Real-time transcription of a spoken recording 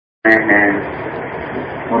ہیں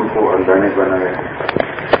ان کو اللہ نے بنایا.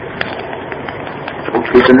 وہ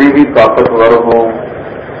کتنے بھی طاقتور ہوں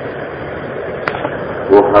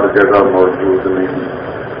وہ ہر جگہ موجود نہیں.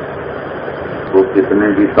 وہ کتنے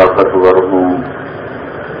بھی طاقتور ہوں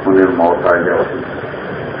انہیں موت آ جاتی.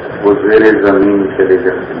 وہ زیر زمین چلے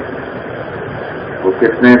جاتے. وہ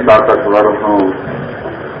کتنے طاقتور ہوں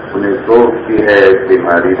انہیں ذوق بھی ہے,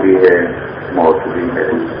 بیماری بھی ہے, موت بھی ہے.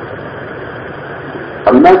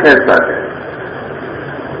 اللہ کیسا ہے؟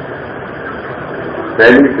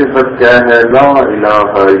 پہلی صفت کیا ہے؟ لا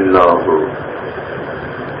الہ الا ہو.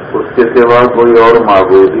 اس کے سوا کوئی اور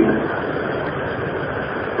معبود ہی نہیں.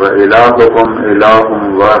 وَإِلَٰهُكُمْ إِلَٰهٌ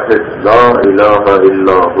وَاحِدٌ لَا إِلَٰهَ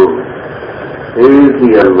إِلَّا هُوَ. ایک ہی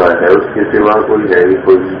اللہ ہے, اس کے سوا کوئی ہے ہی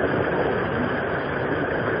کوئی نہیں.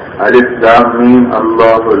 الف لام میم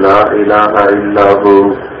اللہ لا الہ الا ہو.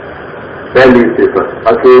 پہلی صفت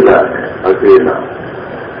اکیلا ہے, اکیلا.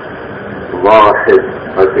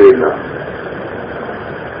 واحد اکیلا.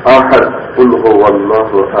 احد قل هو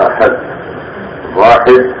اللہ احد.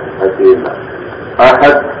 واحد اکیلا.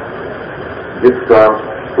 احد جس کا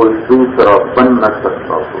کوئی دوسرا بن نہ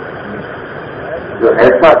سکتا ہو, جو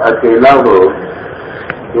ایسا اکیلا ہو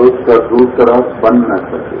جو اس کا دوسرا بن نہ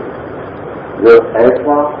سکے, جو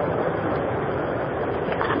ایسا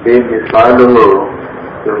بے مثال ہو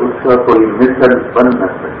کہ اس کا کوئی مثل بن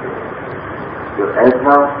نہ سکے, جو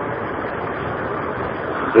ایسا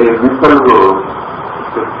بے مثل ہو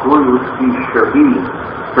کہ کوئی اس کی شبیہ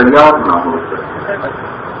تیار نہ ہو سکے.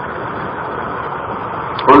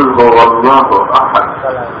 قل هو اللہ احد.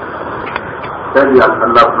 چلیے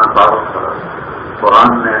اللہ اپنا تعارف کرا.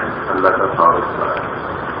 قرآن نے اللہ کا تعارف کرا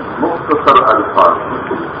مختصر الفاظ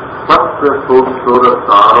میں. سب سے خوبصورت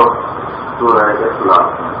تعارف سورہ اخلاص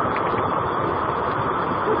میں,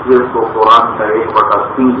 اس لیے اس کو قرآن کا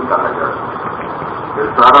 1/3 کہا جاتا ہے.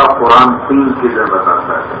 یہ سارا قرآن 3 چیزیں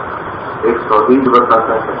بتاتا ہے. ایک توحید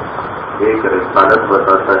بتاتا ہے, ایک رسالت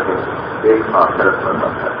بتاتا ہے, ایک آخرت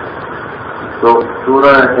بتاتا ہے. تو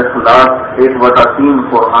سورہ اخلاص 1/3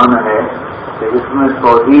 قرآن ہے کہ اس میں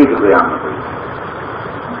توحید بیان ہوئی.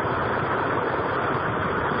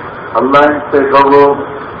 اللہ ان سے کہو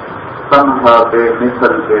تنہا بے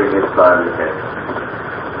مثل بے مثال ہے.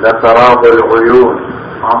 لتراہ العیون,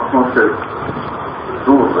 آنکھوں سے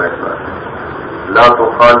دور رہتا ہے. لا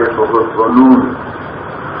تخالفہ الظنون,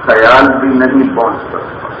 خیال بھی نہیں پہنچ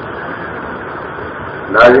سکتا.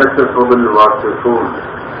 لا یصفہ الواصفون,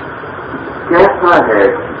 کیسا ہے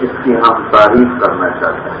اس کی ہم تعریف کرنا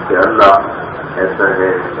چاہتے ہیں کہ اللہ ایسا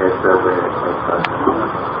ہے, ایسا ہے, ایسا ہے.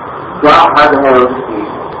 کیا حد ہے اس کی؟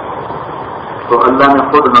 تو اللہ نے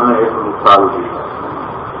خود ہمیں ایک مثال دی.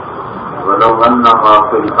 وَلَوْ أَنَّمَا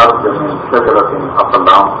فِي الْأَرْضِ مِنْ شَجَرَةٍ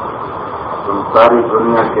أَقْلَامٍ, تم ساری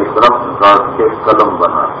دنیا کے درخت کاٹ کے قلم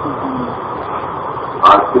بناتے ہیں.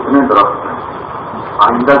 آج کتنے درخت ہیں,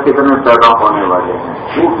 آئندہ کتنے پیدا ہونے والے ہیں,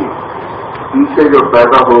 وہ بھی پیچھے جو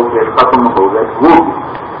پیدا ہو کے ختم ہو گئے وہ بھی.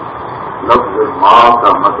 لفظ ماں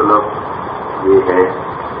کا مطلب یہ ہے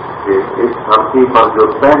کہ اس دھرتی پر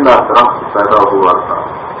جو پہلا درخت پیدا ہوا تھا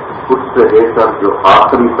اس سے لے کر جو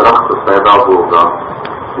آخری درخت پیدا ہوگا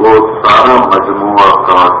وہ سارا مجموعہ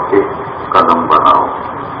کاٹ کے قلم بناؤ.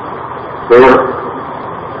 پھر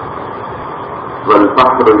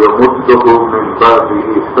والبحر يمده من بعده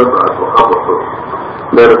 7 أبحر,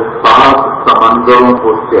 پھر 7 سمندروں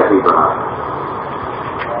کو سیاہی بنا.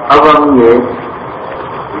 اب ہم یہ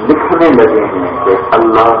لکھنے لگے ہیں کہ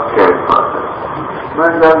اللہ کیسا ہے. میں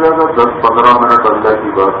زیادہ 10-15 منٹ اللہ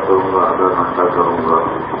کی بات کروں گا, آدھا گھنٹہ کروں گا.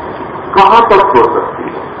 کہاں تک ہو سکتی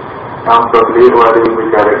ہے؟ ہم تبلیغ والے بھی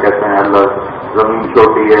بیچارے کہتے ہیں اللہ زمین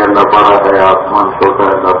چھوٹی ہے, اللہ بڑا ہے, آسمان چھوٹا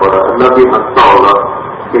ہے, اللہ بڑا. اللہ بھی ہنستا ہوگا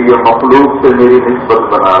کہ یہ مخلوق سے میری نسبت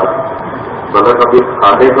بنا رہے. بھلا کبھی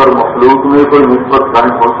خالق اور مخلوق میں کوئی نسبت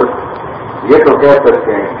قائم ہو سکتی؟ یہ تو کہہ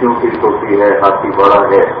سکتے ہیں کیونکہ چھوٹی ہے, ہاتھی بڑا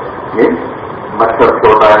ہے, یہ مچھر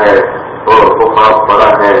چھوٹا ہے, اور عقاب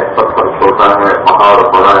بڑا ہے, پتھر چھوٹا ہے, پہاڑ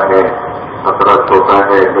بڑا ہے, خطرہ چھوٹا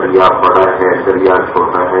ہے, دریا بڑا ہے, دریا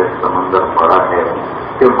چھوٹا ہے, سمندر بڑا ہے.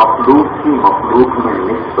 کہ مخلوق کی مخلوق میں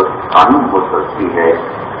نسبت قائم ہو سکتی ہے.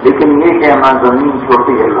 لیکن یہ کہنا زمین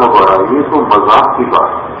چھوٹی اللہ بڑا, یہ تو مذاق کی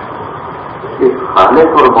بات ہے. کہ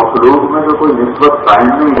خالق اور مخلوق میں تو کوئی نسبت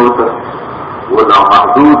قائم نہیں ہو سکتی. وہ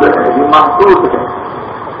نامحدود ہے, یہ محدود ہے.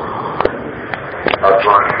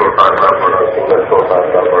 آسمان چھوٹا تھا بڑا, سورج چھوٹا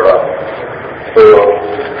تھا بڑا, تو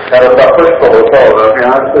ایسا کچھ تو ہوتا ہوگا کہ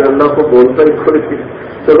آج سے اللہ کو بولتا ہی کھڑی تھی.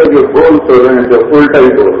 چلو جو بول تو رہے ہیں جو الٹا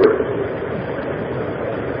ہی بول رہے ہیں.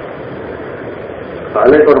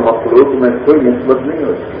 خالق اور مخلوق میں کوئی نسبت نہیں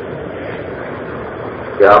ہوتی.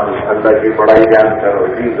 کیا اللہ کی بڑائی جان کرو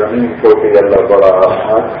جی زمین چھوٹی اللہ بڑا,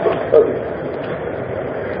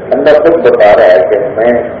 بندہ خود بتا رہا ہے کہ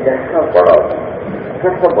میں کیسا بڑا ہوں،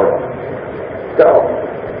 کیسا بڑا ہوں، کیا ہوں؟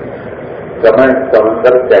 جب میں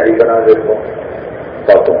سمندر چیری بنا دیتا ہوں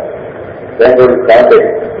باتوں بینگل کاٹے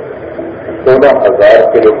 16,000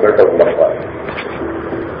 کلومیٹر لمبا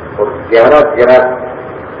اور 11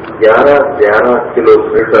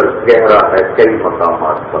 کلومیٹر گہرا ہے کئی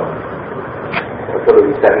مقامات پر. چلو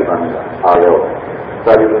یہ چاہیے بن گا، آ جاؤ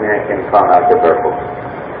ساری دنیا کے انسان آ کے بیٹھو،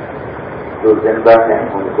 جو زندہ ہیں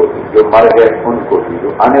ان کو بھی، جو مر گئے ان کو بھی، جو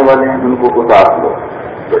آنے والے ہیں ان کو گزار لو،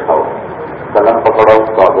 بٹھاؤ، قلم پکڑو،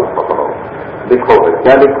 کاغذ پکڑو، لکھو گے.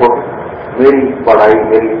 کیا لکھو گے؟ میری پڑھائی،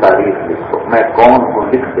 میری تاریخ لکھو، میں کون ہوں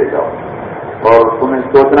لکھتے جاؤ. اور تمہیں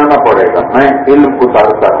سوچنا نہ پڑے گا، میں علم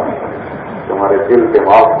اتارتا ہوں، تمہارے دل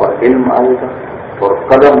دماغ پر علم آئے گا اور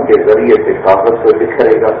قلم کے ذریعے سے کاغذ پہ لکھے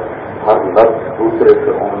گا. ہر لفظ دوسرے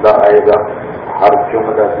سے عمدہ آئے گا، ہر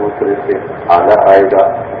جملہ دوسرے سے اعلیٰ آئے گا،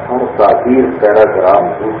 ہر تعبیر پیراگراف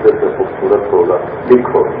دوسرے سے خوبصورت ہوگا.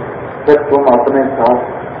 لکھو. پھر تم اپنے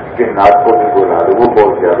ساتھ جنات کو بھی بلا دو، وہ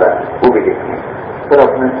بہت زیادہ ہے، وہ بھی لکھیں. پھر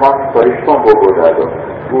اپنے ساتھ فرشتوں کو بلا دو،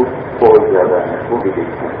 وہ بہت زیادہ ہے، وہ بھی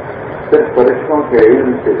لکھیں. پھر فرشتوں کے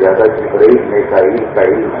علم سے زیادہ جبرائیل میکائیل کا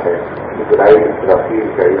علم ہے، اسرائیل اسرافیل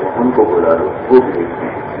کا علم، ان کو بلا دو، وہ بھی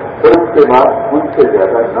لکھیں. پھر اس کے بعد ان سے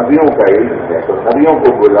زیادہ نبیوں کا علم ہے تو نبیوں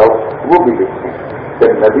کو بلاؤ، وہ بھی لکھیں.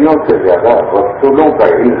 پھر نبیوں سے زیادہ رسولوں کا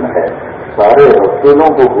علم ہے، سارے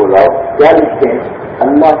رسولوں کو بلاؤ. کیا لکھیں؟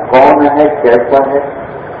 اللہ کون ہے، کیسا ہے،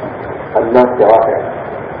 اللہ کیا ہے،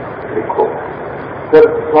 لکھو. پھر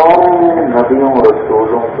سارے نبیوں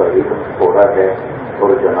رسولوں کا علم تھوڑا ہے اور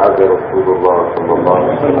جناب رسول اللہ صلی اللہ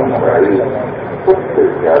علیہ وسلم کا علم سب سے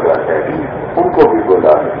زیادہ ہے، ان کو بھی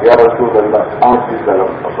بولا. یا رسول اللہ آپ کی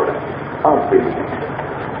قلم پکڑے، آپ بھی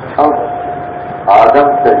لکھیں. اب آدم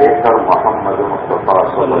سے لے کر محمد مصطفیٰ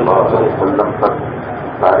صلی اللہ علیہ وسلم تک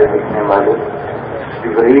سارے لکھنے والے،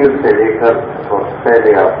 جبرائیل سے لے کر اور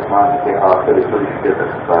پہلے آسمان کے آخری فرشتے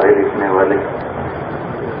تک سارے لکھنے والے،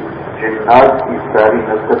 جنات کی ساری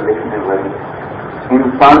نسل لکھنے والی،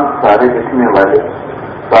 انسان سارے لکھنے والے،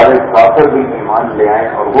 سارے کافر بھی ایمان لے آئے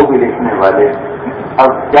اور وہ بھی لکھنے والے.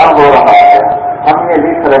 اب کیا ہو رہا ہے؟ ہم یہ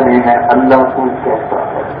لکھ رہے ہیں اللہ کو کیسا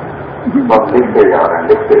ہے، اب لکھتے جا رہے ہیں،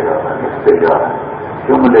 لکھتے جا رہے ہیں، لکھتے جا رہے ہیں.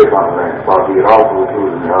 جملے بن رہے ہیں، تعبیرات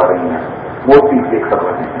وجود میں آ رہی ہیں، موتی بکھر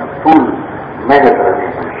رہے ہیں، پھول مہک رہے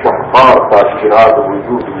ہیں، شفاف تعبیرات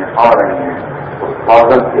وجود میں آ رہی ہیں. اور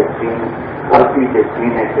کاغذ کے سینے، دھرتی کے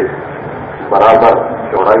سینے کے برابر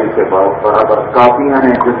چوڑائی کے برابر کاپیاں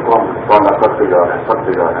ہیں جن کو ہم فالو کرتے جا رہے ہیں،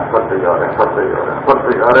 کرتے جا رہے ہیں، کرتے جا رہے ہیں، کرتے جا رہے ہیں،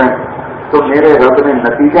 کرتے جا رہے ہیں. تو میرے رب نے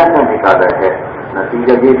نتیجہ کیا نکالا ہے؟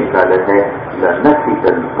 نتیجہ یہ نکالا ہے لنفد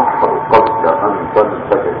البحر قبل ان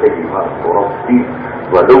تنفد كلمات ربي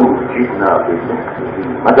ولو جئنا بمثله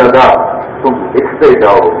مددا. تم لکھتے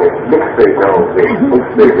جاؤ گے، لکھتے جاؤ گے،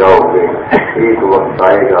 لکھتے جاؤ گے، ایک وقت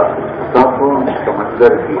آئے گا ساتوں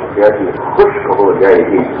سمندر کی سیاہی خشک ہو جائے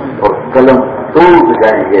گی اور قلم ٹوٹ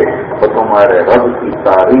جائیں گے اور تمہارے رب کی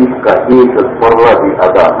تعریف کا ایک ذرہ بھی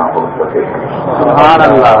ادا نہ ہو سکے. سبحان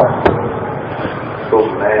اللہ. تو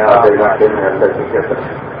میں آدھے گھنٹے میں اللہ کی کہہ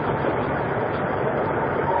سکتا.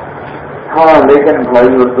 ہاں لیکن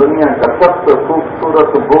بھائی وہ دنیا کا سب سے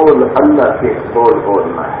خوبصورت بول اللہ کے بول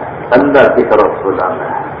بولنا ہے، اللہ کی طرف بلانا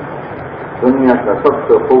ہے. دنیا کا سب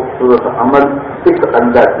سے خوبصورت عمل صرف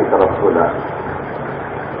اللہ کی طرف بلانا ہے.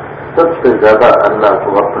 سب سے زیادہ اللہ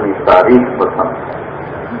کو اپنی تعریف پسند ہے.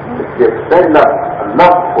 اس سے پہلا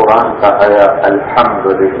اللہ قرآن کا آیا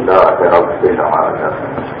الحمدللہ رب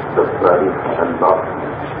العالمین. سب تعریف ہے اللہ،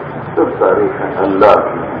 سب تعریف ہے اللہ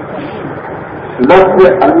کی. لفظ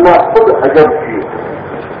اللہ خود عجب چیز ہے.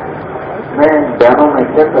 میں ان بیانوں میں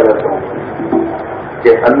کہتا رہتا ہوں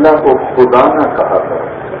کہ اللہ کو خدا نہ کہا کرو.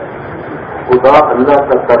 خدا اللہ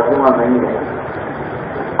کا ترجمہ نہیں ہے،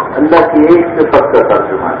 اللہ کی ایک صفت کا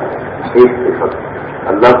ترجمہ ہے. ایک صفت،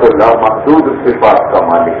 اللہ تو لامحدود صفات کا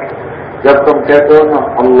مالک ہے. جب تم کہتے ہو نا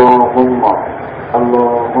اللہم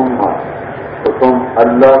اللہم تو تم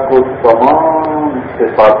اللہ کو تمام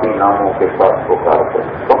صفاتی ناموں کے ساتھ پکارتے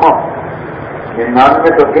ہو، تمام.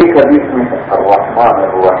 99 تو ایک حدیث میں ہے الرحمن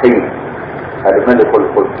الرحیم، الملك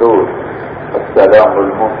القدوس، السلام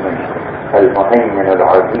المؤمن، المهيمن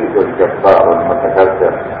العزيز الجبار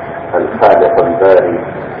المتكبر، الخالق الباري،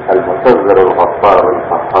 المصور الغفار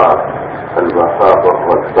القهار، الوهاب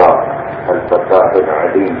الرزاق، الفتاح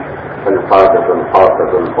العليم، القادر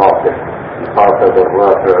القاصد الباطل، القاصد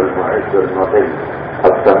الرافع المعز المذل،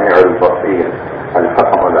 السميع البصير،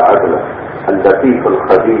 الحكم العدل، اللطيف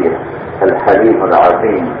الخبير، الحليم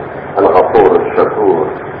العظيم، الغفور الشكور،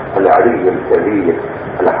 العلي الكبير،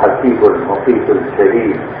 الحسيب المقيت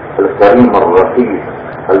الشديد، الكريم الرقيب،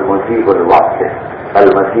 المجيب الواحد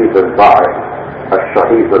المجيد الباعث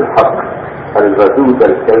الشهيد الحق الودود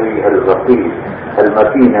الكريم الرقيب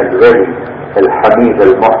المتين الولي الحميد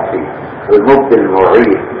المحصي المبدي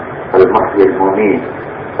المعيد المحيي المميت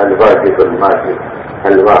الواجد الماجد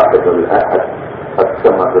الواحد الأحد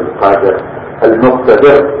الصمد القادر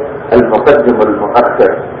المقتدر المقدم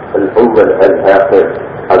المؤخر الأول الآخر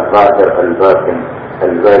الظاهر الباطن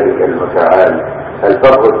الوالي المتعال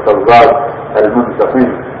البر الصواب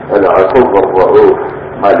المنتقم العفو الرؤوف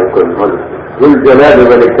مالك الملك ذو الجلال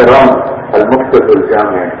والإكرام المقتدر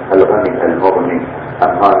الجامع الغني المغني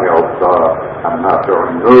المانع الضار النافع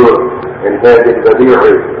النور الهادي البديع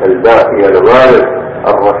الباقي الوارث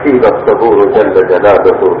الرشيد الصبور جل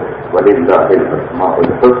جلاله وللہ الاسماء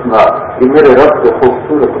الحسنى. یہ میرے رب کے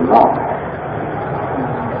خوبصورت نام ہے.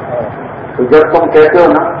 تو جب تم کہتے ہو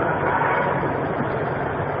نا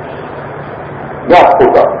یا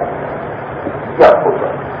خدا یا خدا،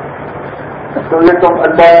 تو یہ تم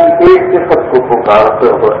اللہ کی ایک صفت کو پکارتے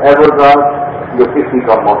ہو، ایورگار جو کسی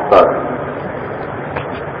کا محتاج نہیں،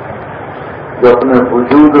 جو اپنے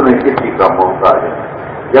وجود میں کسی کا محتاج ہے.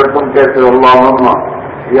 جب تم کہتے ہو اللہم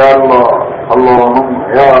یا اللہ اللہم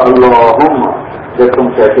یا اللہم، جب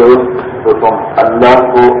تم کہتے ہو تو تم اللہ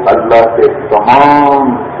کو اللہ کے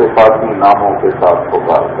تمام صفاتی ناموں کے ساتھ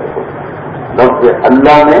پکارتے ہو. لفظ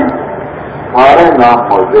اللہ میں سارے نام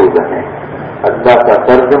موجود ہیں. اللہ کا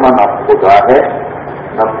ترجمہ نہ خدا ہے،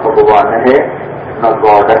 نہ بھگوان ہے، نہ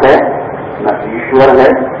گاڈ ہے، نہ ایشور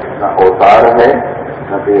ہے، نہ اوتار ہے،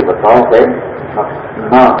 نہ دیوتا ہے،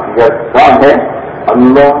 نہ یزداں ہے.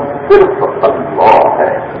 اللہ صرف اللہ ہے.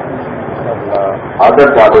 عادت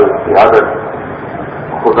ڈالو اس کی عادت،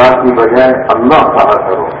 خدا کی بجائے اللہ کہا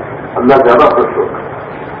کرو، اللہ زیادہ خوش ہوگا.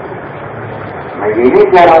 میں یہ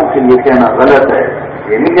نہیں کہہ رہا ہوں کہ یہ کہنا غلط ہے،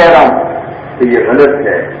 یہ نہیں کہہ رہا ہوں کہ یہ غلط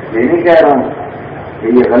ہے، یہ نہیں کہہ رہا ہوں کہ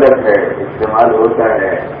یہ غلط ہے، استعمال ہوتا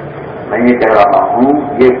ہے. میں یہ کہہ رہا ہوں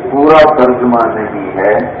یہ پورا ترجمہ نہیں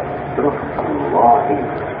ہے، صرف اللہ ہی.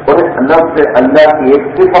 اور اس لفظ سے اللہ کی ایک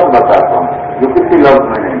صفت بتاتا ہوں جو کسی لفظ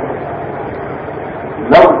میں نہیں ہے.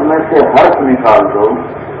 لفظ میں سے حرف نکال دو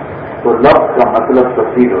تو لفظ کا مطلب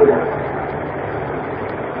تبدیل ہو جاتا ہے.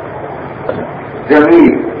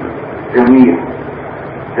 جمیل جمیل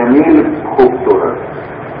جمیل خوبصورت.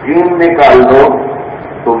 جیم نکال دو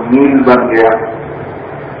تو میل بن گیا،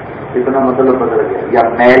 کتنا مطلب بدل گیا. یا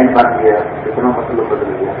میل بن گیا، کتنا مطلب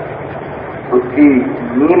بدل گیا. اس کی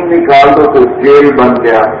میم نکال دو تو جیل بن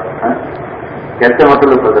گیا، کیسے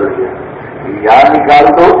مطلب بدل گیا. یا نکال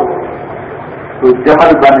دو تو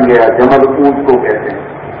جمل بن گیا. جمل اونٹ کو کہتے ہیں.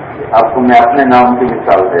 آپ کو میں اپنے نام کی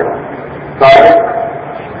مثال دے رہا ہوں.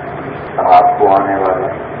 طارق آپ کو آنے والا،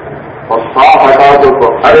 اور سا ہٹا دو تو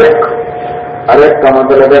ارق. ارق کا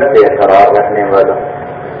مطلب ہے بے قرار رکھنے والا.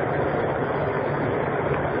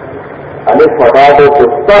 الف ہٹا دو تو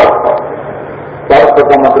سرف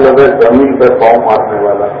کا مطلب ہے زمین پہ پاؤں مارنے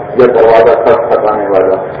والا یا دروازہ سر ہٹانے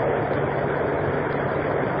والا.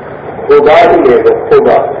 خدا ہی ہے تو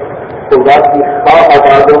خدا. خدا کی خا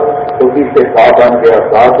ہٹا دو تو سے کا بن گیا.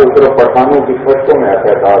 کا تو صرف پٹھانوں کی فشتوں میں آتا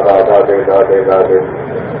ہے، دادا دادے دادے دادے.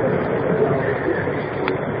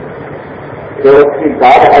 پھر اس کی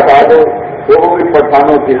داد ہٹا دو تو وہ بھی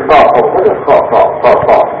پٹھانوں کی خا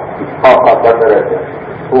کرتے رہتے ہیں،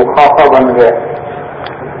 وہ خاصا بن گیا.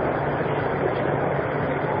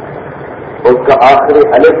 اس کا آخری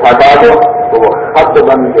الف ہٹا دو تو وہ خط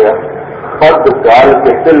بن گیا. خط گال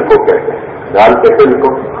کے دل کو کہتے ہیں، گال کے دل کو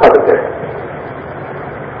خط کہتے ہیں.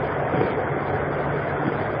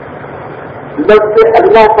 لفظ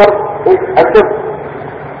اللہ پر ایک عجب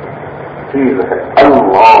چیز ہے،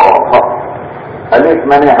 اللہ. الف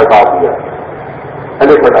میں نے ہٹا دیا،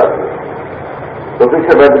 الف ہٹا دیا تو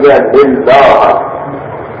پیچھے بچ گیا للہ.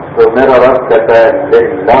 تو میرا رب کہتا ہے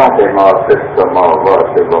للہ ما فی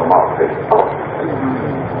السماوات و ما فی الارض.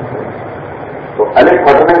 تو الف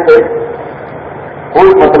ہٹنے سے کوئی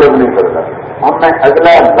مطلب نہیں کرتا. اب میں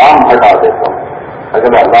اگلا لام ہٹا دیتا ہوں،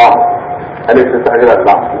 اگلا لام الف سے اگلا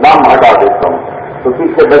لام ہٹا دیتا ہوں تو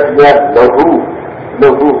پیچھے بچ گیا لہو.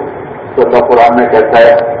 لہو تو اللہ قرآن میں کہتا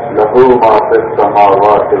ہے لہو ما فی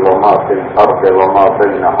السماوات و ما فی الارض و ما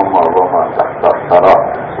بینہما و ما تحت الثری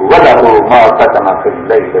وَلَهُ مَا سَكَنَ فِي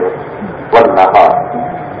اللَّيْلِ وَالنَّهَارِ.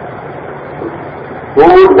 دو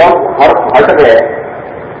لفظ حرف ہٹ گئے،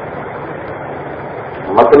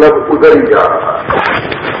 مطلب ادھر ہی جا رہا.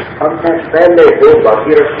 اب میں پہلے دو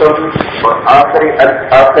باقی رکھتا ہوں اور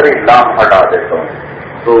آخری لام ہٹا دیتا ہوں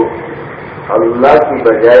تو اللہ کی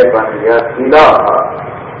بجائے بن گیا الہ.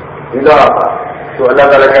 الہ تو الگ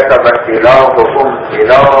الگ ہے تب الہکم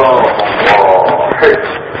الہ واحد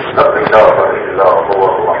لا الہ الا هو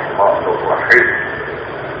الرحمن الرحیم.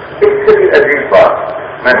 اس سے بھی عجیب بات،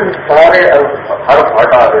 میں سارے حرف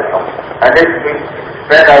ہٹا دیتا ہوں، الف بھی،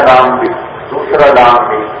 پہلا لام بھی، دوسرا لام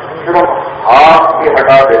بھی، صرف ہاتھ بھی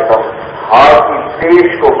ہٹا دیتا ہوں، ہاتھ کی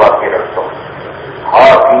پیش کو باقی رکھتا ہوں،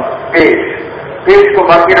 ہاتھ کی پیش کو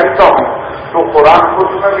باقی رکھتا ہوں، تو قرآن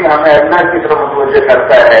خود میں بھی ہمیں اللہ کی طرف متوجہ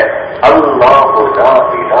کرتا ہے، اللہ لا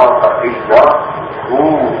الہ الا ہو،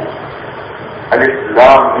 الف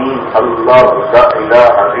لام میم، اللہ لا الہ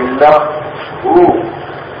الا ہو،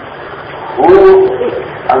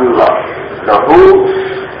 اللہ، لہو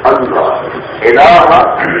اللہ، الہ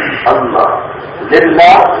اللہ،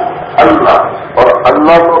 للہ اللہ، اور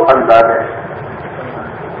اللہ تو اللہ ہے۔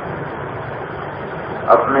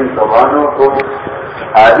 اپنی زبانوں کو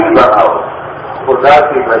عادی بناؤ، خدا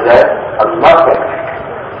کی بجائے اللہ کریں۔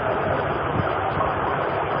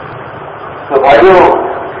 تو بھائیوں،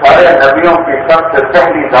 سارے نبیوں کی سب سے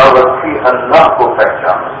پہلی دعوت تھی اللہ کو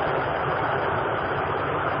پہچانا،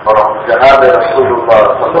 اور جناب رسول اللہ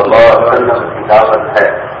صلی اللہ علیہ وسلم کی دعوت ہے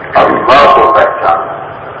اللہ کو پہچانا،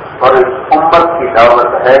 اور اس امت کی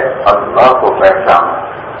دعوت ہے اللہ کو پہچانا۔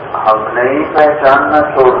 ہم نے ہی پہچاننا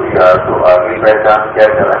چھوڑ دیا تو آگے پہچان کیا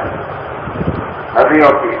کریں؟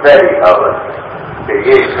 نبیوں کی پہلی دعوت کہ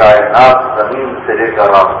یہ کائنات زمین سے لے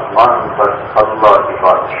کر آسمان پر اللہ کی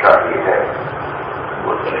بادشاہی ہے،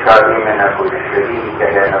 اس شادی میں نہ کوئی شریک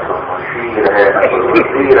ہے، نہ کوئی مشیر ہے، نہ کوئی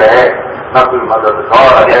وزیر ہے، نہ کوئی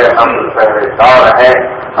مددگار ہے، نہ کوئی پہرے دار ہے،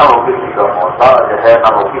 نہ وہ کسی کا محتاج ہے،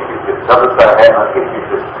 نہ وہ کسی سے ڈرتا ہے، نہ کسی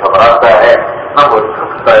سے گھبراتا ہے، نہ وہ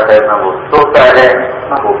جھکتا ہے، نہ وہ سوتا ہے،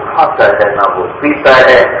 نہ وہ کھاتا ہے، نہ وہ پیتا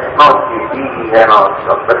ہے، نہ اس کی بیوی ہے، نہ اس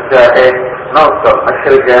کا بچہ ہے، نہ اس کا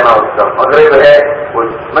مشرق ہے، نہ اس کا مغرب ہے، وہ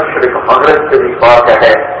مشرق مغرب سے بھی پاک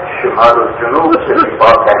ہے، شمال و جنوب سے بھی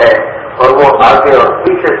پاک ہے، اور وہ آگے اور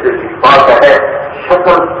پیچھے سے بھی پاک ہے،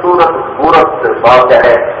 شکل صورت صورت سے پاک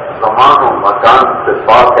ہے، زمان و مکان سے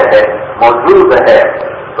پاک ہے، موجود ہے،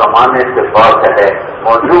 زمانے سے پاک ہے،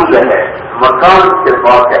 موجود ہے، مکان سے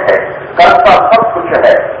پاک ہے، کرتا سب کچھ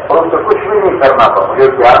ہے، اور ان سے کچھ بھی نہیں کرنا پڑا۔ مجھے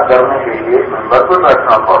پیار کرنے کے لیے ممبر پر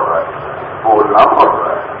بیٹھنا پڑ رہا ہے، بولنا پڑ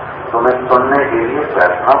رہا ہے، تمہیں سننے کے لیے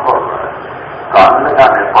بیٹھنا پڑ رہا ہے، کان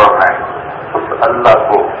لگانے پڑ رہا ہے۔ اس اللہ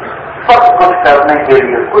کو سب کچھ کرنے کے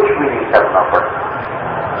لیے کچھ بھی نہیں کرنا پڑتا،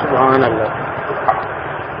 سبحان اللہ،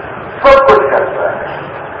 سب کچھ کرتا ہے۔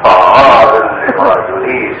 فعال لما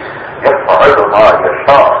يريد يفعل ما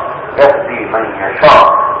يشاء يهدي من يشاء،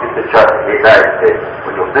 جسے چاہے ہدایت دے،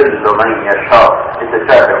 ويضل من يشاء، جسے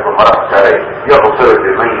چاہے گمراہ کرے، يغفر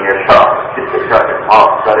لمن يشاء، جسے چاہے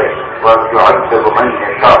معاف کرے، ويعذب من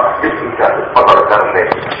يشاء، جس کی چاہے پکڑ کر لے،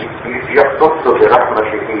 يختص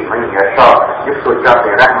برحمته من يشاء، جس کو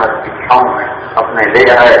چاہے رحمت کی چھاؤں میں اپنے لے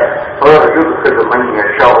آئے، اور يدخل من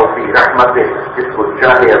يشاء في رحمته، جس کو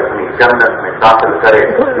چاہے اپنی جنت میں داخل کرے،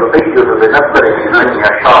 يؤيد بنصره من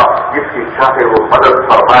يشاء، جس کی چاہے وہ مدد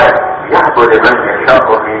فرمائے، يهب لمن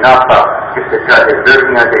يشاء إناثا، جس سے چاہے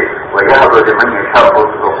بیٹیاں دے، ويهب لمن يشاء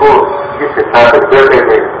الذكور، جس سے چاہے بیٹے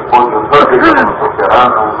دے، ويزوجهم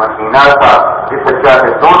ذكرانا وإناثا، جس سے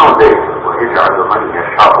چاہے دونوں دے، ويجعل من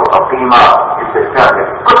يشاء عقيما، جس سے چاہے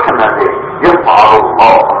کچھ نہ دے، يفعل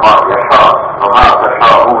الله ما يشاء وما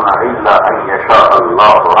تشاءون إلا أن يشاء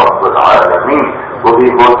الله رب العالمين۔ وہی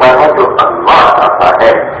ہوتا ہے جو اللہ چاہتا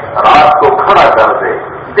ہے، رات کو کھڑا کر دے،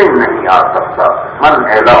 دن نہیں آ سکتا۔ من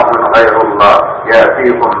الہ غیر اللہ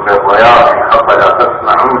یأتیکم بضیاء افلا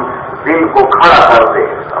تسمعون، دن کو کھڑا کر دے،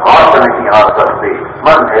 رات نہیں آ سکتی۔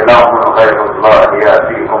 من الہ غیر اللہ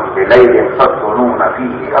یأتیکم بلیل تسکنون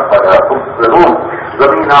فیہ افلا تبصرون،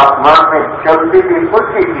 زمین آسمان میں چلتی بھی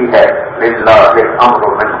کچھ ہی ہے، للہ الامر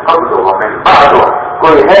من قبل ومن بعد،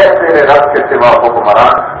 کوئی ہے تیرے رب کے سوا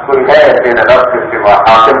حکمران، کوئی ہے تیرے رب کے سوا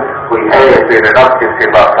حاکم، کوئی ہے تیرے رب کے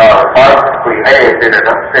سوا کارساز، کوئی ہے تیرے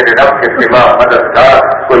رب کے سوا مددگار،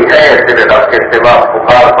 کوئی ہے تیرے رب کے سوا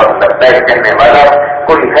پکار پر لبیک کہنے والا،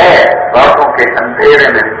 کوئی ہے راتوں کے اندھیرے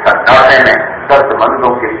میں سناٹے میں درد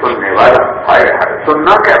مندوں کی سننے والا۔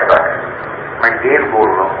 سننا کہتا ہے، میں ایک بول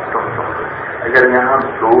رہا ہوں، تم سن، اگر یہاں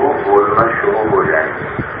دو بولنا شروع ہو جائیں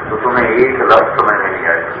تو تمہیں ایک لفظ سمجھ نہیں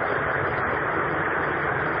آئے گا۔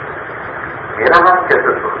 میرا نام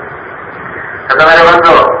کیسے سن؟ کہتا میرے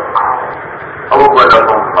بندو، او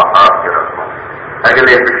بلکم وآخرکم،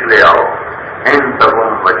 اگلے پچھلے آؤ،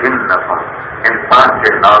 انتکم وجنکم، انسان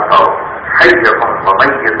جنات آؤ، حیکم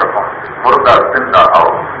ومیتکم، مردہ زندہ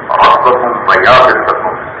آؤ، ربکم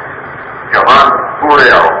ویابسکم، جوان بوڑھے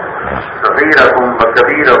آؤ، صغیرکم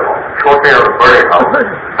وکبیرکم، چھوٹے اور بڑے آؤ،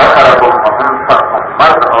 ذکرکم وانثاکم،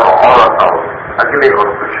 مرد اور عورت آؤ، اگلے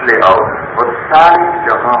اور پچھلے آؤ، اور ساری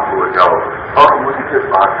جمع ہو جاؤ اور مجھ سے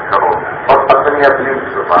بات کرو اور اپنی اپنی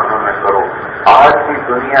زبانوں میں کرو۔ آج کی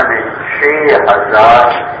دنیا میں 6000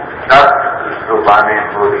 زبانیں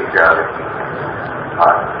بولی جا رہی ہیں،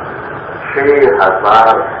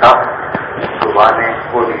 6000 زبانیں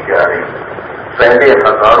بولی جا رہی ہیں۔ پہلے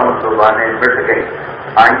ہزاروں زبانیں مٹ گئی،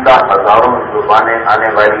 آئندہ ہزاروں زبانیں آنے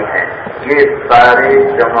والی ہیں، یہ سارے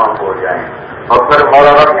جمع ہو جائیں اور پھر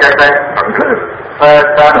مولانا کہتا ہے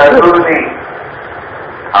فَتَعَذُرْنِي،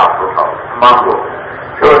 آپ اٹھاؤ مانگو،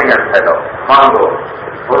 چوریاں پھیلاؤ مانگو،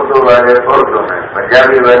 اردو والے اردو میں،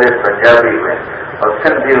 پنجابی والے پنجابی میں، اور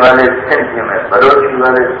سندھی والے سندھی میں، بلوچی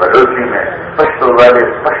والے بلوچی میں، پشتو والے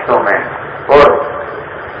پشتو میں، اور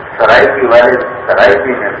سرائکی والے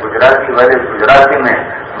سرائکی میں، گجراتی والے گجراتی میں،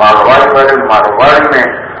 مارواڑی والے مارواڑی میں،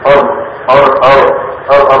 اور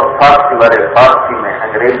فارسی والے فارسی میں،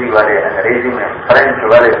 انگریزی والے انگریزی میں، فرینچ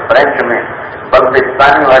والے فرینچ میں،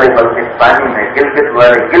 بلتستانی والے بلتستانی میں، گلگت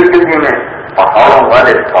والے گلگتی میں، پہاڑوں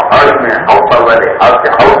والے پہاڑی میں، ہاؤسا والے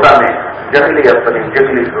ہاؤسا میں، جنگلی اپنی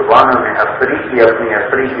جنگلی زبانوں میں، افریقی اپنی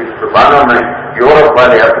افریقی زبانوں میں، یورپ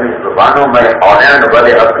والے اپنی زبانوں میں، ہالینڈ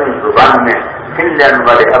والے اپنی زبان میں، فن لینڈ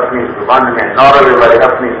والے اپنی زبان میں، ناروے والے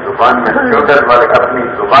اپنی زبان میں، سویڈن والے اپنی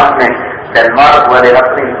زبان میں، ڈنمارک والے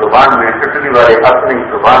اپنی زبان میں، اٹلی والے اپنی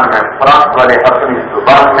زبان میں، فرانس والے اپنی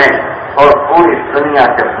زبان میں، اور پوری دنیا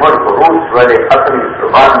کے ملک روس والے اپنی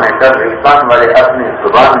زبان میں، کازقستان والے اپنی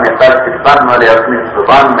زبان میں، تاجکستان والے اپنی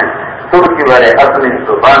زبان میں، ترکی والے اپنی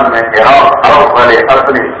زبان میں، عراق والے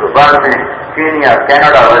اپنی زبان میں، کینیا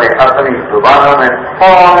کینیڈا والے اپنی زبانوں میں،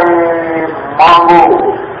 سارے مانگو،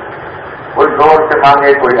 کوئی زور سے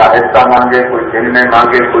مانگے، کوئی آہستہ مانگے، کوئی دل میں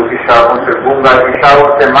مانگے، کوئی اشاروں سے گونگا اشاروں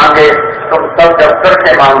سے مانگے، تم سب جب کر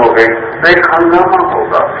کے مانگو گے تو ایک ہنگامہ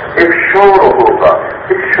ہوگا، ایک شور ہوگا،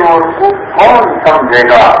 اس شور کو کون سمجھے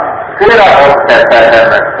گا؟ تیرا رب کہتا ہے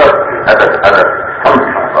میں سب کی الگ الگ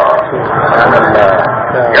سمجھوں گا۔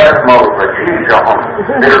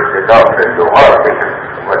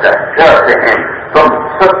 وجہ چاہتے ہیں تم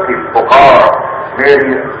سب کی پکار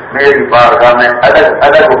میری بارگاہ میں الگ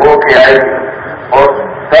الگ ہو کے آئے گی، اور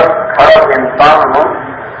 10 کھرب انسان ہوں،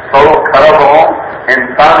 100 کھرب ہوں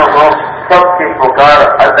انسان ہوں، سب کی پکار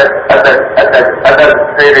الگ الگ الگ الگ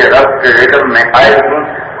تیرے رب کے علم میں آئے گی،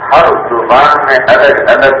 ہر زبان میں الگ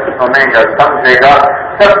الگ سنے گا سمجھے گا،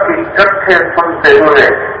 سب کی اکٹھے سنتے ہوئے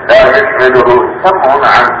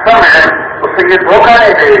اسے یہ دھوکہ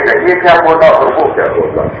نہیں دے گا، یہ کیا بولا اور وہ کیا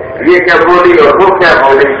بولا، یہ کیا بولی اور وہ کیا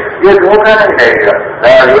بولی، یہ دھوکہ نہیں دے گا۔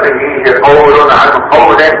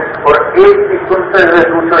 اور ایک کی سنتے ہوئے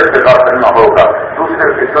دوسرے سے غافل نہ ہوگا، دوسرے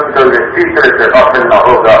کی سنتے ہوئے تیسرے سے غافل نہ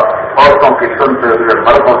ہوگا، عورتوں کی سنتے ہوئے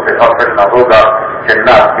مردوں سے غافل نہ ہوگا،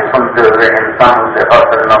 جنات کی سنتے ہوئے انسانوں سے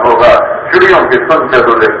غافل نہ ہوگا، چڑیوں کی سنتے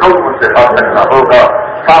ہوئے قوموں سے غافل نہ ہوگا،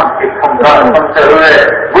 شام کی پھنکار سنتے ہوئے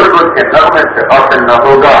بلبل کے نغمے سے غافل نہ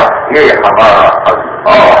ہوگا۔ یہ ہمارا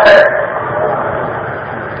اللہ ہے۔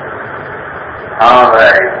 ہاں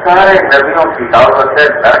بھائی، سارے نبیوں کی دعوت ہے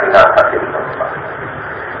لا الہ الا اللہ۔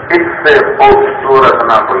 اس سے خوبصورت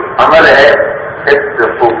نہ کوئی عمل ہے، اس سے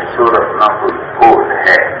خوبصورت نہ کوئی بول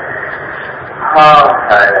ہے۔ ہاں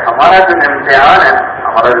ہے، ہمارا جو امتحان ہے،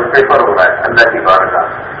 ہمارا جو پیپر ہو رہا ہے اللہ کی بارگاہ،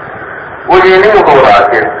 وہ یہ نہیں ہو رہا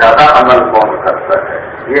کہ زیادہ عمل کون کرتا ہے،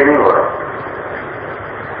 یہ نہیں ہو رہا۔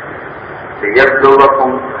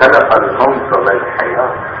 لِيَبْلُوَكُمْ خَلَقَ الْمَوْتَ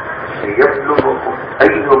وَالْحَيَاةَ لِيَبْلُوَكُمْ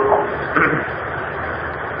أَيُّكُمْ،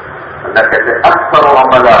 اللہ کہتے اکثر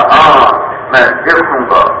عملہ، ہاں میں دیکھوں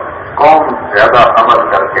گا کون زیادہ عمل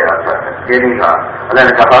کر کے آتا ہے، یہ نہیں کہا۔ اللہ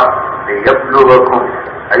نے کہا لِيَبْلُوَكُمْ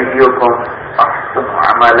أَيُّكُمْ أَحْسَنُ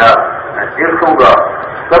عَمَلًا، میں دیکھوں گا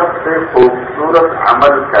سب سے خوبصورت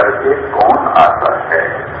عمل کر کے کون آتا ہے۔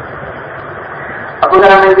 اب اگر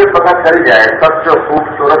ہمیں یہ پتہ چل جائے سب سے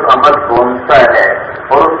خوبصورت عمل کون سا ہے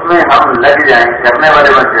اور اس میں ہم لگ جائیں، کرنے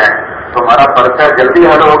والے بن جائیں، تو ہمارا پرچہ جلدی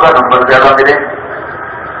حل ہوگا، نمبر زیادہ ملے۔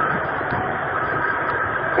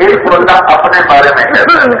 ایک بندہ اپنے بارے میں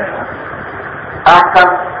کہتا ہے احسن،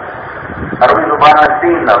 عربی زبان میں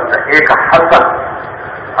 3 لفظ ہے، ایک حسن،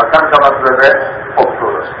 حسن کا مطلب ہے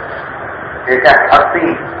خوبصورت، ایک ہے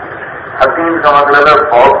حسین، حسین کا مطلب ہے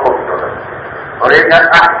بہت خوبصورت، اور ایک ہے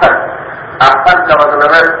احسن، احسن کا مطلب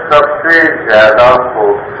ہے سب سے زیادہ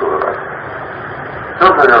خوبصورت۔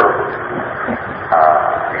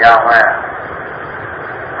 یا میں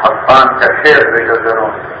حسان کا شعر ذکر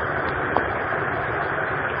کروں،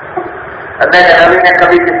 اللہ کے نبی نے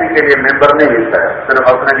کبھی کسی کے لیے ممبر نہیں بچھایا، صرف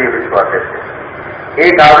اپنے لیے بچھواتے تھے۔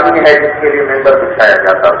 ایک آدمی ہے جس کے لیے ممبر بچھایا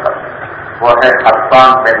جاتا تھا، وہ ہے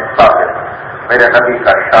حسان بن ثابت، میرے نبی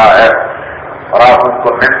کا شاعر، اور آپ ان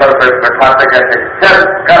کو ممبر پہ بٹھاتے کہتے چل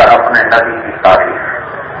کر اپنے نبی کی تعریف۔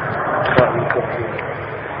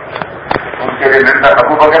 ان کے لیے ممبر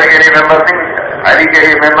ابو بکر کے لیے ممبر نہیں ہے، علی کے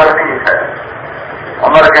لیے ممبر نہیں ہے،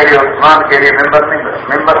 عمر کے لیے عثمان کے لیے ممبر نہیں ہے،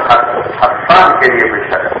 ممبر حسان کے لیے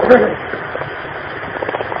بشارت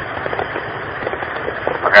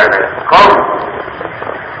کون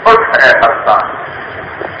اٹھ ہے حسان.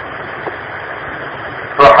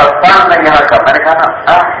 تو حسان نے یہاں کہا، میں نے کہا نا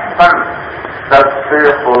احسن سب سے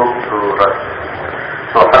خوبصورت.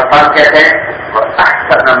 تو حسان کہتے ہیں وہ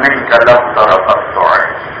احسن من قلم طرفت ہے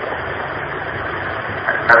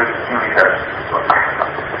نبی کیوں کر وہ احسن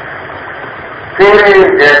تیرے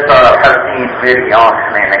جیسا حسین میری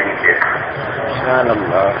آنکھ نے نہیں دیکھا.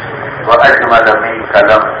 وہ اجمل من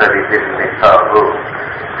قلم تری دل لکھا ہو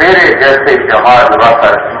تیرے جیسے جمال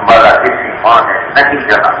وقت والا کسی ماں نے نہیں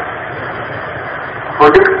جنا.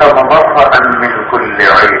 خلقت مبرأ من كل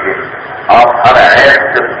عیب آپ ہر عیب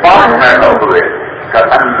سے پاک پیدا ہوئے.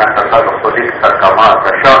 کأنک قد خلقت کما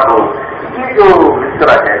تشاء. یہ جو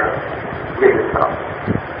مصرع ہے یہ مصرع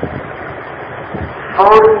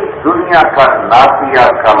ساری دنیا کا نافیہ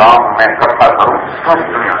کلام میں اکٹھا کروں، ساری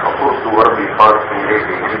دنیا کا اردو عربی فارسی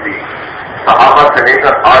انگریزی ہندی صحابہ سے لے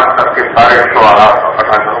کر آج تک کے سارے شعراء کو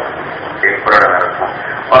اکٹھا کروں ایک پرڑ میں رکھوں.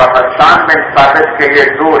 اور حسان بن ثابت کے یہ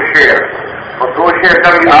دو شعر اور دو شعر کا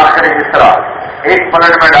بھی آخری مصرع ایک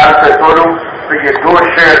پلٹ میں ڈال کے توڑوں تو یہ دو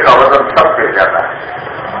شعر کا وزن سب سے زیادہ ہے.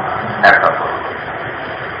 ایسا کروں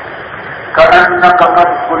کأنک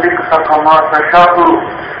قد خلقت کما تشاء.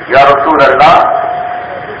 یا رسول اللہ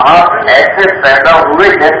آپ ایسے پیدا ہوئے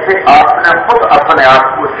جیسے آپ نے خود اپنے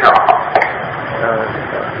آپ کو چاہا.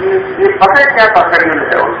 یہ پتہ کیا تخیل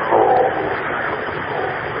ہے اس کو.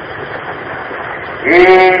 یہ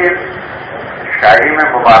شاعری میں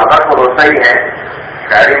مبالغہ تو ہوتا ہی ہے،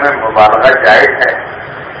 شاعری میں مبالغہ جائز ہے،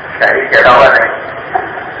 شاعری کے علاوہ نہیں.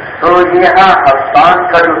 تو یہاں حسان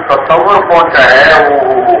کا جو تصور پہنچا ہے وہ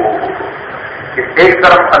کہ ایک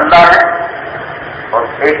طرف اللہ ہے اور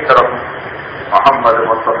ایک طرف محمد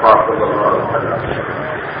مصطفیٰ صلی اللہ علیہ وسلم.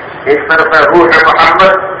 ایک طرف ہے روح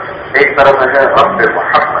محمد، ایک طرف ہے رب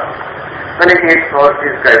محمد. پہلے ایک اور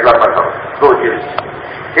چیز کا اضافہ کرو، دو چیز.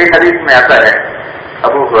 ایک حدیث میں آتا ہے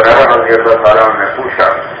ابو ہریرہ رضی اللہ تعالیٰ عنہ نے پوچھا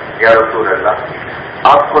یا رسول اللہ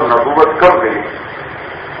آپ کو نبوت کب ملی؟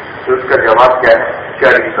 تو اس کا جواب کیا ہے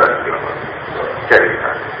 40 سال کی عمر. 40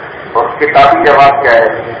 سال. اور کتابی جواب کیا ہے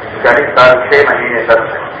 40 سال 6 مہینے تک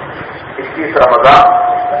ہے. 21 رمضان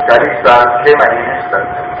 40 سال 6 مہینے تک.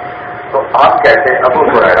 تو آپ کہتے ہیں ابو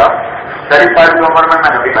ہریرہ 40 سال کی عمر میں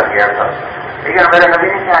نبی بن گیا تھا. لیکن میرے نبی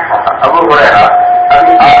نے کیا کہا ابو ہریرہ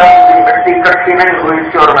ابھی آدم کی مٹی کٹھی نہیں ہوئی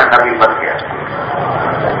تھی اور میں نبی بن گیا.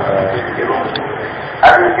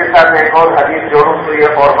 اب اس کے ساتھ ایک اور حدیث جوڑوں تو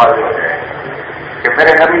یہ اور واضح ہو جائے کہ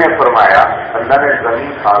میرے نبی نے فرمایا اللہ نے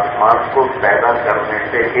زمین آسمان کو پیدا کرنے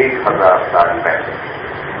سے 1000 سال پہلے،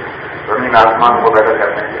 زمین آسمان کو پیدا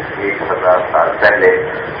کرنے سے 1000 سال پہلے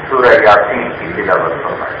سورہ یاسین کی تلاوت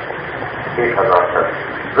فرمائی. 1000 سال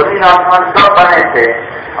زمین آسمان کب بنے تھے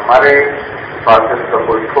ہمارے پاس اس کا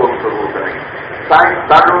کوئی ٹھوس ثبوت نہیں.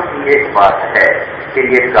 سائنسدانوں کی ایک بات ہے کہ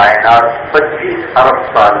یہ کائنات 25 ارب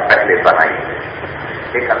سال پہلے بنائی ہے.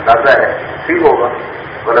 ایک اندازہ ہے، ٹھیک ہوگا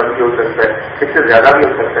غلط بھی ہو سکتا ہے، اس سے زیادہ بھی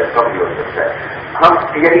ہو سکتا ہے، کم بھی ہو سکتا ہے. ہم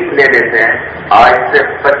یہی لے لیتے ہیں آج سے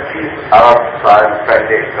 25 ارب سال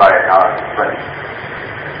پہلے کائنات بنی.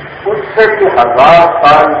 اس سے بھی 1000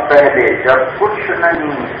 سال پہلے جب کچھ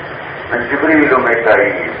نہیں، نہ جبریل و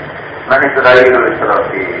میکائیل، نہ اسرائیل و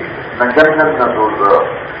اسرافیل، نہ جنت نہ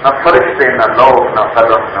دوزخ، نہ فرشتے، نہ لوح، نہ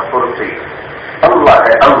قلم، نہ کرسی، اللہ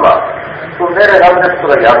ہے اللہ. تو میرے رب نے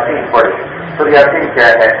سورہ یاسین پڑھی. سورہ یاسین کیا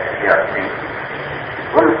ہے؟ یاسین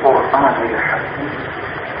والقرآن الحکیم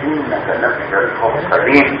انک لمن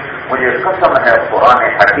المرسلین. مجھے قسم ہے قرآن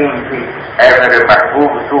حکیم کی، اے میرے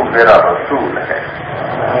محبوب تو میرا رسول ہے.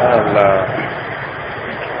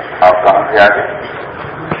 آپ کہاں سے آگے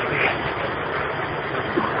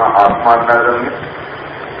آسمان نظر میں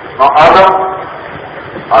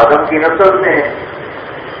آدم کی نسل سے ہے.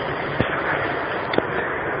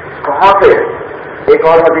 کہاں پہ ایک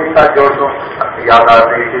اور حدیث کا جوڑ دو یاد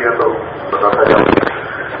آتے ہیں تو بتاتا جاؤں.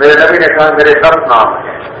 میرے نبی نے کہا میرے 10 نام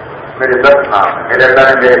ہیں، میرے 10 نام ہیں، میرے اللہ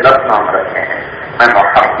نے میرے 10 نام رکھے ہیں. میں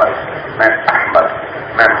محمد، میں احمد،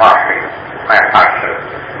 میں ماہر، میں عاشر،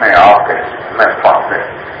 میں عاقل، میں فاضل،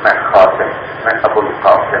 میں خاطر، میں ابو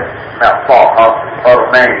القاسم، میں طاہر اور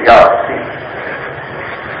میں یاسین.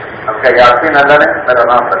 اب کیا یاسین اللہ نے میرا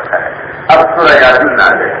نام رکھا ہے. اب سورہ یاسین آ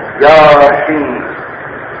گئے یاسین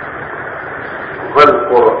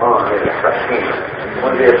والقرآن الحکیم.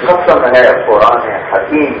 مجھے قسم ہے قرآن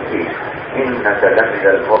حکیم کی انک لمن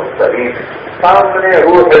المرسلین. سامنے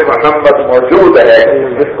روح محمد موجود ہے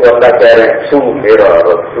جس کو اللہ کہہ رہے ہیں تو میرا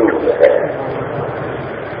رسول ہے.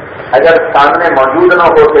 اگر سامنے موجود نہ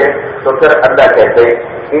ہوتے تو پھر اللہ کہتے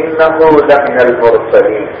انہ لمن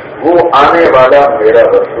المرسلین، وہ آنے والا میرا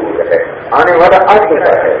رسول ہے. آنے والا آ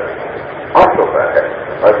چکا ہے، آ چکا ہے،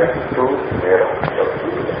 اور تو میرا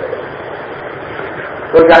رسول ہے۔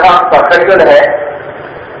 تو یہاں تخیل ہے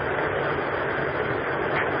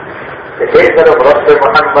کہ ایک طرف رب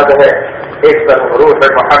محمد ہے، ایک طرف روح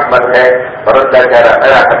محمد ہے، اور اللہ کہہ رہا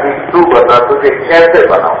میرا حبیب تو بتا تجھے کیسے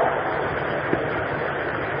بناؤں،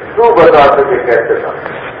 تو بتا تجھے کیسے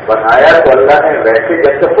بنایا تو اللہ نے ویسے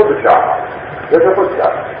جیسے خود چاہا، جیسے خود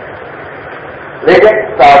چاہا، لیکن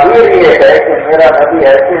تعبیر یہ ہے کہ میرا نبی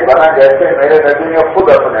ایسے بنا جیسے میرے نبی نے خود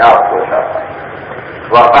اپنے آپ کو چاہا۔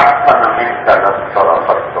 وَأَحْسَنَ مِنْكَ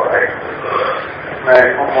لَمْ ہے۔ میں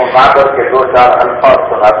مادر کے 2-4 الفاظ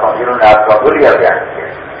سناتا ہوں جنہوں نے آپ کا بلیہ بیان کیا۔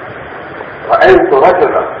 رَأَيْتُ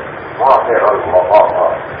رَجُلًا ظَاهِرَ الْوَضَاءَ،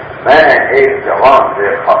 میں نے ایک جوان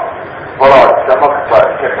دیکھا، بڑا چمکتا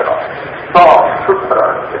چہرہ، صاف ستھرا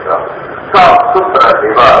چہرہ، صاف ستھرا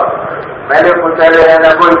لباس۔ میں نے پوچھا رہنا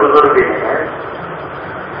کوئی بزرگ ہی نہیں ہے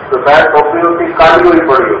تو شاید ٹوپی ہوتی کالی ہوئی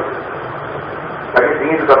پڑی ہو، ابھی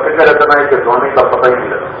دین کا فکر اتنا ہے کہ دھونے کا پتہ ہی نہیں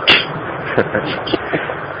لگا۔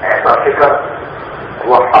 ایسا فکر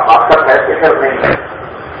وہ حقاقت ہے، فکر نہیں ہے۔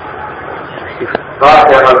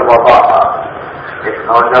 ظاہر الوضاء، ایک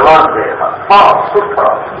نوجوان دیکھا، صاف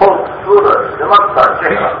ستھرا خوبصورت چمکتا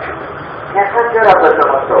چہرہ۔ کیسا چہرہ کا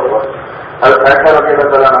چمکتا ہوا؟ ایسا رضی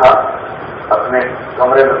اللہ عنہ اپنے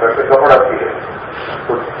کمرے میں بیٹھے کپڑا سیے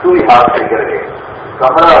تو سوئی ہاتھ سے گر گئے۔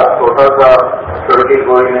 کمرہ چھوٹا سا، کھڑکی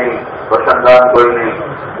کوئی نہیں، روشندان کوئی نہیں،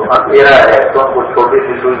 تو اندھیرا ہے تو ان کو چھوٹی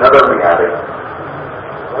سی سوئی نظر نہیں آ رہی،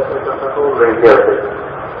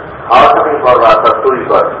 ہاتھ نہیں پڑ رہا تھا سوئی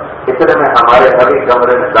پر۔ اتنے میں ہمارے نبی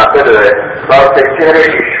کمرے میں داخل ہوئے، سب سے چہرے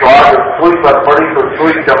کی شعاع سوئی پر پڑی تو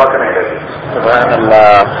سوئی چمکنے لگی۔ سبحان اللہ۔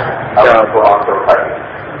 اب کو آنکھ اٹھائی،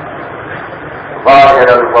 ظاہر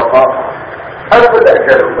الوضاء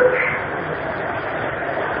البدر،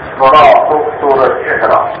 بڑا خوبصورت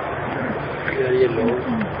چہرہ،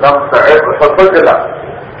 لم صاحب فضلا،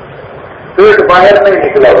 پیٹ باہر نہیں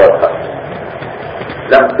نکلا ہوا تھا،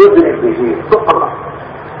 لم تجری بھی سخلا،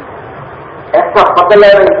 ایسا پتلا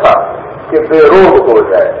نہیں تھا کہ بے روح ہو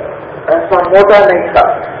جائے، ایسا موٹا نہیں تھا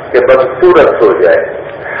کہ بدصورت ہو جائے۔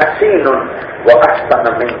 حسین واحسن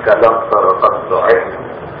منک لم تر قط عین،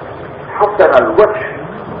 حسن الوجه،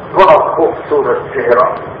 بڑا خوبصورت چہرہ۔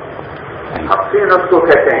 حسین اس کو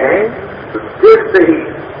کہتے ہیں تو دیکھتے ہی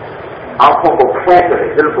آنکھوں کو کھینچ رہے،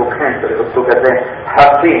 دل کو کھینچ رہے، اس کو کہتے ہیں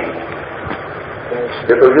حسین۔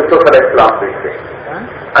 دیکھو یوسف علیہ السلام دیکھتے ہیں،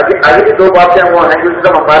 اگلی 2 باتیں وہ ہیں جس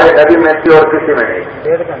کا ہمارے نبی میں تھی اور کسی میں نہیں۔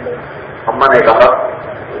 اما نے کہا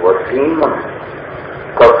وسیم،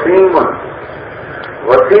 قسیم،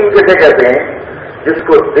 وسیم کسے کہتے ہیں جس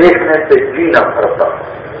کو دیکھنے سے جی نہ بھرتا۔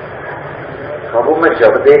 ابو میں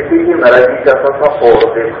جب دیکھتی تھی میرا جی چاہتا تھا اور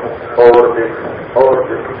دیکھوں اور دیکھوں اور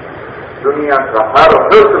دیکھوں۔ دنیا کا ہر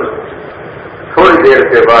حسن تھوڑی دیر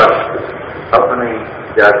کے بعد اپنی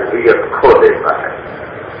جاذبیت کھو دیتا ہے۔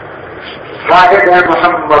 واحد ہے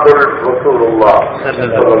محمد رسول اللہ صلی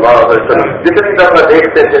اللہ علیہ وسلم، جتنی دفعہ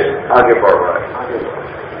دیکھتے تھے آگے بڑھ رہا ہے۔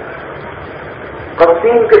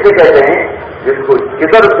 قسیم کسے کہتے ہیں جس کو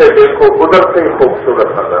جدھر سے دیکھو ادھر سے خوبصورت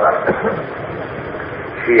نظر آتا ہے۔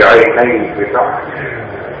 شیعی نہیں بتا،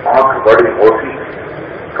 آنکھ بڑی موٹی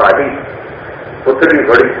کالی، پتلی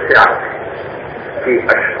بڑی سیاہ کی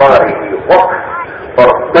اشفاری وقت، اور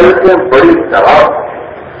پلکیں بڑی دراز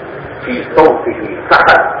کی صوتی ہی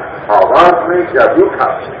سحر، آواز میں جادو تھا،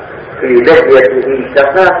 فی لحیتہ ہی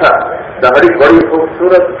چکا تھا، دہڑی بڑی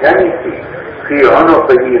خوبصورت گھنی تھی، فی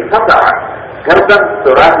عنقہ ہی سطع، گردن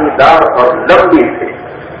سراہی دار اور لمبی تھی،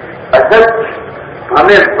 اصل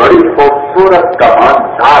ہمیں بڑی خوبصورت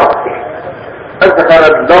کماندار تھی۔ اظہر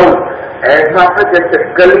اللون، ایسا ہے جیسے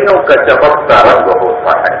کلیوں کا چمکتا رنگ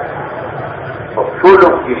ہوتا ہے اور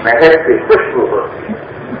پھولوں کی مہک سے خوشبو ہوتی ہے۔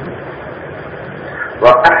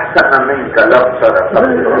 وَأَحْسَنَ مِنْكَ لَمْ تَرَ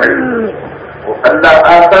قَطُّ عَيْنٌ، وہ اللہ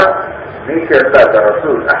آتا نیچے اللہ کا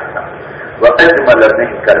رسول آتا۔ وَأَجْمَلَ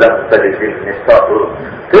مِنْكَ لَمْ تَلِدِ النِّسَاءُ،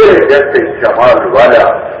 تیرے جیسے جمال والا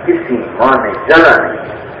کسی ماں نے جنا نہیں۔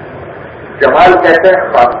 جمال کہتے ہیں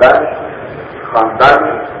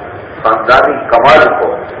خاندانی کمال کو،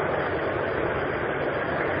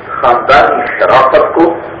 خاندانی شرافت کو،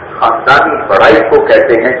 خاندانی بڑائی کو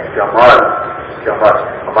کہتے ہیں جمال۔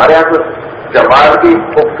 ہمارے یہاں تو جمال کی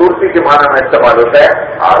خوبصورتی کے معنی میں استعمال ہوتا ہے،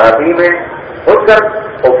 عربی میں حسن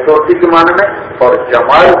خوبصورتی کے معنی میں، اور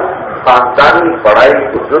جمال خاندانی بڑائی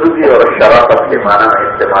بزرگی اور شرافت کے معنی میں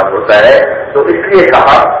استعمال ہوتا ہے۔ تو اس لیے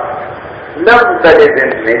کہا لم تلد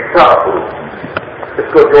النساء، اس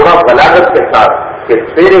کو جوڑا بلاغت کے ساتھ کہ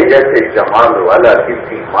تیرے جیسے جمال والا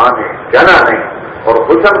کسی ماں نے جنا نہیں، اور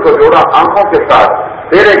حسن کو جوڑا آنکھوں کے ساتھ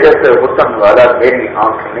تیرے جیسے حسن والا میری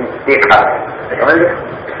آنکھ نے دیکھا ہے. سمجھ گئے؟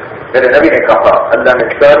 میرے نبی نے کہا اللہ نے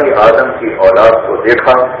ساری آدم کی اولاد کو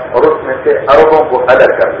دیکھا اور اس میں سے عربوں کو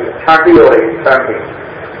الگ کر دیا. چھانٹی ہو رہی چھانٹی.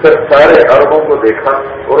 پھر سارے عربوں کو دیکھا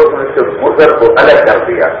اور اس میں سے مضر کو الگ کر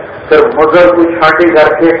دیا. پھر مضر کو چھانٹی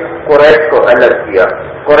کر کے قریش کو الگ کیا.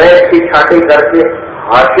 قریش کی چھانٹی کر کے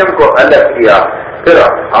ہاشم کو الگ کیا. پھر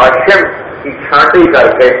ہاشم کی چھانٹی کر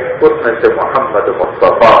کے اس میں سے محمد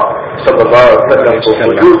مصطفیٰ صلی اللہ علیہ وسلم کو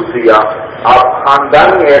وجود دیا. آپ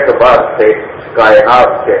خاندانی اعتبار سے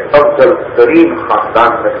کائنات کے افضل ترین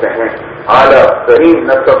خاندان میں سے ہیں، اعلیٰ ترین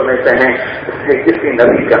نسب میں سے ہیں. اس لیے کسی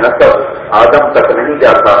نبی کا نسب آدم تک نہیں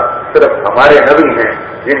جاتا، صرف ہمارے نبی ہیں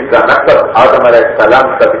جن کا نسب آدم علیہ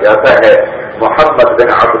السلام تک جاتا ہے. محمد بن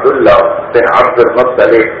عبداللہ بن عبد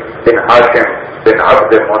المطلب بن ہاشم بن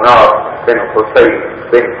عبد مناف بن حسین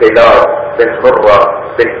بن کلاب بن مرہ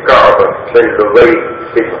بن کعب بن لبئی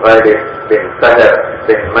بن غالب بن سہر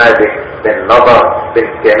بن مالک بن نضر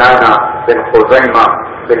بن کنانہ بن خزیمہ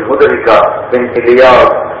بن مدرکہ بن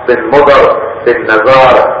الیاس بن مضر بن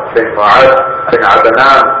نزار بن معد بن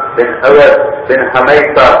عدنان بن اوس بن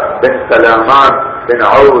حمیسہ بن سلامان بن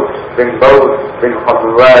عوس بن بوس بن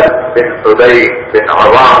خموال بن حدی بن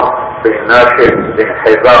عوام بن ناشد بن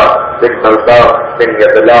حذاء بن بلطاق بن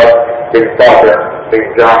يدلاق بن طاهر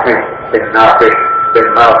بن جاحم بن ناقش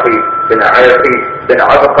بن ناقي بن عيقي بن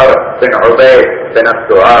عبقر بن عبيد بن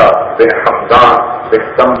الدعاء بن حمدان بن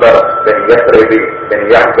سنبر بن يثربي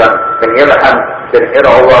بن يحزن بن يلحن بن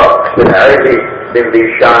إرعوى بن عيدي بن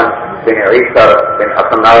بيشان بن عيسر بن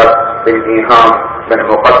أخنار بن إيهام بن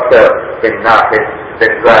مقصر بن ناحد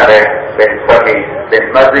بن زارع بن سمي بن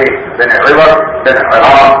مزي بن عوض بن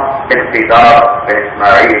حرام بن فدار بن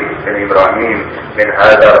إسماعيل بن إبراهيم بن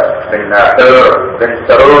هادر بن ناحور بن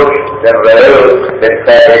سروج بن ريوز بن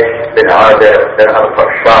ثابت بن عادر بن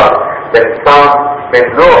الفشار بن صام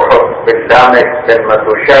بن نوح بن لامك بن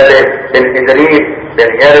متوشالة بن إدريس بن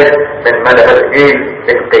يرد بن ملهرجيل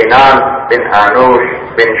بن قينان بن آنوش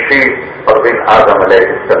بن شيث وبن آدم عليه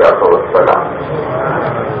الصلاة والسلام.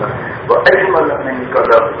 وأجمل منك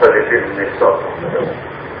لم تلد النساء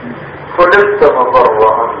خلقت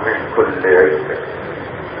مبرأ من كل عيب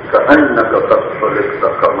كأنك قد خلقت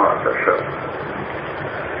كما تشاء.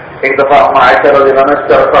 ایک دفعہ ہم عائشہ رضی اللہ عنہ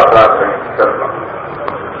چرخا کاٹ رہے ہیں.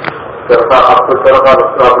 چرخا آپ کو چرخا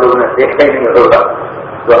آپ لوگوں نے دیکھا ہی نہیں ہوگا،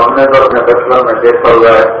 تو ہم نے تو اپنے بچپن میں دیکھا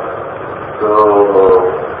ہوا ہے. تو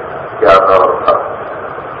کیا تھا،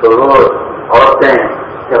 تو وہ عورتیں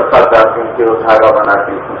چرخا کاٹتی تھیں، وہ دھاگا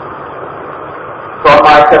بناتی تھیں. تو ہم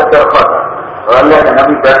عائشہ چرخا تھا اور اللہ کے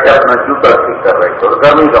نبی بیٹھ کے اپنا جوتا ٹھیک کر رہے تھے اور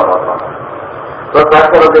گرمی کا موسم. تو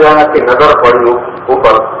عائشہ رضی اللہ عنہ کی نظر پڑی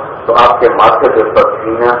اوپر، تو آپ کے ماتھے کے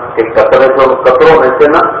پسینہ کے قطرے جو قطروں میں سے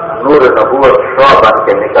نا نور نبوت شعاع بن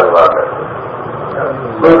کے نکل رہا ہے.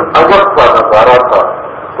 عجب کا نظارہ تھا.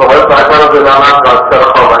 تو حضرت عائشہ رضی اللہ عنہ کا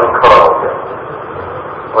چرخا وہیں کھڑا ہو گیا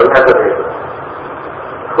اور یہاں سے دیکھ رہا.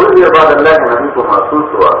 تھوڑی دیر بعد اللہ کے نبی کو محسوس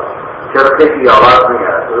ہوا چرخے کی آواز نہیں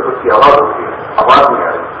آ رہی، اس کی آواز ہوتی ہے، آواز نہیں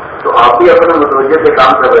آ رہی. تو آپ بھی اپنے متوجہ سے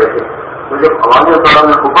کام کر رہے تھے. تو جب عوامی صاحب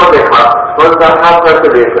نے اوپر دیکھا تو اس کا خاص کر کے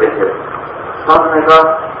دیکھ رہے تھے. سب نے کہا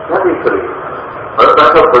کیا دیکھ رہی ہے؟ اور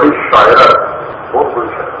ایسا بڑی شاعرہ بہت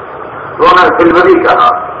خوش ہے. تو انہوں نے دلبری کہا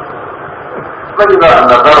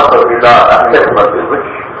نظر پر ملا اچھے کچھ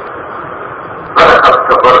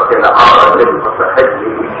خبر کے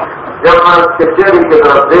جب میں اس کے چہرے کی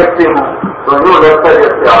طرف دیکھتی ہوں تو یوں لگتا ہے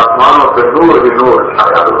جیسے آسمانوں سے نور ہی نور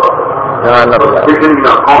چھایا ہوا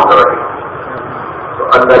بجلیاں کھونک رہی. تو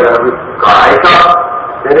اللہ کے نبی کا عائشہ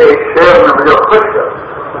تیرے ایک شعر نے مجھے خوش کر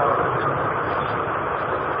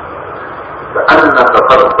أنك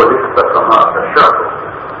قد خلقت كما تشاء.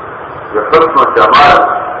 یہ حسن و جمال،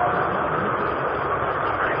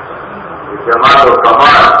 یہ جمال و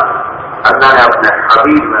کمال اللہ نے اپنے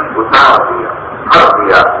حبیب میں گزار دیا، کر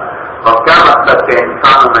دیا. اور کیا مطلب کہ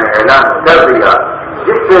انسانوں میں اعلان کر دیا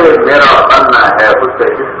جس سے میرا بننا ہے اس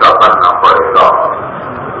سے جس کا بننا پڑے گا.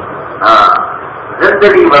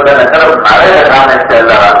 زندگی بدلنے صرف نعرے لگانے سے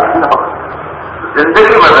اللہ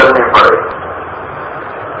زندگی بدلنی پڑے،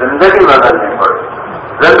 زندگی بدلنی پڑے.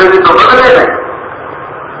 زندگی تو بدلے نہیں،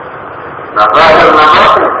 نہ ظاہر نہ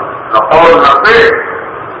باطن، نہ قول نہ فعل،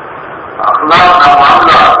 نہ اخلاق نہ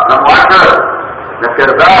معاملہ نہ معاشر نہ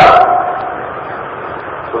کردار.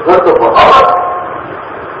 تو پھر تو بغاوت.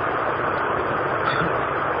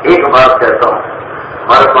 ایک بات کہتا ہوں،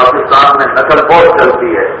 ہمارے پاکستان میں نقل بہت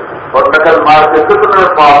چلتی ہے اور نقل مار کے کتنے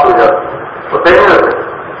پاس ہو جاتے ہوتے نہیں ہوتے.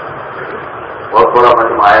 بہت بڑا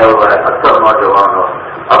مجمع آیا ہوا ہے، اکثر نوجوان ہو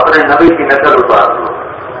اپنے نبی کی نقل اتار دو،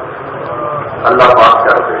 اللہ پاک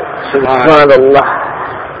کر دے. سبحان اللہ.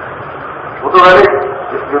 وہ تو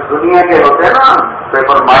جو دنیا کے ہوتے ہیں نا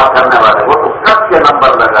پیپر مارک کرنے والے، وہ تو کب کے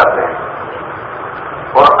نمبر لگاتے ہیں،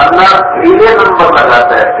 اور اللہ ڈھیلے نمبر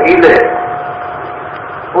لگاتا ہے، ڈھیلے۔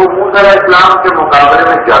 وہ موسیٰ علیہ السلام کے مقابلے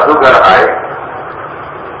میں جادوگر آئے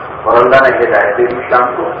اور اللہ نے ہدایت دی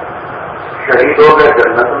شام کو، شہید ہو گئے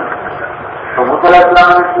جنت میں۔ تو موسیٰ علیہ السلام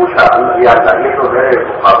نے پوچھا یا اللہ یہ تو میرے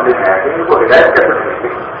مقابلے میں آئے تھے، ان کو ہدایت کیسے ملے گی؟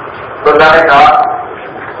 تو اللہ نے کہا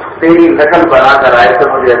تیری نقل بنا کر آئے تو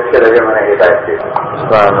مجھے اچھے لگے، میں نے ہدایت دی۔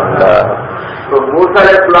 تو موسیٰ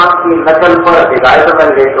علیہ السلام کی نقل پر ہدایت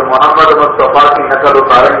مل گئی، تو محمد مصطفیٰ کی نقل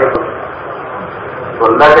اتاریں گے تو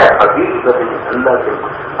اللہ کے حبیب اللہ کے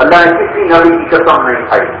اللہ نے کسی نبی کی قسم نہیں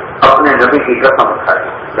کھائی، اپنے نبی کی قسم کھائی،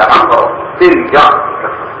 جہاں پر تیری جان کی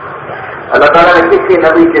قسم۔ اللہ تعالیٰ نے کسی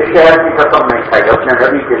نبی کے شہر کی قسم نہیں کھائی، اپنے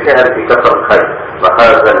نبی کے شہر کی قسم کھائی۔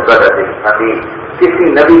 بہذا البلد الامین، کسی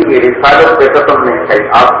نبی کی رسالت پہ قسم نہیں کھائی،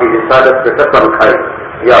 آپ کی رسالت پہ قسم کھائی۔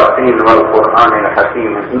 یاسین والقرآن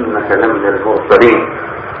الحکیم انک لمن المرسلین۔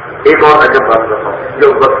 ایک اور عجب بات بتاؤں، جو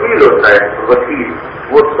وکیل ہوتا ہے، وکیل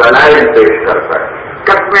وہ دلائل پیش کرتا ہے،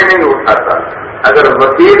 قسمیں نہیں اٹھاتا۔ اگر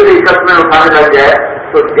وکیل بھی قسمیں اٹھانے لگ جائے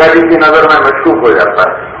تو جج کی نظر میں مشکوک ہو جاتا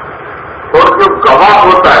ہے، اور جو گواہ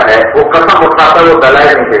ہوتا ہے وہ قسم اٹھاتا ہے، وہ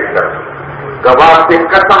دلائل نہیں پیش کرتا۔ گواہ سے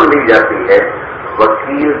قسم لی جاتی ہے،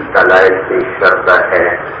 وکیل دلائل پیش کرتا ہے۔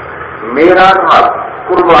 میرا رب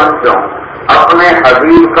قربان جاؤں اپنے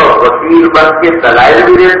حبیب کا وکیل بن کے دلائل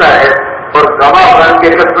بھی دیتا ہے اور گواہ بن کے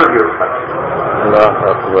قسم بھی اٹھاتا ہے۔ اللہ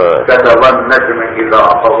اکبر۔ کتب النجم اذا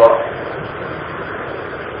هوى،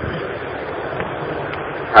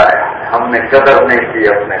 ہم نے قدر نہیں کی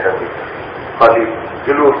اپنے نبی، خالی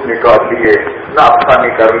جلوس نکال لیے،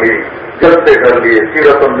 ناپخانی کر لی، جلسے کر لیے،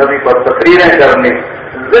 سیرت النبی پر تقریریں کر لی،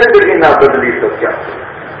 زندگی نہ بدلی تو کیا؟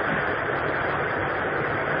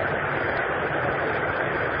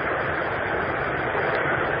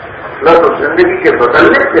 نہ تو زندگی کے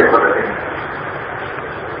بدلنے سے بدلے،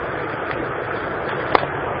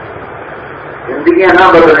 زندگیاں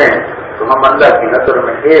نہ بدلیں تو ہم اللہ کی نظر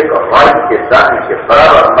میں ایک رائی کے دانے کے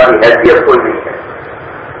برابر، ہماری حیثیت کوئی نہیں ہے۔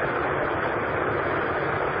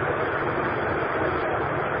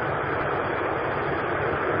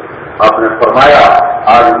 آپ نے فرمایا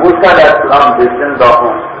آج موسیٰ علیہ السلام بھی زندہ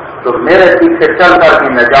ہوں تو میرے پیچھے چل کر بھی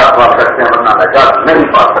نجات پا سکتے ہیں، ورنہ نجات نہیں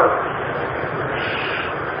پا سکتے۔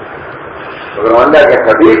 اگر اللہ کے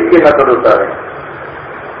حبیب کی نظر اتارے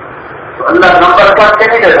تو اللہ نمبر کاٹ کے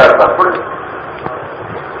نہیں لے جاتا،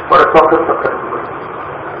 بڑے فخر۔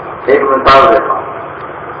 ایک مثال دیتا ہوں،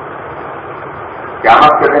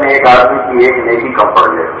 قیامت کے دن ایک آدمی کی ایک نیکی کم پڑ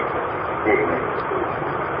جائے گی، ایک نیکی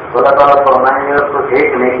تو اللہ تعالیٰ فرمائیں گے تو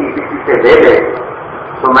ایک نیکی کسی سے لے لے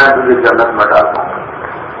تو میں تجھے جنت میں ڈالتا ہوں۔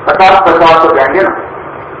 50 ہو جائیں گے نا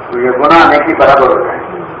تو یہ گناہ نیکی برابر ہو جائیں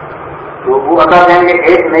گے، تو وہ اللہ کہیں گے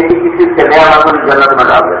ایک نیکی کسی سے لے آنا تو جنت میں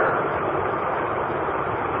ڈال دے۔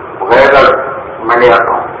 غیر میں لے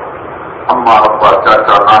آتا ہوں، اماں ابا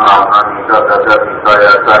چاچا نانا نانی دادا دادی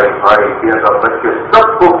تایا تائی بھائی بیٹا بچے سب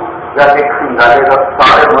کو جیسے ڈالے گا،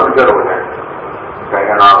 سارے منظر ہو جائیں گے،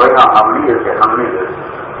 کہیں نا بھائی نا ہم نہیں دیتے، ہم نہیں دیتے،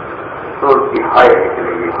 تو اس کی ہائے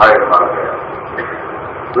نکلے گی، ہائے مر گیا۔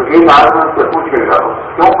 تو ایک آدمی سے پوچھے گا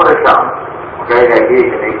کیوں پریشان، وہ کہے گا یہ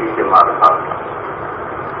نیکی سے مار کھاتا،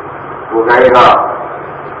 وہ کہے گا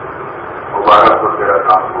مبارک ہو تیرا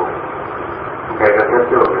کام ہو، وہ کہے گا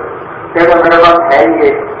کیسے ہو گیا، کہے گا میرے پاس ہے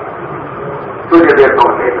یہ تجھے دیتا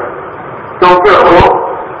ہوں، کہے گا کیونکہ ہو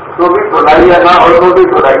تو بھی دھلائی ہے نا، اور تو بھی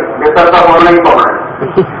دھلائی بہتر کا ہونا ہی پڑنا ہے،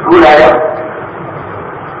 دھول آئے گا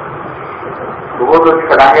تو وہ تو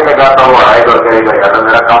چھڑانے لگاتا ہوا آئے گا، کہے گا یار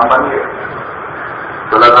میرا کام بن گیا،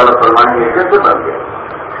 تو اللہ تعالیٰ فرمائیں گے کیسے بن گیا،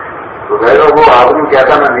 تو کہے گا وہ آدمی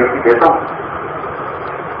کہتا میں نیکی دیتا ہوں،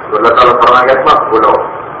 تو اللہ تعالیٰ فرمائیں گے اپنا بلاؤ،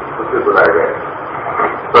 اس سے بلائے گئے،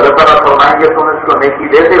 تو اللہ تعالیٰ فرمائیں گے تم اس کو نیکی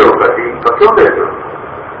دیتے ہو کبھی تو کیوں دیتے ہو،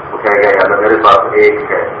 وہ کہے گا یار میرے پاس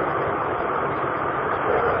ایک ہے،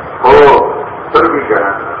 ہو پھر بھی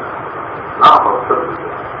کہنا نہ ہو پھر بھی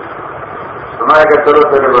سنائے گا چلو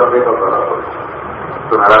تیرے بندے کا بڑا ہو،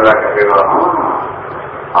 تو میرا اللہ کہے گا ہاں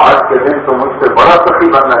آج کے دن تو مجھ سے بڑا سخی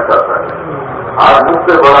بننا چاہتا ہے، آج مجھ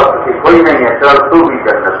سے بڑا سخی کوئی نہیں ہے، چل تو بھی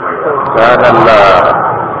جنت میں جا۔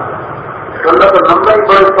 اللہ کا نمبر ہی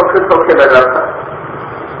بڑے سوکھے لگاتا ہے،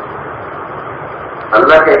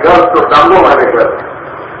 اللہ کے گھر تو ٹانگوں والے گھر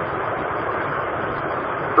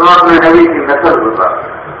تو اپنے نبی کی نسل ہوتا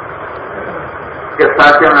کے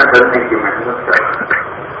ساتھ میں ڈرنے کی محنت کرتا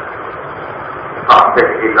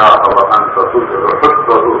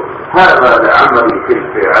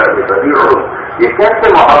یہ کیسے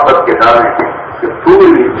محبت کے دعوے ہیں کہ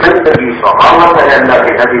پوری زندگی بغاوت ہے اللہ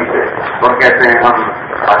کے نبی سے، اور کہتے ہیں ہم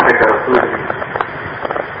عاشق رسول ہیں۔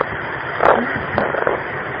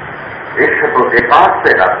 عشق تو اطاعت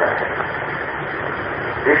سے لاتا ہے،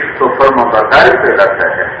 عشق تو فرمانبرداری سے لاتا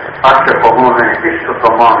ہے. عاشقوں نے عشق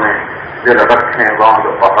کمانے دل رکھیں باندھ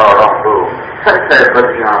پہاڑوں کو، سچے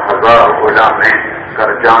بدیاں ہزار غلامیں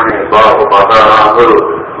کر جانے باغ بازاراں ہو.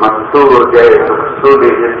 منصور جائے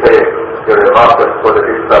سولی جسے جڑے واپس خود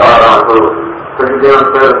استراراں ہو. سجدے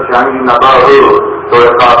پر شاہی نبا ہو تو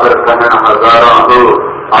کافر کہنا ہزاراں ہو.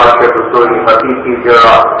 عاشق سوئی حقیقی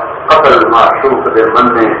جڑا قتل معشوق دے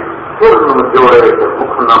مننے، سر نو جوڑے تو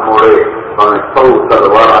مکھ نہ موڑے ہمیں سو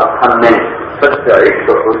تلوار کھنے. سچا عشق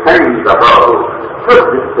حسین دبا ہو پھر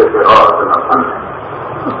جس سے راز نہ بنے.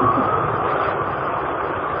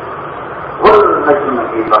 نجم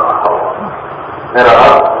کی بنا ہوا میرا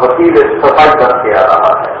رب وکیل صفائی کر کے آ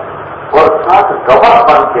رہا ہے اور ساتھ گواہ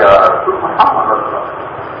بن کے آ رہا ہے. سبحان اللہ.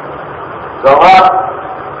 گواہ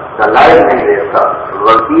دلائل نہیں دیتا،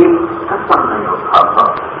 وکیل قسم نہیں اٹھاتا،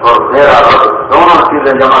 اور میرا رب دونوں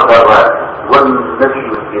چیزیں جمع کر رہا ہے. ون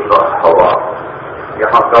نجم کی ہوا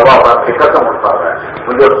یہاں گواہ بن کے قسم اٹھا رہا ہے.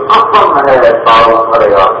 مجھے قسم ہے تاروں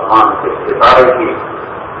بھرے آسمان کے ستارے کی.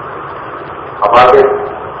 اب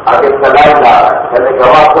آگے چلائی جا رہا ہے. پہلے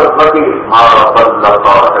گواہ پر بڑی مارا بند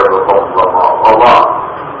لگا ہے ہوا،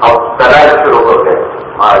 اب چلائی شروع ہو گئے.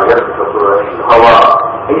 ماں یس ہوا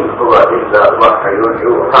ان ہوا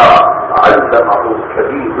علمه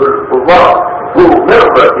شديد القوى ذو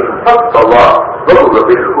مرة فاستوى ضرب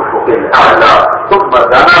بالأفق الأعلى ثم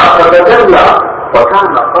دنا فتجلى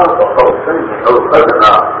وكان قاب قوسين أو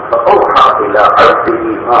أدنى فأوحى إلى عبده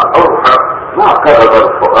ما أوحى ما كذب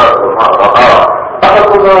الفؤاد ما رأى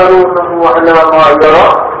أفتمارونه على ما يرى.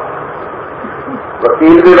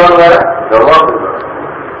 وكيل بھی رہا ہے، جواب بھی رہا ہے.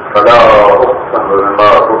 فلا أقسم بما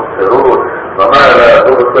تبصرون وما لا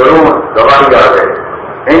تبصرون. گواہی آ گئے.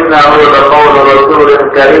 إنه لقول رسول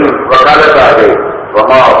كريم وقالت عليه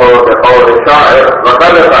وما هو بقول شاعر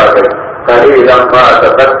وقالت عليه قليلا ما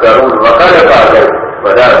تذكرون وقالت عليه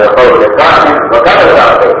ولا بقول كاهن وقالت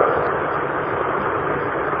عليه.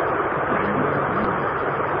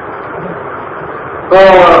 تو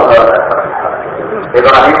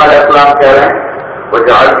ابراہیم علیہ السلام کہہ رہے ہیں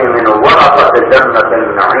وجعلني من ورثة جنة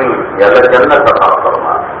النعيم، یا اللہ جنت عطا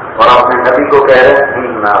فرما. اور اپنے نبی کو کہہ رہے ہیں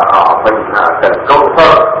انا اعطیناک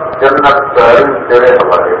الکوثر، جنت تیرے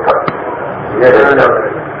حوالے کر.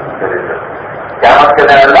 قیامت کے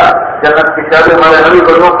دن اللہ جنت کی چابی ہمارے نبی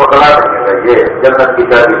کو جو پکڑا دیں گے، یہ جنت کی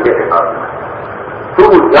چابی تیرے ہاتھ میں. تو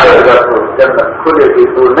جائے گا تو جنت کھلے گی،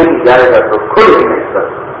 تو نہیں جائے گا تو کھل ہی نہیں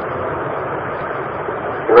سکتی.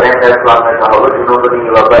 ابراہیم علیہ السلام نے کہا وجنبنی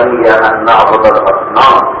وبنی ان نعبد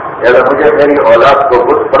الاصنام، اگر مجھے میری اولاد کو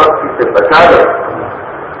بت پرستی سے بچا لے.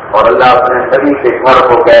 اور اللہ اپنے نبی کے گھر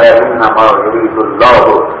کو کہہ رہے ہیں انما یرید اللہ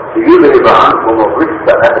لیذهب عنکم الرجس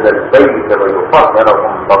اہل البیت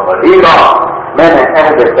ویطہرکم تطہیرا. میں نے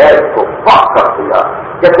اہل بیت کو پاک کر دیا.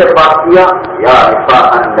 کیسے پاک کیا؟ یا نساء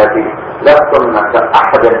النبی لستن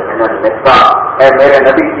کاحد من النساء، اے میرے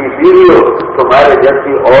نبی کی بیویوں تمہارے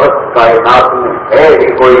جیسی عورت کائنات میں ہے ہی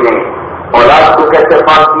کوئی نہیں. اولاد کو کیسے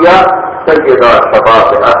پاک کیا؟ سیدہ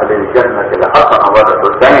شباب اہل الجنت الحسن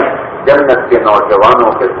والحسین، جنت کے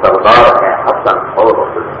نوجوانوں کے سردار ہیں حسن اور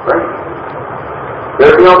حسین.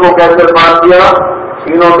 بیٹیوں کو کیسے پاک کیا؟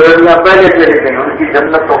 تینوں بیٹیاں پہلے چلی گئی، ان کی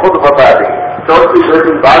جنت تو خود بتا دی. چوتھی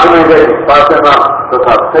بیٹی بعد میں گئی فاطمہ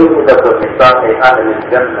تھا سیدۃ النساء اہل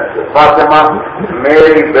الجنت. فاطمہ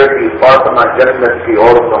میری بیٹی فاطمہ جنت کی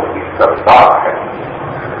عورتوں کی سردار ہے.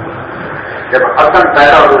 جب حسن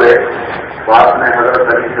پیدا ہوئے تو آپ نے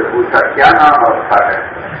حضرت علی سے پوچھا کیا نام رکھا ہے؟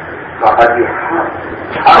 کہا جی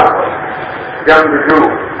ہر جنگجو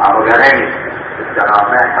افغانی، اس کا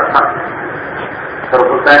نام ہے حسن. پھر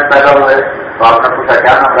حسین پیدا ہوئے تو آپ نے پوچھا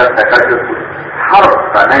کیا نام رکھا ہے؟ کہ ہر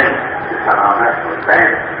کا نہیں، اس کا نام ہے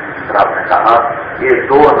حسین. پھر آپ نے کہا یہ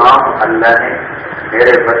دو نام اللہ نے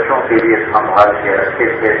میرے بچوں کے لیے سنبھال کے رکھے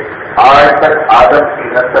تھے، آج تک آدم کی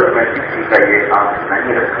نسل میں کسی کا یہ نام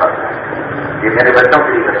نہیں رکھا تھا، یہ میرے بچوں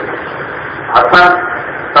کے لیے رکھے. حسن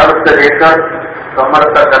سر سے لے کر کمر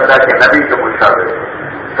تک اللہ کے نبی کے مشابہ،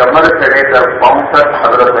 کمر سے لے کر پاؤں تک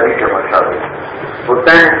حضرت علی کے مشابہ.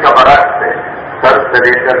 حسین کمرات سے سر سے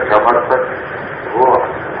لے کر کمر تک وہ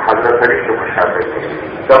حضرت علی کے مشابہ تھے،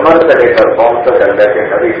 کمر سے لے کر پاؤں تک اللہ کے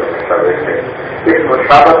نبی کے مشابہ تھے. اس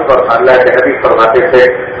مشابت پر اللہ کے نبی فرماتے تھے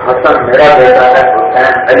حسن میرا بیٹا ہے،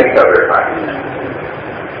 حسین علی کا بیٹا ہے.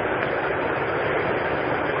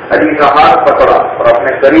 علی کا ہاتھ پکڑا اور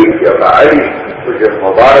اپنے قریب کیا، علی تجھے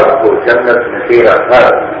مبارک کو جنت میں تیرا گھر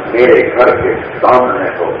میرے گھر کے سامنے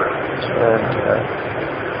ہوگا.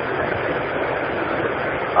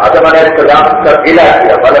 آدم علیہ السلام کا گلا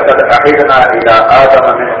کیا، وَلَقَدْ عَهِدْنَا إِلَىٰ آدَمَ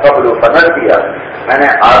مِن قَبْلُ فَنَسِيَ، میں نے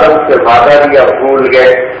آدم سے وعدہ لیا بھول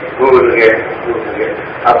گئے. بھول گئے.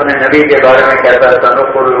 اپنے نبی کے بارے میں کہتا ہے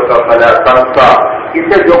تنقل کا فلا تنسا،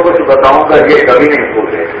 اسے جو کچھ بتاؤں گا یہ کبھی نہیں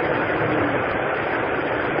بھولے.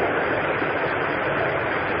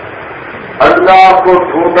 اللہ کو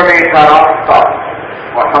ڈھونڈنے کا راستہ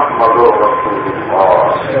محمد رسول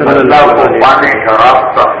اللہ، اللہ کو پانے کا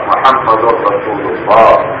راستہ محمد رسول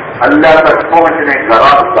اللہ، اللہ تک پہنچنے کا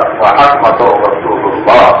راستہ محمد رسول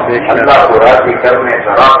اللہ، اللہ کو راضی کرنے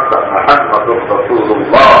کا راستہ محمد رسول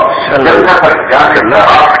اللہ، جنت تک جانے کا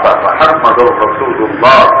راستہ محمد رسول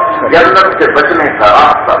اللہ، جنت سے بچنے کا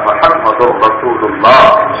راستہ محمد رسول اللہ،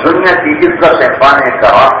 دنیا کی عزت سے پانے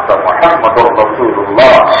کا راستہ محمد رسول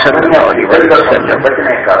اللہ، دنیا کی عزت سے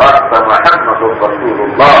بچنے کا راستہ محمد رسول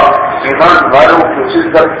اللہ، ایمان والوں کی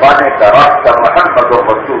عزت پانے کا راستہ محمد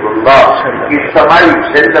رسول اللہ، اجتماعی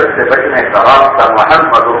شدت سے بچنے کا راستہ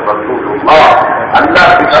محمد رسول اللہ، اللہ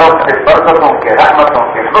کی طرف سے برکتوں کے رحمتوں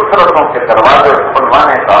کے نصرتوں کے دروازے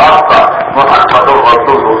کھلوانے کا راستہ محمد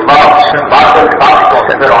رسول اللہ، باطل طاقتوں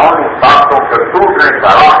سے فرعونی طاقتوں کے ٹوٹنے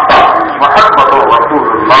کا راستہ محمد رسول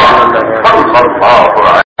اللہ صلی اللہ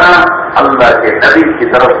علیہ. اللہ کے نبی کی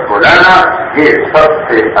طرف بلانا یہ سب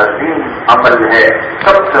سے عظیم عمل ہے،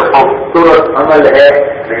 سب سے خوبصورت عمل ہے.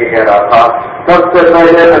 نہیں کہہ رہا تھا سب سے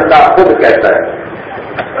پہلے اللہ خود کہتا ہے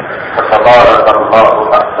تبارک اللہ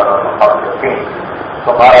احسن الخالقین،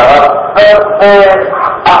 تمہارا رب سب سے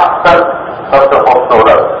احسن، سب سے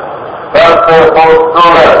خوبصورت، سب سے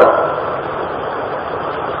خوبصورت.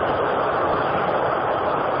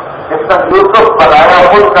 جس نے یوسف بنایا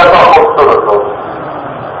خود کیسا خوبصورت ہو،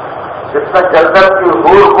 جس نے جنت کی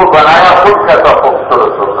حور کو بنایا خود کیسا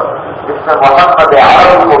خوبصورت ہوگا، جس نے محمد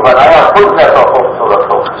عرب کو بنایا خود کیسا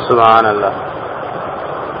خوبصورت ہوگا. سبحان اللہ.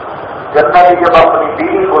 جنتی جب اپنی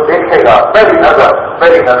بیوی کو دیکھے گا پہلی نظر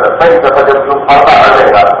دفعہ جب جو پردہ ہٹے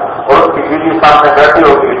گا اور اس کی بیوی سامنے بیٹھی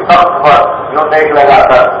ہوگی سب پر یوں دیکھ لگا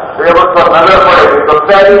کر جب اس پر نظر پڑے گی تو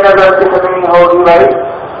پہلی نظر کتنی ہوگی بھائی؟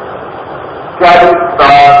 40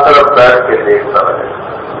 سال طرف بیٹھ کے دیکھتا رہے.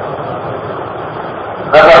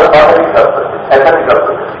 نظر بند نہیں کر سکتے، ایسا نہیں کر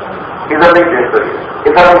سکتے، ادھر نہیں دیکھ سکتے،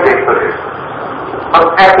 ادھر نہیں دیکھ سکتے، بس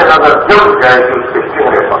ایسے نظر جم جائے گی اس کے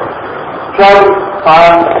چہرے پر. 40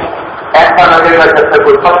 سال ایسا لگے گا جیسے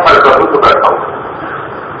کوئی پتھر کا رخ بیٹھا ہو،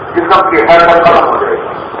 جسم کی حرکت ختم ہو جائے گی،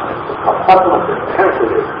 اب ختم ہو جائے.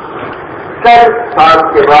 40 سال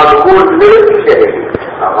کے بعد وہ لڑکی کہے گی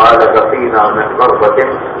ہمارا غفینہ میں بچے،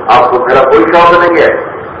 آپ کو میرا کوئی شوق نہیں ہے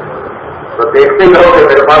تو دیکھتے ہی رہو گے،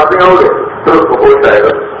 میرے پاس نہیں ہو گے. پھر اس کو پوچھ جائے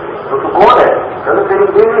گا تو کون ہے؟ چلو تیری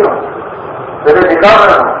بیوی ہوں، تیرے نکاح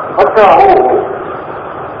میں ہوں. اچھا ہو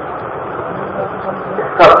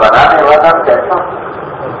اس کا بنانے والا کیسا؟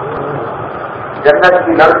 جنت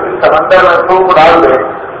کی لڑکی سمندر میں ڈوب ڈال دے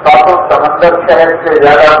تو سمندر شہر سے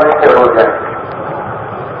زیادہ میٹھے ہو جائیں.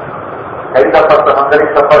 کئی دفعہ سمندری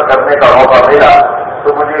سفر کرنے کا موقع ملا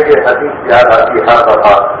تو مجھے یہ حدیث یاد آتی ہر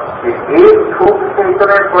دفعہ کہ ایک چھوٹ سے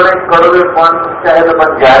اتنے بڑے کڑوے پانی شہد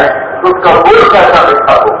بن جائے تو اس کا گڑ کیسا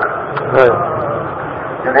میٹھا ہوگا.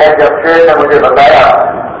 جنہیں جب شیر نے مجھے بتایا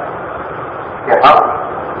کہ ہم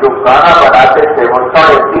جو گانا بناتے تھے وہ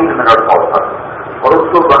 3.5 منٹ کا ہوتا اور اس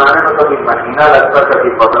کو بنانے میں کبھی مہینہ لگتا، کبھی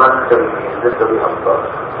 15 دن، کبھی 20 دن، کبھی ہفتہ،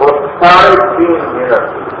 اور 3.5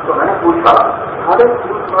 منٹ. تو میں نے پوچھا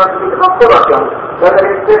 3.5 منٹ کتنا تھوڑا کیوں؟ اگر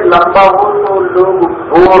اس سے لمبا ہو تو لوگ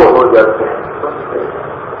بور ہو جاتے ہیں.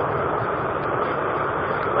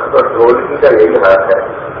 ڈھولکی کا یہی حال ہے.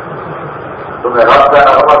 تمہیں رب کا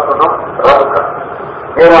نغمہ سنو، رب کا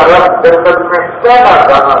میرا رب جنت میں پہلا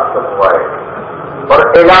گانا سنوائے اور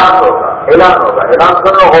اعلان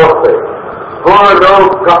سنو غور سے. وہ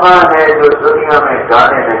لوگ کہاں ہیں جو دنیا میں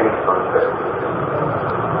گانے نہیں سنتے؟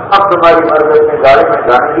 اب تمہاری مرضی میں گاڑی میں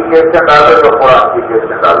گانے کی کیسے ڈالو جو قرآن کی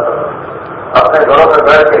کیسے ڈال دو، اپنے گھروں میں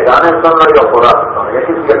بیٹھ کے گانے سن لو یا قرآن سنو یا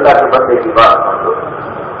کسی اللہ کے بندے کی بات سن لو.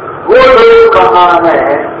 وہ لوگ کہاں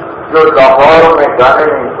ہیں جو لاہور میں گانے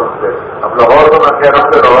نہیں سنتے؟ اب لاہور کو میں کہہ رہا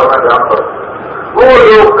ہوں کہ لاہور میں جان پر وہ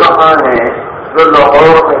لوگ کہاں ہیں جو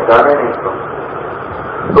لاہور میں گانے نہیں سنتے؟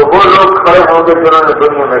 تو وہ لوگ کھڑے ہوں گے جنہوں نے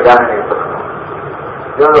دنیا میں گانے نہیں سنتے،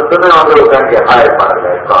 جنہوں نے سنے ہوں گے وہ کہیں گے ہائے پڑ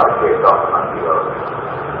گئے کار کے کام کیا.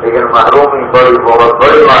 لیکن محرومی بڑی بہت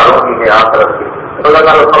بڑی محرومی ہے آخرت کی. تو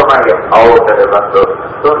لگا لو فرمائیں گے آؤ تیرے بندو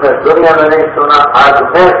تم نے دنیا میں نہیں سنا، آج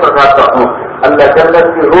میں سناتا ہوں. اللہ جنت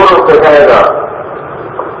کی روح سے کہے گا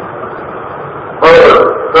اور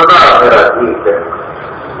سنا میرا ٹھیک ہے.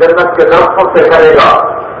 جنت کے درختوں سے کہے گا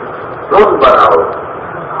دھن بناؤ،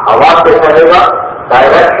 ہوا سے کہے گا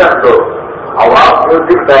ڈائریکشن دو، ہوا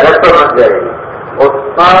میوزک ڈائریکٹر بن جائے گی اور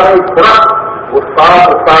سارے درخت وہ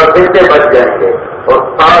سات دیتے بچ جائیں گے اور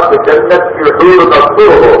سات جنت کی حور کا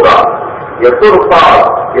سر ہوگا. یہ سر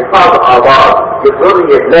پاس یہ سب آواز، یہ دھن،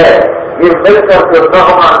 یہ لے، یہ مل کر جو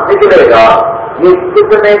نغمہ نکلے گا، یہ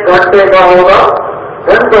کتنے گھنٹے کا ہوگا؟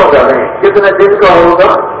 گھنٹوں کا نہیں. کتنے دن کا ہوگا؟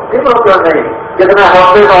 دنوں کا نہیں. کتنے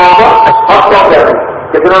ہفتے کا ہوگا؟ ہفتوں کا نہیں.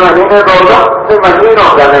 کتنے مہینے کا ہوگا؟ مہینوں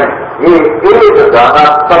کا نہیں. یہ ایک گانا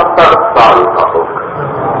 70 سال کا ہوگا.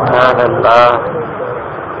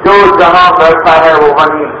 جو جہاں بیٹھا ہے وہ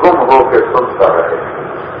وہیں گم ہو کے سنتا رہے.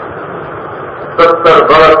 70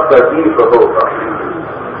 برس کا گیت ہوگا.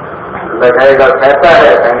 لگائے گا کہتا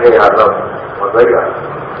ہے کہیں گے یادو مزہ ہی آئے.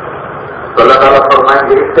 تو اللہ تعالیٰ فرمائیں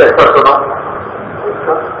گے اس سے ایسا سنا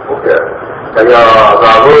وہ کیا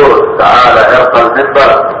داؤد تعال ارفع المنبر،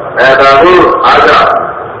 اے داؤد آجا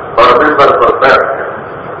اور منبر پر بیٹھ.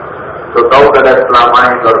 تو داؤد علیہ السلام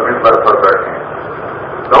آئیں اور منبر پر بیٹھے.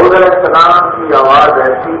 داؤد علیہ السلام کی آواز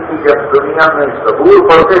ایسی تھی جب دنیا میں زبور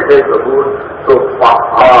پڑھتے تھے زبور تو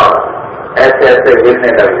پہاڑ ایسے ایسے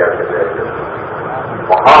ہلنے لگ جاتے تھے.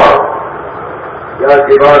 پہاڑ یا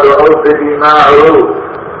جبال اوصدی معه،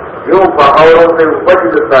 یوں پہاڑوں میں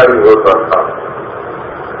وجد طاری ہوتا تھا.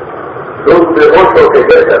 لوگ بے ہوش ہو کے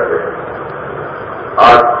گر جاتے ہیں.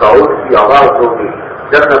 آج داؤد کی آواز ہوگی،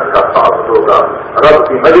 جنت کا ساتھ ہوگا، رب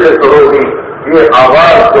کی مجلس ہوگی. یہ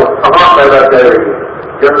آواز جو سما پیدا کرے گی،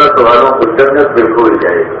 جنت والوں کو جنت بھی بھول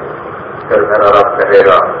جائے گی. پھر میرا رب کہے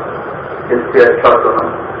گا اس سے اچھا سنو.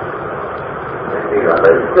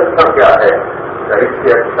 اس سے اچھا کیا ہے؟ اس سے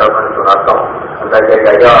اچھا میں سناتا ہوں. اللہ کہے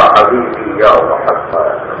گا یا حبیبی یا محبت.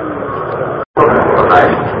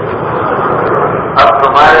 اب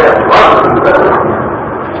ہمارے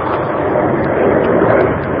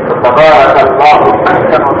تبارک اللہ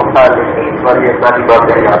احسن الخالقین پر یہ ساری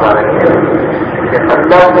باتیں یاد آ رہی ہیں کہ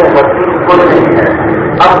اللہ سے حقیق کوئی نہیں ہے.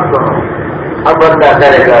 اب سنو، اب اللہ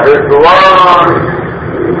کرے گا رضوان،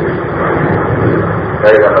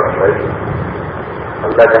 کہے گا بھائی.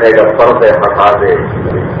 اللہ کہے گا پردے ہٹا دے،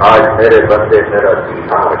 آج میرے بندے میرا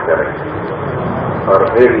دیدار کریں اور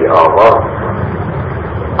میری آواز،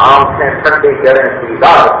 آنکھیں ٹھنڈی کریں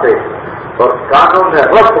دیدار سے اور کانوں میں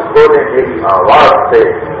رس کھولیں میری آواز سے.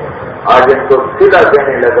 آج ان کو سلا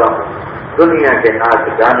دینے لگا دنیا کے ناچ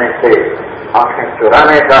گانے سے، آنکھیں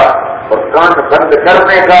چرانے کا اور کان بند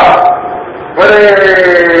کرنے کا. بڑے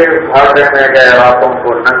گھاٹے میں گئے راتوں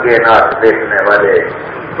کو ننگے ناچ دیکھنے والے،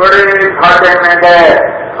 بڑے گھاٹے میں گئے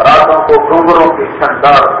راتوں کو گھنگروں کی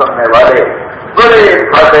شندار سننے والے، بڑے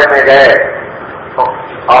گھاٹے میں گئے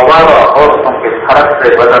آوارہ عورتوں کے سڑک سے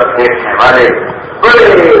بدل دیکھنے والے، بڑے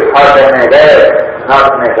گھاٹے میں گئے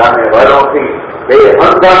ناچنے گانے والوں کی بے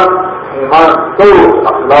ہمدم ایمان تو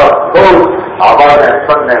اللہ تو آوازیں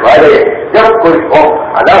سننے والے. جب کوئی قوم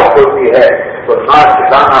ہلاک ہوتی ہے تو ناچ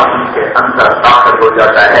گانا ان کے اندر داخل ہو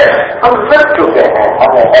جاتا ہے. ہم لڑ چکے ہیں،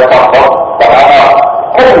 ہمیں ایسا وقت بنانا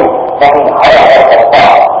کوئی نہیں آیا ہے سکتا.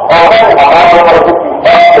 اور ہمارے اوپر کسی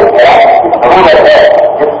بات سے جانے کی ضرورت ہے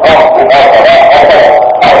جس قوم کی بات ہے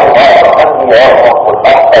اور کو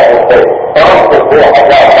بات کرتے اور ان کو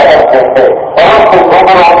 2000 مدد دیتے اور ان کو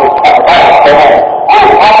لوگوں کی سرکار کریں.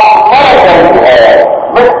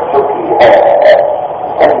 مٹ چکی ہے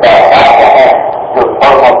زندہ بات ہے جو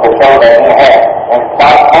قوموں کو چل رہی ہے.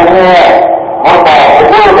 انسان نہیں ہے، مردہ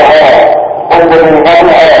وجود ہے، زندگی نہیں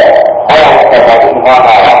ہے، حیات کا نہیں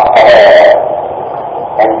مانا رقص ہے.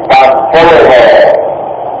 انسان چلے ہے،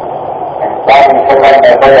 انسانی شکل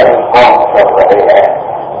میں بڑے قوم چل رہے ہیں.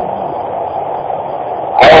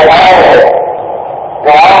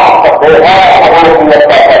 جو آپ بے حیات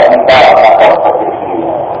کا انکار نہ کر سکے گی،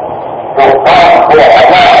 جو کام بے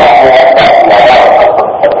حیات کے اندر کیا جا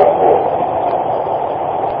سکیں گے.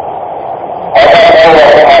 ایسا نہیں ہے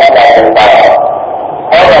کیا چلتا ہے،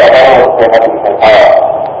 ایسا نہیں اس کے نبی کے ساتھ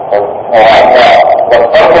جب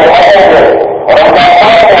پڑھتے آئیں گے اور اپنا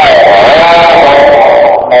پڑھتے آئے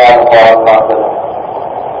میں اللہ کروں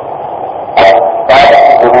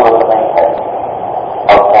کی ضرورت نہیں ہے.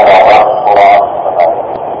 اب میرا رب قرآن بتائے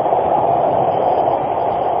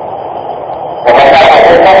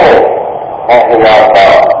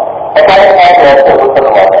ایسے حسن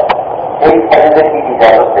والا ایک پرندے کی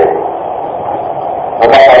اجازت دے دے.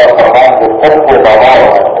 اللہ تعالیٰ فرمائیں گے سب کے بابا ہو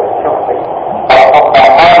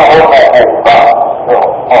میں ایک بات جو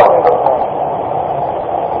اور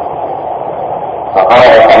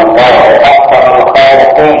ہمارے اللہ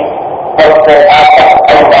سب سے آتا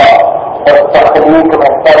اللہ اور تخلیق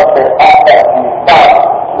میں سب سے آتا انسان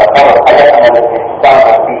لقد خلقنا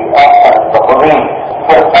الانسان فی احسن تقویم.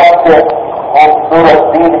 پھر سب سے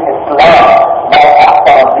خوبصورت دین اسلام، میں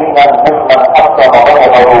احسن دینا ممن احسن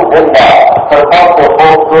غیره ذلا. پھر سب سے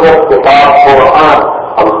خوبصورت کتاب قرآن،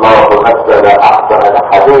 اللہ نزل احسن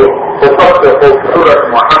الحدیث. پھر سب سے خوبصورت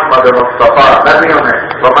محمد مصطفیٰ نبیوں میں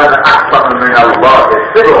ومن احسن من اللہ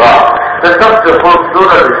صبغا، سب سے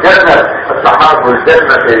خوبصورت جنت اصحاب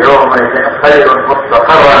الجنت یومئذ خیر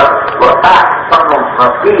مستقرا واحسن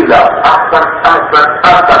مقیلا، احسن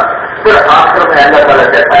پھر آخر میں اللہ تعالیٰ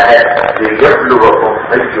کہتا ہے کہ یبلوکم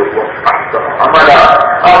ایکم احسن عملا،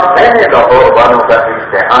 اب میں نے لاہور والوں کا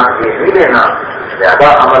امتحان یہ نہیں لینا زیادہ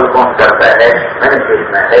عمل کون کرتا ہے، میں نے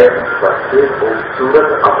دیکھنا ہے سب سے خوبصورت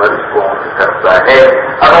عمل کون کرتا ہے۔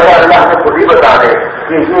 اگر اللہ نے خود ہی بتا دے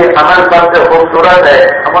کہ یہ عمل سب سے خوبصورت ہے،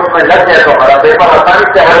 ہم اس میں لگ گئے تو ہمارا پیپر آسانی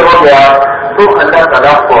سے حل ہو گیا، تو اللہ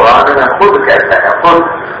تعالیٰ قرآن میں خود کہتا ہے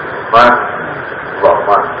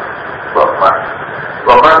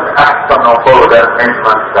ومن احسن قولا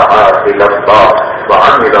ممن دعا الى الله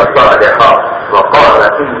وعمل صالحا وقال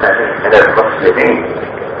انني من المسلمين۔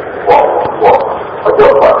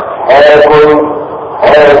 ہے کوئی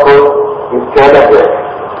اس چیلنج ہے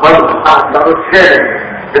من احسن شیئر،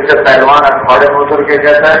 جیسے پہلوان اکھاڑے میں اتر کے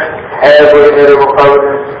کہتا ہے کوئی میرے مقابلے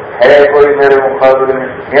میں، ہے کوئی میرے مقابلے میں،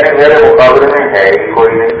 یعنی میرے مقابلے میں ہے ہی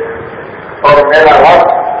کوئی نہیں، اور میرا رب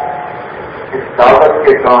اس دعوت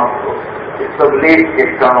کے کام کو، اس تبلیغ کے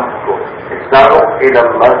کام کو، اس دعوت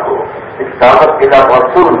اللہ کو، اس دعوت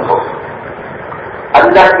رسول کو،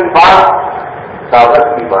 اللہ کی بات دعوت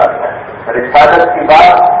کی بات ہے، رسالت کی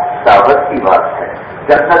بات دعوت کی بات ہے،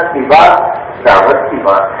 جنت کی بات دعوت کی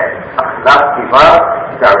بات ہے، اخلاق کی بات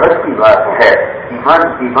دعوت کی بات ہے، ایمان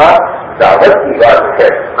کی بات دعوت کی بات ہے،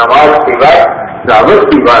 نماز کی بات دعوت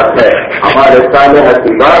کی بات ہے، ہمارے صالح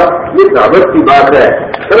کی بات یہ دعوت کی بات ہے۔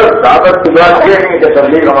 صرف دعوت کی بات یہ نہیں کہ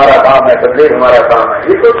تبلیغ ہمارا کام ہے، تبلیغ ہمارا کام ہے،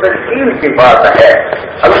 یہ تو تشکیل کی بات ہے۔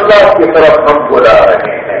 اللہ کی طرف ہم بلا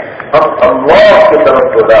رہے ہیں، ہم اللہ کی طرف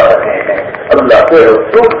بلا رہے ہیں، اللہ کے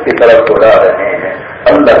رسول کی طرف بلا رہے ہیں،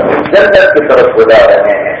 اللہ کی جنت کی طرف بلا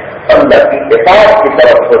رہے ہیں، اللہ کی اطاعت کی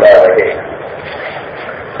طرف بلا رہے ہیں۔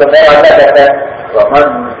 تو میں اللہ کہتا ہے ومن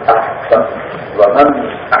احسن ومن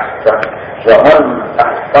احسن ومن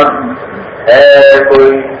احسن، ہے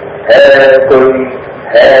کوئی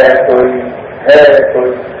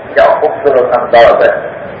کیا خوبصورت انداز ہے،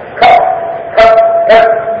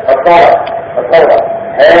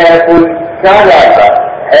 ہے کوئی کیا جانتا،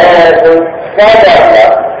 ہے کوئی کیا جانتا،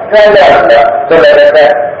 تو لگتا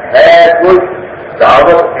ہے کوئی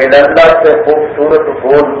دعوت اللہ سے خوبصورت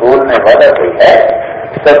بولنے والا کوئی ہے،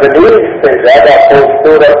 تبلیغ سے زیادہ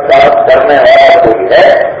خوبصورت کام کرنے والا کوئی ہے،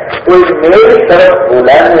 کوئی میری طرف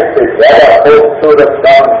بلانے سے زیادہ خوبصورت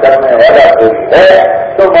کام کرنے والا کوئی ہے،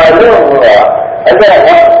 تو معلوم ہوا اگر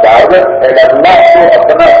ہم دعوت اللہ کو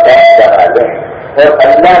اپنا کام بنا لیں اور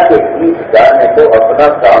اللہ کے گیت گانے کو اپنا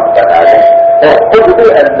کام بنا لیں اور خود بھی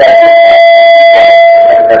اللہ کی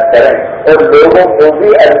محنت کریں اور لوگوں کو بھی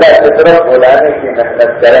اللہ کی طرف بلانے کی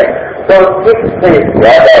محنت کریں، تو اس سے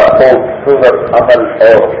زیادہ خوبصورت عمل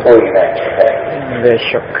اور کوئی نہیں ہے۔ بے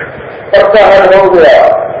شک پردہ حل ہو گیا۔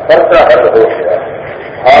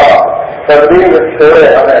 ہاں تبلیغ چھوڑے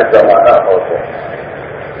ہمیں زمانہ ہو گیا،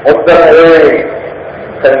 ادھر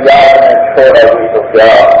سیاح نے چھوڑا بھی تو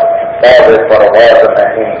کیا پرواز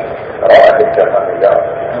نہیں راہ چمن جا،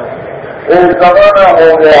 ایک زمانہ ہو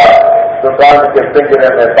گیا دکان کے پنجرے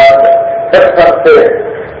میں بند، بچپن سے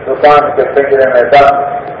دکان کے پنجرے میں بند،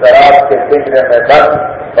 شراب کے پنجرے میں بند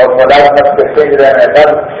اور ملازمت کے پنجرے میں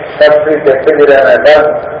بند، فیکٹری کے پنجرے میں بند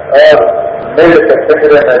اور مل کے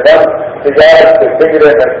پنجرے میں بند، تجارت کے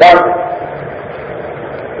پنجرے میں بند۔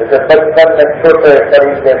 جیسے بچپن میں چھوٹے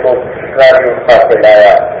طریقے کو شکاری اٹھا کے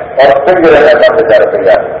لایا اور پنجرے میں بند کر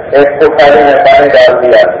دیا، ایک کوٹالی میں پانی ڈال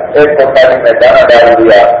دیا، ایک کوٹالی میں دانا ڈال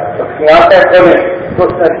دیا، اس کی آنکھیں کھلی،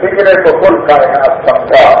 اس نے پنجرے کو کھل کائنات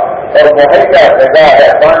سمجھا اور مہیا جگہ ہے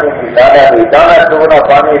پانی کی دانا بھی، دانا چگنا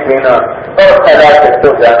پانی پینا اور پھیلا کے سو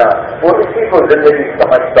جانا، وہ اسی کو زندگی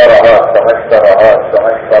سمجھتا رہا۔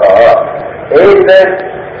 ایک دن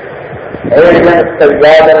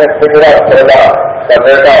سیاد نے پنجرا کھولا کہ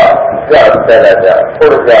بیٹا چلا جا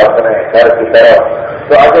اڑ جا اپنے گھر کی طرف،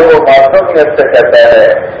 تو آگے وہ معصومیت سے کہتا ہے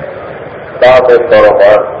باب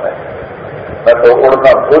کاروبار میں تو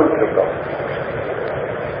اڑنا بھول چکا ہوں،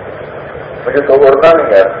 مجھے تو اڑنا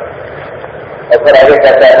نہیں ہے۔ اور پھر آگے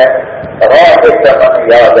کہتا ہے راہ چمن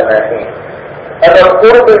یاد نہیں، اگر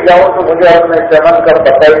اڑ بھی جاؤں تو مجھے اپنے چمن کا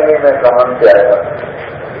پتہ ہی نہیں میں چمن سے آئے گا۔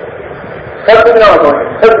 صدیاں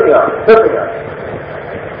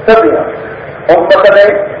امت نے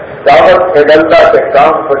دعوت اللہ کے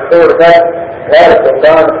کام کو چھوڑ کر گھر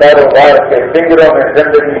دکان کاروبار کے پنجروں میں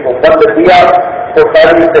زندگی کو بند کیا، تو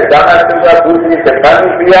پہلی سے جانا پیا، دوسری سے پانی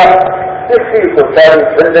پیا، اسی کو ساری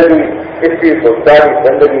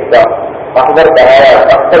زندگی کا اکبر بنایا،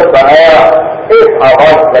 اکثر بنایا، ایک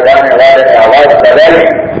آواز لگانے والے نے آواز لگائی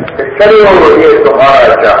کہ چلو یہ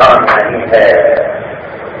تمہارا جہان نہیں ہے.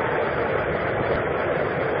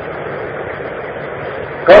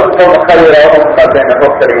 كنتم خير أمة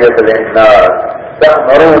أخرجت للناس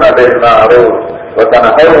تأمرون بالمعروف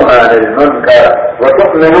وتنهون عن المنكر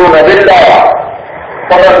وتؤمنون بالله.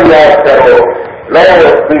 سبب یاد کرو،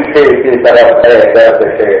 لو پیچھے کی طرف ہے درد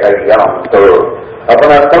سے ایام تو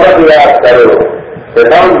اپنا سبب یاد کرو کہ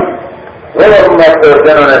تم وہ امت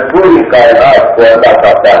جنہوں نے پوری کائنات کو اللہ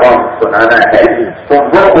کا پیغام سنانا ہے،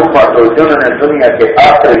 تم وہ امت جنہوں نے دنیا کے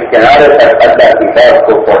آخری کنارے تک اللہ کی بات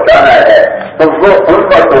کو پہنچانا ہے، تم وہ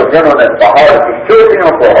امت جنہوں نے پہاڑ کی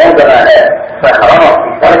چوٹیوں کو رونگنا ہے، صحراؤں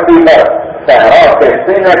کی دھرتی پر، صحراؤں کے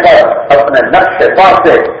سینے پر اپنے نقش پا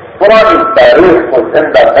سے پرانی تاریخ کو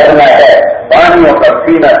زندہ کرنا ہے، پانیوں کا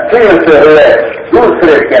سینہ چیرتے ہوئے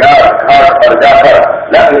دوسرے کنار گھاٹ پر جا کر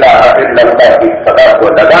لا الہ الا اللہ کی صدا کو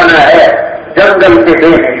لگانا ہے، جنگل کے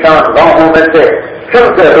بے نشان گاؤں میں سے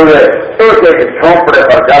چلتے ہوئے ایک ایک جھونپڑے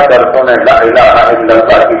پر جا کر انہیں لا الہ الا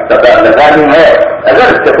اللہ کی صدا لگانی ہے.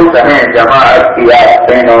 اگر چبوت ہیں جماعت کی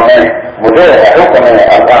آستینوں میں مجھے حکم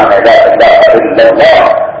اذان لا الہ الا اللہ،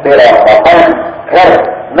 تیرا مقام گھر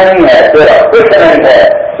نہیں ہے، تیرا کچھ نہیں ہے،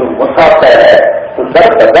 تو مسافر ہے، تو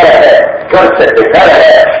در بدر ہے، گھر سے بگڑ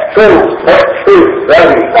ہے، تو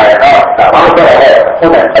ساری کائنات کا مادر ہے،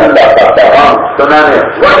 انہیں اللہ کا پیغام سنانے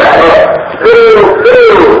وجہ ہے.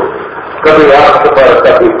 کبھی آنکھ پر،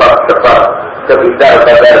 کبھی پخت پر، کبھی در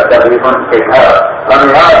بدر، کبھی من کے گھر،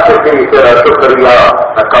 ہمیں آج سے تیرا شکریہ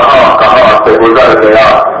میں کہاں کہاں سے گزر گیا.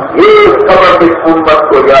 یہ سبق اس امت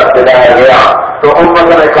کو یاد دلایا گیا تو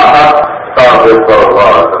امت نے کہا قابل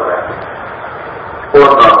پرواز ہے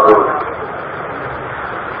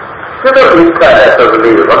صرف لکھا ہے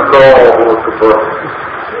تبلیغ بندوں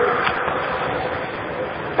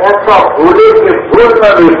ایسا بھولے کہ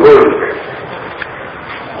بھولنا بھی بھول گئے،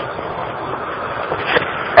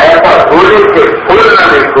 ایسا بھولے کہ بھولنا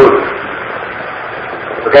بھی بھول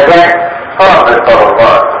کہتے ہیں قابل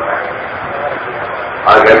پرواز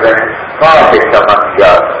آگے کہیں قابل چمن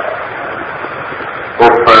یاد وہ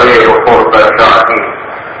پڑے وہ درشانی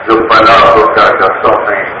جو بنا ہوتا شخصوں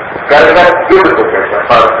میں کرکٹ گرد کہتے ہیں،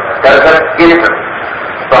 کرکٹ گرد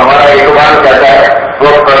تو ہمارا اقبال کہتا ہے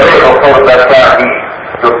وہ پڑے ہو درشانی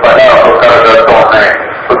جو بنا ہو کر گردوں میں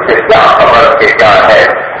اس سے کیا خبر کہ کیا ہے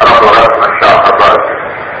رب رسم شاہ خبر ہے.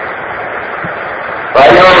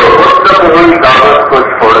 بھائیوں مستق ہوئی دعوت کو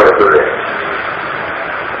چھوڑے ہوئے،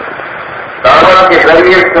 دعوت کے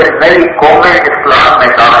ذریعے سے نئی قومیں اسلام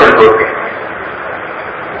میں داخل ہوتی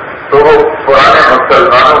تو وہ پرانے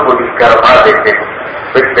مسلمانوں کو بھی کروا دیتے.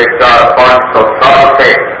 پچھلے 400-500 سال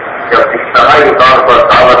سے جب اجتماعی طور پر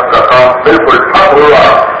دعوت کا کام بالکل ٹھپ ہوا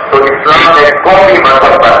تو اسلام ایک قومی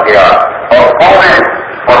مذہب بن گیا اور قومیں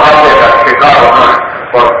بڑھاپے کا شکار ہوئے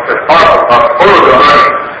اور صفات مقبول ہوئے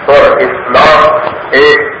اور اسلام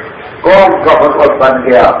ایک قوم کا مذہب بن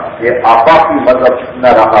گیا. یہ آفاقی مذہب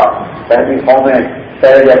نہ رہا. پہلی قومیں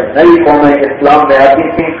پہلے نئی قومیں اسلام میں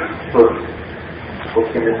آتی تھیں تو اس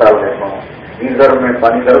کی مثال دیتا ہوں، گیزر میں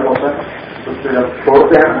پانی گرم ہوتا ہے، اس سے جب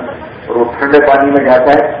چھوڑتے ہیں اور وہ ٹھنڈے پانی میں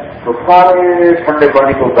جاتا ہے تو سارے ٹھنڈے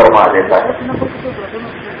پانی کو گرما دیتا ہے.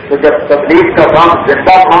 تو جب تبلیغ کا کام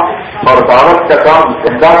زندہ تھا اور دعوت کا کام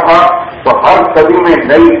زندہ تھا تو ہر صدی میں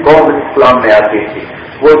نئی قوم اسلام میں آتی تھی.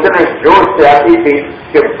 وہ اتنے جوش سے آتی تھی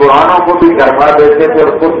کہ پرانوں کو بھی گرما دیتے تھے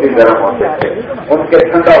اور خود بھی گرم ہوتے تھے. ان کے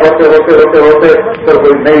ٹھنڈا ہوتے ہوتے ہوتے ہوتے پھر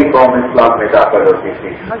کوئی نئی قوم اسلام میں داخل ہوتی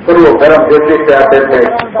تھی. پھر وہ گرم جوشی سے آتے تھے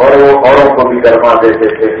اور وہ اوروں کو بھی گرما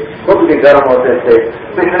دیتے تھے، خود بھی گرم ہوتے تھے.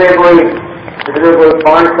 پچھلے کوئی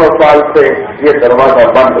 500 سال سے یہ دروازہ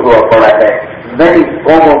بند ہوا پڑا ہے. نئی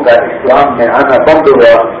قوموں کا اسلام میں آنا بند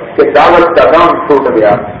ہوا کہ دعوت کا کام چھوٹ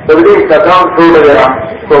گیا، تبلیغ کا کام چھوٹ گیا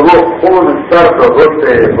تو وہ خون سرد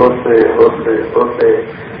ہوتے ہوتے ہوتے ہوتے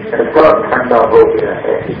ایسا ٹھنڈا ہو گیا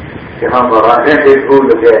ہے کہ ہم راہیں بھی بھول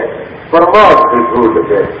گئے، پرواز بھی بھول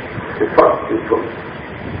گئے، صفات بھی بھول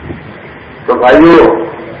گئے. تو بھائیوں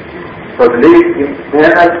تبلیغ کی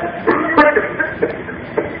محنت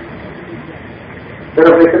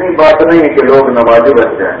صرف اتنی بات نہیں ہے کہ لوگ نمازی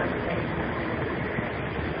بن جائیں.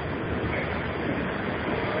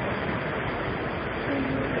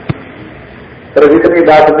 صرف اتنی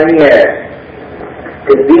بات نہیں ہے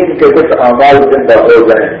کہ دین کے کچھ اعمال زندہ ہو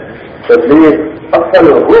جائیں. تبلیغ اصل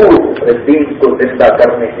روح دین کو زندہ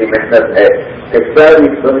کرنے کی محنت ہے کہ ساری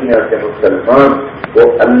دنیا کے مسلمان وہ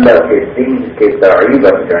اللہ کے دین کے داعی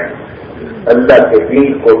بن جائیں، اللہ کے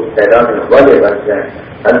دین کو پھیلانے والے بن جائیں،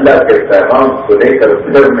 اللہ کے پیغام کو لے کر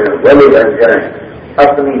پھرنے والے بن جائیں،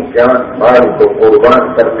 اپنی جان مال کو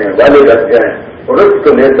قربان کرنے والے بن جائیں. اور اس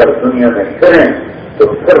کو لے کر دنیا میں پھریں تو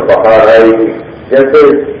پھر بہار آئے گی. جیسے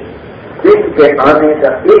دن کے آنے کا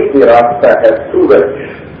ایک ہی راستہ ہے سورج,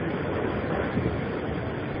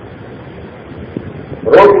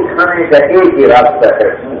 روٹی کھانے کا ایک ہی راستہ ہے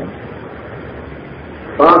منہ,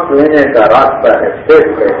 سانس لینے کا راستہ ہے پیٹ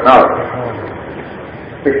کے ناک,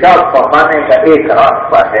 پیشاب پکانے کا ایک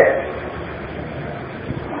راستہ ہے.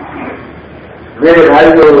 میرے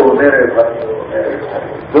بھائیوں, میرے بھائیوں,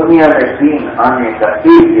 دنیا میں دین آنے کا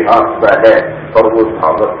ایک ہی راستہ ہے اور وہ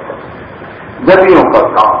دعوت ہے. نبیوں کا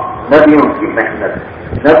کام, نبیوں کی محنت,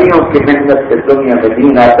 نبیوں کی محنت سے دنیا میں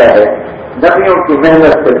دین آتا ہے, نبیوں کی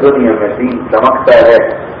محنت سے دنیا میں دین چمکتا ہے,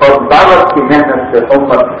 اور دعوت کی محنت سے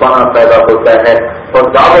امت پناہ پیدا ہوتا ہے, اور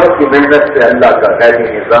دعوت کی محنت سے اللہ کا قیدی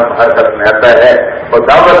نظام حرکت میں آتا ہے, اور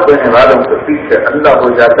دعوت دینے والوں کے پیچھے اللہ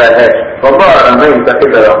ہو جاتا ہے. وما رميت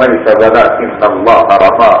إذ رميت ولكن الله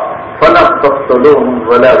رمى فلم تقتلوهم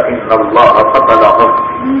ولكن الله قتلهم.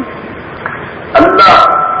 اللہ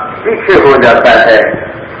پیچھے ہو جاتا ہے,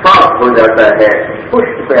 صاف ہو جاتا ہے,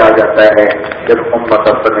 پشت پہ آ جاتا ہے. جب امت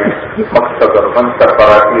اپنے مقصد اور منصب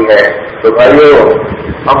پر آتی ہے تو بھائیو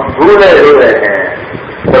ہم بھولے ہوئے ہیں,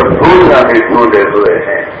 اور بھولنا بھی بھولے ہوئے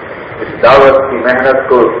ہیں. اس دعوت کی محنت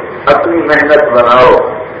کو اپنی محنت بناؤ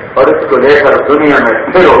اور اس کو لے کر دنیا میں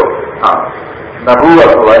پھرو. ہاں,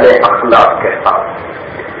 نبوت والے اخلاق کے ساتھ.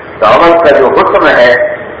 دعوت کا جو حکم ہے,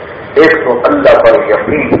 ایک تو اللہ پر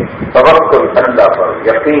یقین, توکل اللہ پر,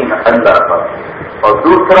 یقین اللہ پر, اور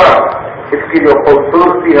دوسرا اس کی جو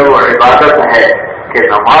خوبصورتی ہے وہ عبادت ہے کہ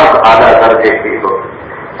نماز اعلیٰ درجے کی ہو,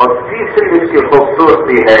 اور تیسری اس کی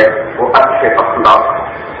خوبصورتی ہے وہ اچھے اخلاق.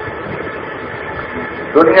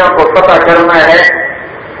 دنیا کو فتح کرنا ہے,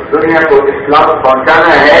 دنیا کو اسلام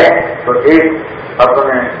پہنچانا ہے, تو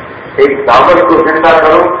ایک دعوت کو زندہ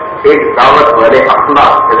کرو, ایک دعوت والے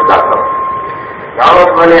اخلاق زندہ کرو.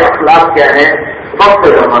 دعوت والے اخلاق کیا ہیں؟ وقت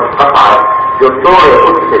جو توڑے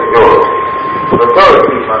اس سے جوڑو, تو توڑ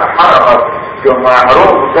کی مرحمت جو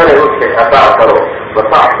محروم کرے اس سے عطا کرو,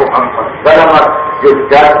 بساخ کو ہم ظلمت جو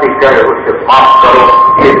جاتی کرے اس سے معاف کرو.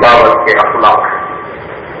 یہ دعوت کے اخلاق ہے.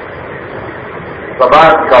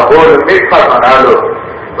 زبان کا بول میٹھا بنا لو,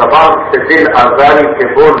 زبان سے دل آزاری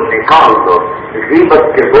کے بول نکال دو,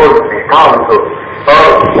 غیبت کے بول نکال دو, اور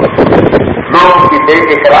لوگوں کی بے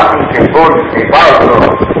احترامی کے بول نکال دو,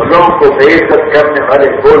 لوگوں کو بے عزت کرنے والے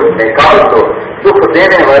بول نکال دو, دکھ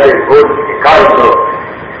دینے والے بول نکال دو,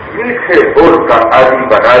 میٹھے بول کا عادی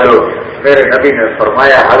بنا لو. میرے نبی نے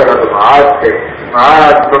فرمایا حضرت معاذ سے,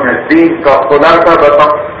 معاذ تمہیں دین کا خلاصہ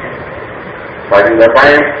بتاؤں. بھائی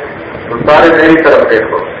بتائیں تو سارے میری طرف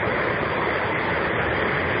دیکھو.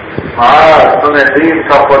 تمہیں دین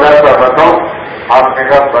کا خلاصہ بتاؤں. آپ نے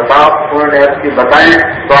کہا بتاؤ. انہوں نے ایسی بتائیں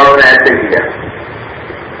تو آپ نے ایسے کیا.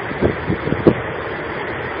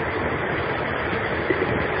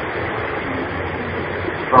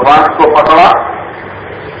 زبان کو پکڑا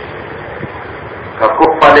کا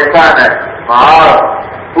کفا لسان ہے.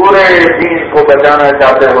 پورے دین کو بچانا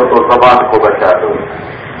چاہتے ہو تو زبان کو بچا دو.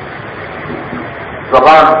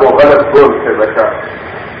 زبان کو غلط بول سے بچا دو,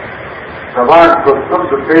 زبان کو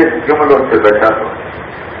شدھ تیز جملوں سے بچا دو,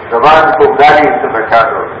 زبان کو گالی سے بچا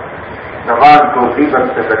دو, زبان کو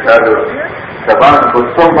غیبت سے بچا دو, زبان کو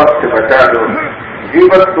تہمت سے بچا دو.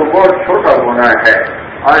 غیبت تو بہت چھوٹا گناہ ہے,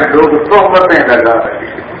 آج لوگ تہمتیں لگا رہے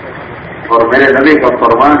ہیں. اور میرے نبی کا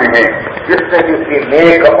فرمان ہے جس نے کسی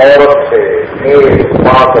نیک عورت سے, نیک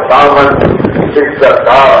پاک دامن عزت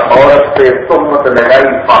دار عورت سے تہمت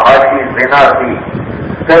لگائی, فحاشی زنا کی,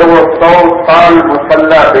 پھر وہ 100 سال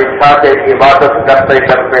مسلح بچھا کے عبادت کرتے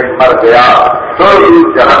کرتے مر گیا تو ہی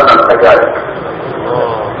جہنم میں جائے.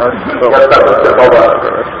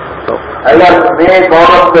 اگر نیک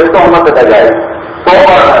عورت سے تہمت لگائی,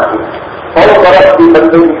 توبہ نہ کی, 100 برس کی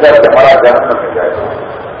بندگی کر کے ہمارا جہنم میں جائے.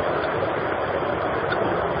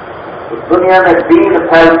 دنیا میں دین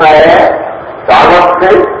پھیلتا ہے دعوت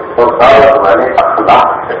سے, اور دعوت والے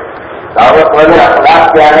اخلاق سے. دعوت والے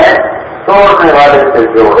اخلاق کیا ہے؟ توڑنے والے سے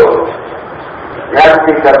جوڑو,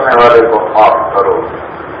 زیادتی کرنے والے کو معاف کرو,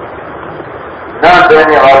 نہ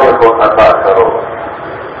دینے والے کو عطا کرو.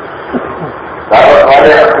 دعوت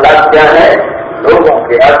والے اخلاق کیا ہے؟ لوگوں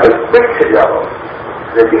کے آگے پچھ جاؤ,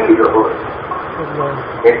 ذلیل ہو.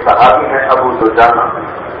 ایک صحابی ہے ابو دجانہ,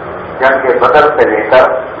 جنگ بدر سے لے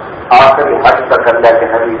کر آخری حج تک اللہ کے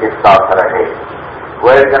نبی کے ساتھ رہے. وہ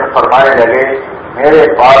ایک دن فرمانے لگے میرے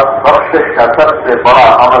پاس بخشش کا سب سے بڑا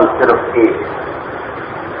عمل صرف ایک.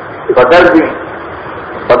 بدر بھی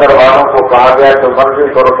بدر والوں کو کہا گیا تو مرضی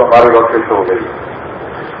کرو تمہاری بخشش ہو گئی.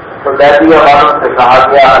 تو دیدیا والوں سے کہا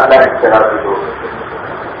گیا اللہ اس سے راضی ہو.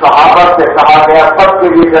 صحابہ سے کہا گیا سب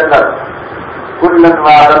کے لیے جنت. کلن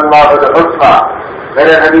وعد اللہ الحسنى،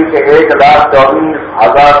 میرے نبی کے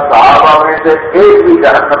 1,24,000 صحابہ میں سے ایک بھی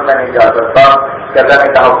جہنم میں نہیں جا سکتا کہ اللہ نے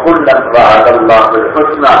کہا کلن وعد اللہ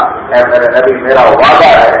الحسنى، اے میرے نبی میرا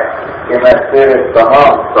وعدہ ہے کہ میں تیرے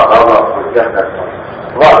تمام صحابہ کو جنت میں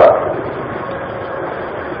وعدہ،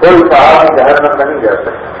 کوئی صحابی جہنم میں نہیں جا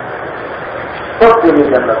سکتا، سب کے لیے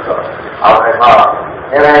جنت کا۔ آپ نے کہا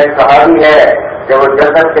میرا ایک صحابی ہے جب وہ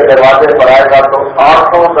جنت کے دروازے پر آئے گا تو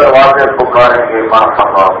 800 دروازے پکاریں گے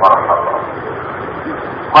مرحبا مرحبا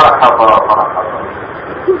مرحبا مرحبا۔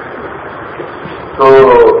 تو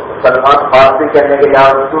سلمان فارسی کہنے کے لیے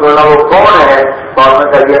رسول اللہ وہ کون ہے؟ تو آپ نے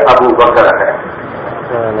کہا یہ ابو بکر ہے۔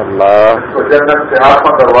 تو جنت سے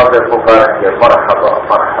 800 دروازے پکاریں گے مرحبا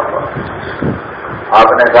مرحبا۔ آپ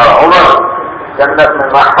نے کہا عمر جنت میں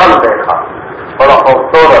محل دیکھا بڑا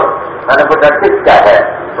خوبصورت، میں نے پوچھا کس کا ہے؟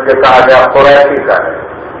 مجھے کہا گیا قریشی کا ہے،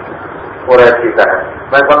 قریشی کا ہے۔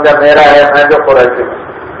 میں سمجھا میرا ہے، میں جو قریشی ہوں۔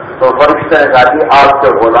 تو فرشتے نے کہا کہ آپ کے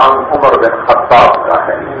غلام عمر بن خطاب کا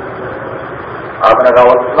ہے۔ آپ نے کہا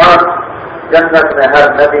عثمان جنت میں ہر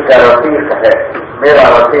نبی کا رفیق ہے، میرا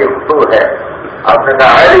رفیق تو ہے۔ آپ نے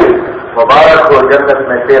کہا علی مبارک ہو جنت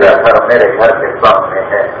میں تیرا گھر میرے گھر کے سامنے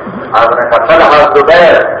ہے۔ آپ نے کہا طلحہ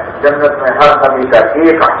زبیر جنت میں ہر نبی کا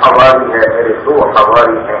ایک حواری ہے، میرے 2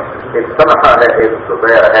 حواری ہیں، ایک طلحہ ہے ایک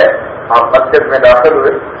زبیر ہے۔ آپ مسجد میں داخل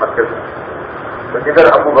ہوئے، مسجد میں تو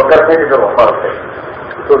جدھر ابو بکر تھے جدھر عمر تھے،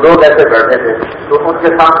 تو لوگ ایسے بیٹھے تھے تو ان کے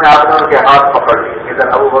سامنے آپ نے ان کے ہاتھ پکڑ لیے، ادھر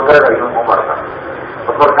ابو بکر ہے ادھر عمر تھا۔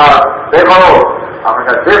 اس پر کہا دیکھو، آپ نے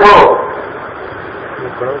کہا دیکھو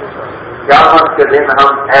قیامت کے دن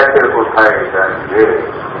ہم ایسے اٹھائے جائیں گے،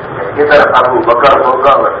 ادھر ابو بکر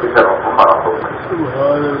ہوگا اور ادھر عمر ہوگا۔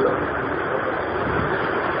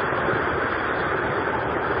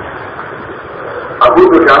 ابو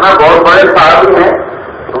دجانہ بہت بڑے صحابی ہیں،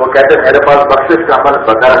 تو وہ کہتے ہیں میرے پاس بخشش کا عمل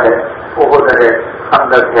بدر ہے، احد ہے،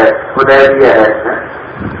 خندق ہے، حدیبیہ ہے،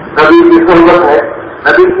 نبی کی صحبت ہے۔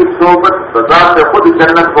 نبی کی صحبت بذات سے خود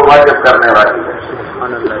جنت کو واجب کرنے والی ہے،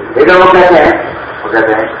 لیکن وہ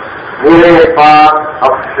کہتے ہیں میرے پاس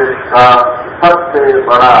بخشش کا سب سے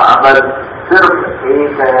بڑا عمل صرف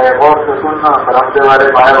ایک ہے، اور سے سننا برامدے والے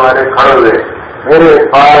باہر والے کھڑے ہوئے، میرے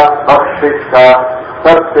پاس بخشش کا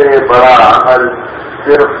سب سے بڑا عمل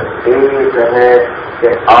صرف ایک ہے کہ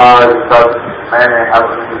آج تک میں نے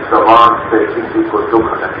اپنی زبان سے کسی کو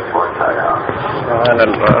دکھ نہیں پہنچایا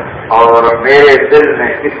اور میرے دل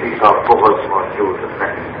میں کسی کا بغض موجود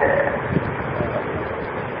نہیں ہے،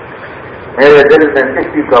 میرے دل میں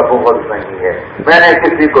کسی کا بغض نہیں ہے، میں نے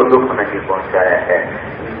کسی کو دکھ نہیں پہنچایا ہے۔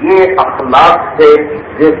 یہ اخلاق سے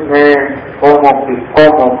جس نے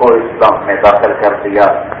قوموں کو اسلام میں داخل کر دیا۔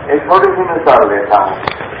 ایک چھوٹی سی مثال دیتا ہوں،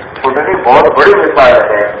 چھوٹی بہت بڑی مثال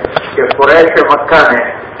ہے کہ قریش مکہ نے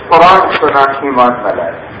قرآن سنا ایمان نہ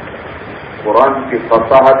لائے، قرآن کی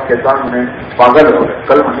فصاحت کے سامنے پاگل ہو گئے،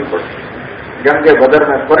 کلمہ نہیں پڑھی۔ جنگ بدر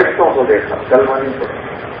میں فرشتوں کو دیکھا، کلمہ نہیں پڑھا۔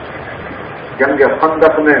 جنگ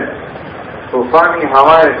خندق میں طوفانی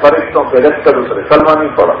ہوائیں فرشتوں پہ لشکر اترے، کلمہ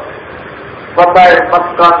نہیں پڑا۔ فتح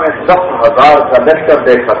مکہ میں 10,000 کا لشکر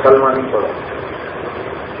دیکھا، کلمہ نہیں پڑا۔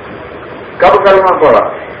 کب کلمہ پڑا؟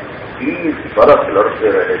 20 برس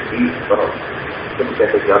لڑتے رہے، 20 برس۔ کبھی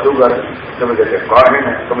کہتے جادوگر ہے، کبھی کہتے کاہن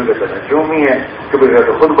ہے، کبھی کہتے نجومی ہے، کبھی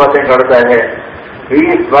کہتے خود باتیں کرتا ہے۔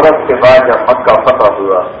 20 برس کے بعد جب مکہ فتح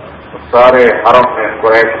ہوا تو سارے حرم میں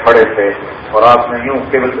قریش کھڑے تھے اور آپ نے یوں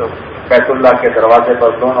بیت اللہ کے دروازے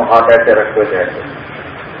پر دونوں ہاتھ ایسے رکھے تھے،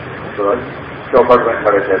 تو چوکھٹ میں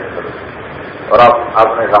کھڑے تھے اور آپ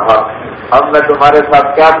نے کہا اب میں تمہارے ساتھ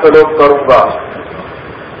کیا سلوک کروں گا؟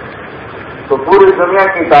 تو پوری دنیا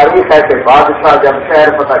کی تاریخ ہے کہ بادشاہ جب شہر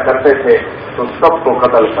فتح کرتے تھے تو سب کو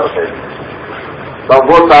قتل کرتے تھے، تو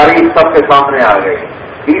وہ تاریخ سب کے سامنے آ گئی۔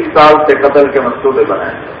 20 سال سے قتل کے منصوبے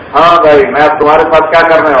بنائے۔ ہاں بھائی میں اب تمہارے ساتھ کیا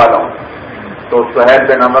کرنے والا ہوں؟ تو سہیل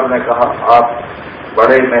بن عمر نے کہا آپ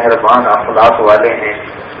بڑے مہربان اخلاق والے ہیں،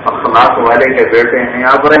 اخلاق والے کے بیٹے ہیں،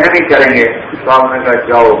 آپ رہ نہیں کریں گے۔ تو آپ نے کہا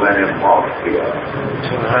جاؤ میں نے معاف کیا،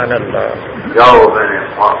 سبحان اللہ، جاؤ میں نے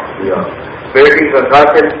معاف کیا، بیٹی کا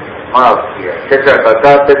قاتل معاف کیا، چچا کا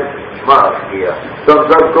قاتل معاف کیا، تم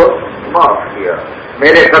سب کو معاف کیا،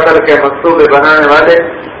 میرے قتل کے منصوبے بنانے والے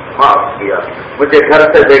معاف کیا، مجھے گھر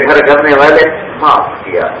سے بے گھر کرنے والے معاف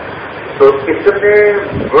کیا۔ تو اتنے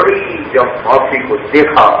بڑی جب معافی کو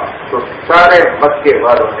دیکھا تو سارے مکے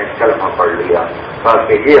والوں نے کلمہ پڑھ لیا،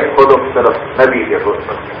 تاکہ یہ خود صرف نبی کے ہو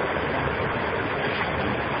سکتے۔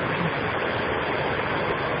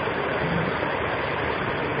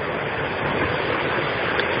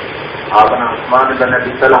 آپ نے عثمان بن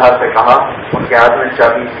ابی طلحہ سے کہا، ان کے ہاتھ میں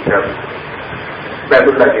چابی کی چابی، بیت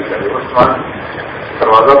اللہ کی چابی، عثمان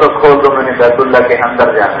دروازہ تو کھول دو، میں نے بیت اللہ کے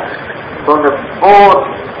اندر جانا ہے۔ تو انہیں بہت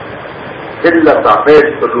ذلت آمیز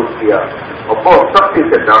سلوک کیا اور بہت سختی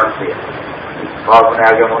سے ڈانٹ دیا. تو آپ نے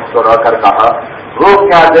آگے مسکرا کر کہا وہ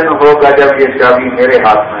کیا دن ہوگا جب یہ چابی میرے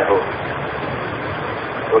ہاتھ میں ہو.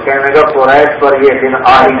 تو کہنے لگا قریش پر یہ دن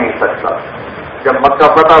آ ہی نہیں سکتا. جب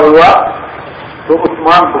مکہ فتح ہوا تو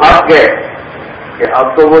عثمان بھاگ گئے کہ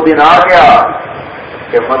اب تو وہ دن آ گیا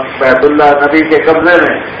کہ بیت اللہ نبی کے قبضے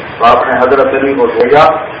میں. تو آپ نے حضرت علی کو بھیجا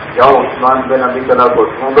جاؤ عثمان بن ابی طلحہ کو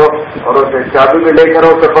ڈھونڈو اور اسے چابی بھی لے کر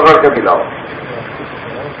اسے پکڑ کے دلاؤ.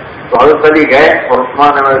 تو حضرت علی گئے اور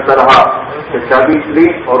عثمان نے طلحہ سے چابی لی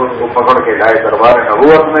اور اس کو پکڑ کے لائے دربار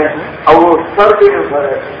نبوت میں. اب وہ سر بھی نہیں اٹھا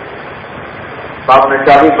رہے. تو آپ نے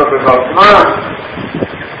چابی پکڑ کر عثمان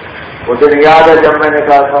وہ دن یاد ہے جب میں نے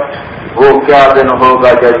کہا تھا وہ کیا دن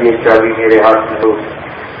ہوگا جب یہ چابی میرے ہاتھ میں ہو.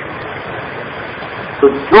 تو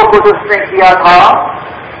جو کچھ اس نے کیا تھا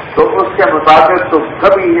تو اس کے مطابق تو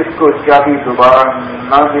کبھی اس کو چابی دوبارہ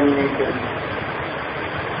نہ ملنی چاہیے.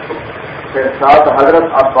 پھر ساتھ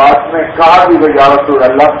حضرت عباس نے کہا بھی وہ یا رسول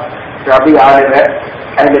اللہ چابی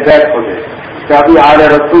اہل بیت کو دے, چابی آل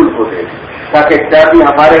رسول کو دے تاکہ چابی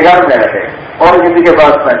ہمارے گھر میں رہے اور کسی کے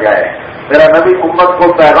پاس نہ جائے. میرا نبی امت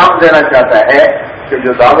کو پیغام دینا چاہتا ہے کہ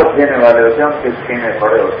جو دعوت دینے والے ہوتے ہیں ان کے سینے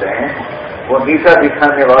بڑے ہوتے ہیں, وہ نیچا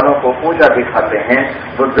دکھانے والوں کو اونچا دکھاتے ہیں,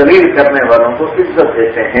 وہ ذلیل کرنے والوں کو عزت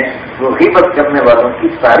دیتے ہیں, وہ غیبت کرنے والوں کی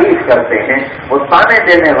تعریف کرتے ہیں, وہ طعنے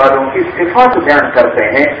دینے والوں کی صفات بیان کرتے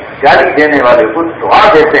ہیں, گالی دینے والے کو دعا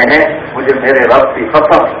دیتے ہیں. مجھے میرے رب کی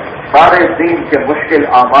قسم سارے دین کے مشکل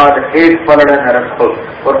اعمال ایک پلڑے میں رکھو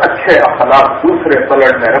اور اچھے اخلاق دوسرے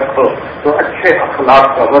پلڑ میں رکھو تو اچھے اخلاق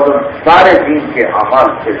کا وزن سارے دین کے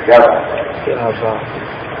اعمال سے زیادہ ہے.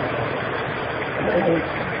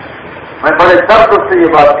 میں بڑے درد سے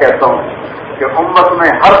یہ بات کہتا ہوں کہ امت میں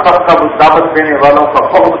ہر طبقہ دعوت دینے والوں کا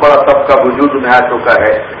بہت بڑا طبقہ وجود میں آ چکا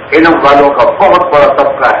ہے, علم والوں کا بہت بڑا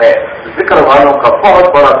طبقہ ہے, ذکر والوں کا بہت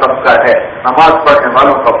بڑا طبقہ ہے, نماز پڑھنے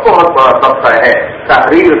والوں کا بہت بڑا طبقہ ہے,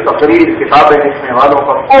 تحریر تقریر کتابیں لکھنے والوں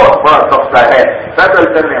کا بہت بڑا طبقہ ہے, پیدل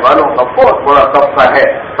کرنے والوں کا بہت بڑا طبقہ ہے,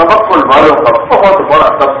 تبکل والوں کا بہت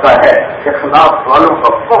بڑا طبقہ ہے, اخلاق والوں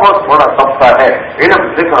کا بہت بڑا طبقہ ہے, علم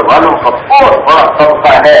ذکر والوں کا بہت بڑا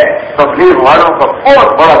طبقہ ہے, تبلیغ والوں کا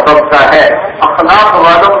بہت بڑا طبقہ ہے. اخلاق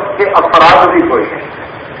والوں کے افراد بھی کوئی ہے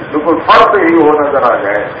جو کوئی فرد ہی وہ نظر آ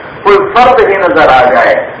جائے, کوئی فرد ہی نظر آ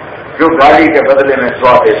جائے جو گالی کے بدلے میں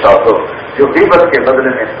دعا دیتا ہو, جو غیبت کے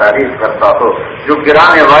بدلے میں تعریف کرتا ہو, جو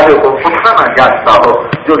گرانے والے کو اٹھانا جانتا ہو,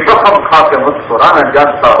 جو زخم کھا کے مسکرانا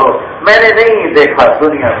جانتا ہو. میں نے نہیں دیکھا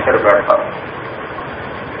دنیا پھر بیٹھا.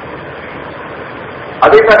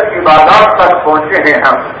 ابھی تک عبادات تک پہنچے ہیں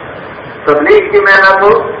ہم. تبلیغ کی محنت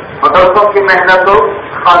ہو, مدرسوں کی محنت ہو,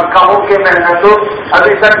 خانقاہوں کی محنت ہو,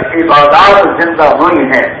 ابھی تک عبادات زندہ ہوئی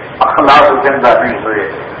ہیں, اخلاق زندہ نہیں ہوئے.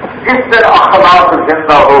 جس دن اخلاق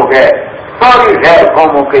زندہ ہو گئے ساری غیر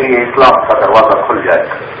قوموں کے لیے اسلام کا دروازہ کھل جائے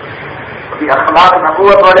گا. ابھی اخلاق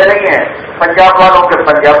نبوت والے نہیں ہیں. پنجاب والوں کے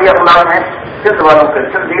پنجابی اخلاق ہیں, سندھ والوں کے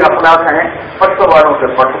سندھی اخلاق ہیں, پشتو والوں کے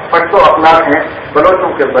پشتو اخلاق ہیں,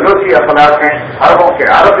 بلوچوں کے بلوچی اخلاق ہیں, عربوں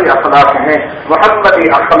کے عربی اخلاق ہیں.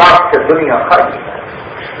 محمدی اخلاق سے دنیا خرچ ہے.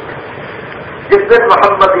 جس دن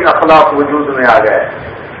محمدی اخلاق وجود میں آ گئے,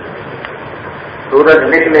 سورج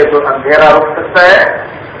نکلے تو اندھیرا رک سکتا ہے,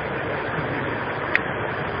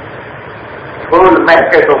 پھول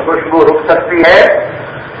مہکے تو خوشبو رک سکتی ہے.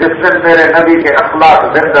 جس دن میرے نبی کے اخلاق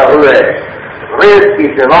زندہ ہوئے ریت کی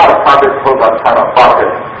دیوار ثابت ہوگا سارا باطل.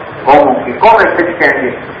 قوموں کی قومیں سکھیں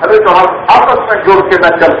گی. ابھی تو ہم آپس میں جڑ کے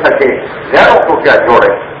نہ چل سکے, غیروں کو کیا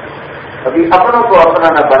جوڑے. ابھی اپنوں کو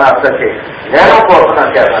اپنا نہ بنا سکے, غیروں کو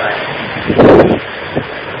اپنا کیا بنائے.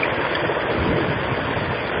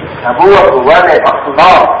 نبوت والے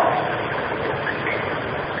اخلاق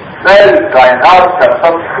ساری کائنات کا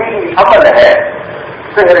تفصیلی عمل ہے.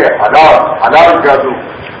 سحر حلال, حلال جادو,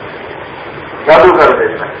 جادو کر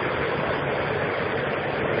دیتا ہے.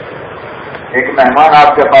 ایک مہمان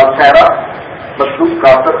آپ کے پاس ٹھہرا, مصروف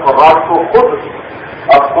کافر اور رات کو خود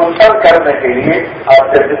اب کنسل کرنے کے لیے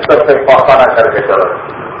آپ کے بستر سے پاخانہ کر کے چلا.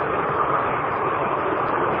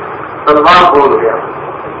 سلمان بھول گیا,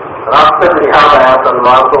 راستے میں یاد آیا,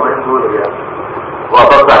 سلمان کو میں بھول گیا,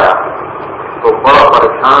 واپس آیا تو بڑا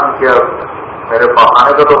پریشان کیا. میرے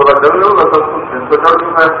پاخانے کا تو بڑا ڈر ہوگا, سب کچھ دن سے ڈر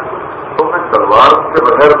چکا ہے, تو میں تلوار کے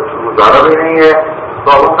بغیر گزارا بھی نہیں ہے.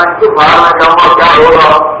 تو اب میں کیوں باہر میں جاؤں گا, کیا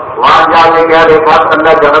ہوگا. وہاں جا کے کیا دیکھا,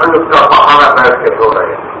 اللہ جنرل اس کا پاخانہ بیٹھ کے سو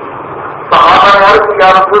رہے. صحابہ نے عرض کیا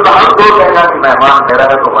رسول اللہ, ہم دو کہنا کہ مہمان میرا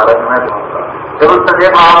ہے تمہارا میں دوں گا. پھر اس سے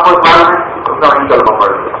دیکھا آپ کو سال میں اس کا نہیں کلمہ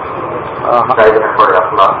پڑ گیا. پڑے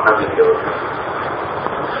اخلاق نبی کے وقت.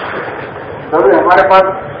 ہمارے پاس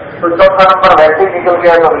تو چوتھا نمبر ویسے ہی نکل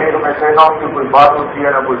گیا تبلیغ میں سے، نہ اس کی کوئی بات ہوتی ہے،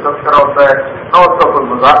 نہ کوئی تذکرہ ہوتا ہے، نہ اس کا کوئی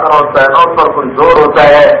مذاکرہ ہوتا ہے، نہ اس پر کوئی زور ہوتا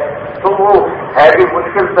ہے، تو وہ ہے بھی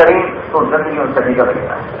مشکل ترین تو زندگیوں سے نکل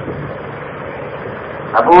گیا ہے۔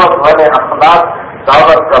 نبوت والے اخلاق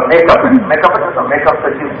دعوت کا میک اپ ہے، میک اپ سے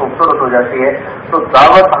چیز خوبصورت ہو جاتی ہے، تو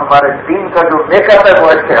دعوت ہمارے دین کا جو میک اپ ہے وہ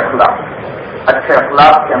اچھے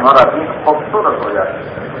اخلاق سے ہمارا دین خوبصورت ہو جاتا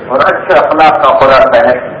ہے، اور اچھے اخلاق کا خلاصہ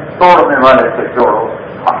ہے توڑنے والے سے جوڑو،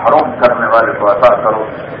 محروم کرنے والے کو عطا کرو،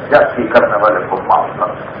 جاتی کرنے والے کو معاف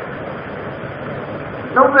کرو۔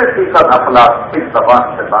 90% اخلاق اس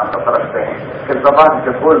زبان سے تعلق رکھتے ہیں کہ زبان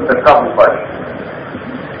کے بول سے قابو پائے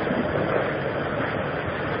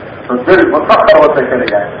تو دل متفر ہوتے چلے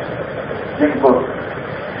جائیں۔ جن کو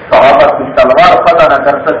صحابہ کی تلوار پتہ نہ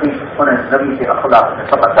کر سکی انہیں نبی کے اخلاق سے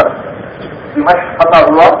پتہ کر سکتی۔ دمشق فتح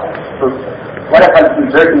ہوا تو ورقل کی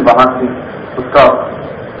بیٹی وہاں تھی، اس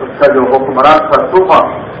کا جو حکمران تھا صوفہ،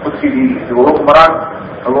 اس کی بیوی تھی، وہ حکمران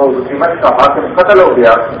وہ دمشق کا حاکم قتل ہو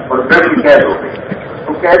گیا اور بیٹی قید ہو گئی۔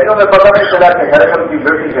 تو قیدیوں میں پتہ نہیں چلا کہ ہرقل کی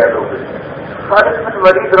بیٹی قید ہو گئی۔ خالد بن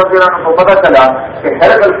ولید رضی اللہ عنہ کو پتہ چلا کہ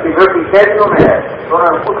ہرقل کی بیٹی قیدیوں میں ہے، تو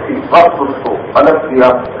انہوں نے اسی وقت اس کو الگ کیا،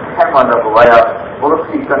 خیمہ لگوایا اور اس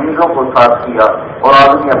کی قمیضوں کو صاف کیا اور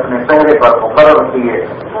آدمی اپنے پہرے پر مقرر کیے،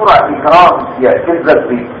 پورا اکرام کیا، عزت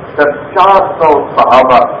دی۔ 400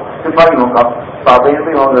 صحابہ سپاہیوں کا تابعین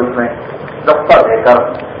بھی ہوں گے اس میں دفتر دے کر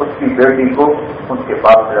اس کی بیٹی کو ان کے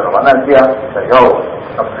باپ سے روانہ کیا کہ جاؤ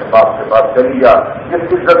اپنے باپ سے بات کری جا، جس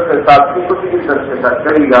عزت کے ساتھ تھی اسی عزت کے ساتھ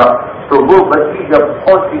چلی جا۔ تو وہ بچی جب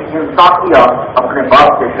پہنچی انصافیہ اپنے باپ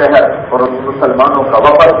کے شہر اور ان مسلمانوں کا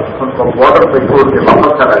وفد ان کو بارڈر پہ چھوڑ کے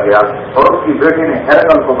واپس چلا گیا، اور اس کی بیٹی نے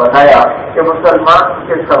ہرقل کو بتایا کہ مسلمان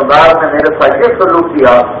کے سردار نے میرے ساتھ یہ سلوک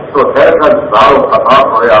کیا، تو ہرقل زارو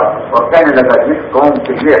خطاب ہوا اور کہنے لگا جس قوم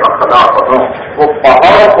کے لیے اخلاق ہوں وہ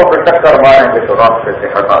پہاڑوں کو بھی ٹکر ماریں گے تو راستے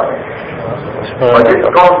سے ہٹا دیں گے، اور جس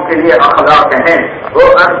قوم کے لیے اخلاق ہیں وہ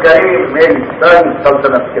عنقریب میری ساری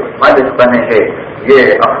سلطنت کے مالک بنے گے۔ یہ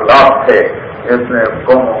اخلاق ہے، اس نے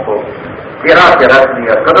قوموں کو گرا کے رکھ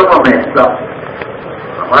دیا قدموں میں۔ اسلام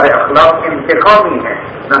ہمارے اخلاق انتقامی ہیں،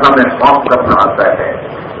 نہ ہمیں معاف کرنا آتا ہے،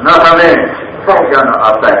 نہ ہمیں سہ جانا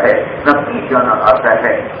آتا ہے، نہ پی جانا آتا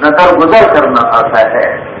ہے، نہ درگزر کرنا آتا ہے۔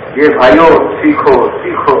 یہ بھائیوں سیکھو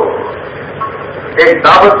سیکھو، ایک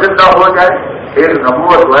دعوت زندہ ہو جائے، ایک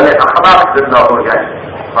نبوت والے اخلاق زندہ ہو جائے،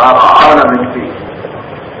 سارا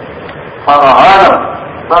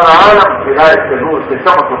عالم ہدایت کے نور سے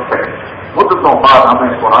چمک اٹھتے ہیں۔ مدتوں بعد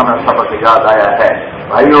ہمیں پرانا سبق یاد آیا ہے،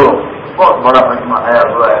 بھائیوں بہت بڑا مجمع آیا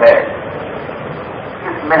ہوا ہے،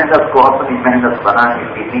 اس محنت کو اپنی محنت بنانے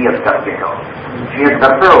کی نیت کرتے ہو، نیت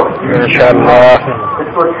کرتے ہو انشاءاللہ،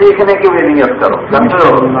 اس کو سیکھنے کی بھی نیت کرو، کرتے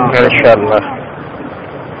ہو انشاءاللہ۔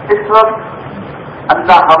 اس وقت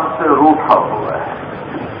اللہ ہم سے روٹھا ہوا ہے،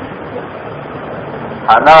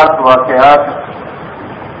 حالات واقعات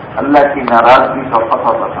اللہ کی ناراضگی کا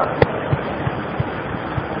پتہ بتا ہے،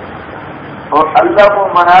 اور اللہ کو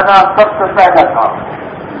منانا سب سے پہلا کام ہے،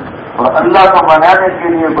 اور اللہ کو منانے کے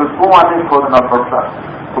لیے کوئی کنواں نہیں کھودنا پڑتا،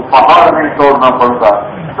 کوئی پہاڑ نہیں توڑنا پڑتا،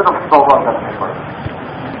 صرف توبہ کرنی پڑتی،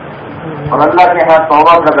 اور اللہ کے ہاں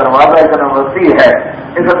توبہ کا دروازہ اتنا وسیع ہے،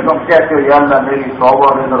 ادھر تم کہتے ہو یا اللہ میری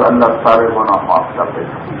توبہ میں، ادھر اللہ سارے گناہ معاف کر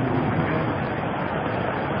دیتا۔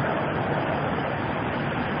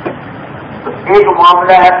 ایک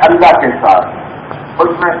معاملہ ہے اللہ کے ساتھ،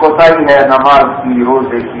 اس میں کوتاہی ہے نماز کی،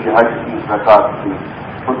 روزے کی، حج کی، زکات کی،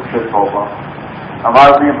 خود سے توبہ۔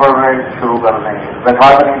 نماز نہیں پڑھ رہے شروع کر دیں گے،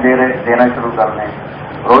 زکات نہیں دے رہے دینا شروع کر دیں گے،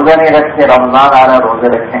 روزے نہیں رکھتے رمضان آ رہا ہے روزے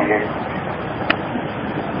رکھیں گے۔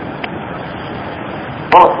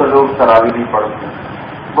 بہت سے لوگ تراویح نہیں پڑھتے،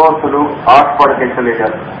 بہت سے لوگ 8 پڑھ کے چلے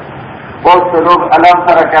جاتے ہیں، بہت سے لوگ الم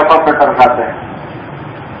طرح کیپا کٹر کھاتے ہیں۔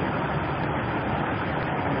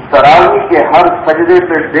 تراویح کے ہر سجدے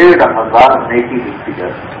پہ 1500 نیکی لکھی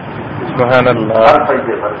جاتی ہے، سبحان اللہ، ہر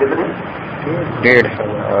سجدے پر کتنی؟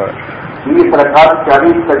 1500، 20 رکعت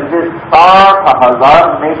 40 سجدے، 60,000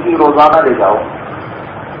 نیکی روزانہ لے جاؤ،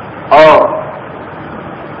 اور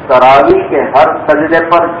تراویح کے ہر سجدے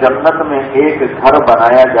پر جنت میں ایک گھر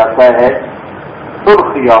بنایا جاتا ہے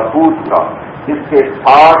سرخ یاقوت کا، جس کے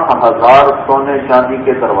 60,000 سونے چاندی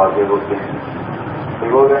کے دروازے ہوتے ہیں،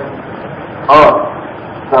 ٹھیک ہو گئے؟ اور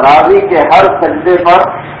تراویح کے ہر سجدے پر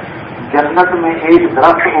جنت میں ایک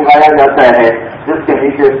درخت اگایا جاتا ہے جس کے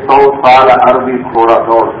نیچے 100 سال عربی گھوڑا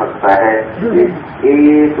دوڑ سکتا ہے،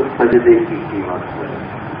 ایک سجدے کی قیمت ہے،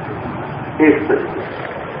 ایک سجدے۔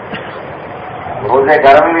 روزے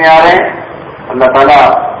گرمی میں آ رہے ہیں، اللہ تعالیٰ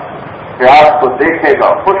پیاس کو دیکھے گا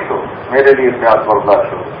خوش ہو، میرے لیے پیاس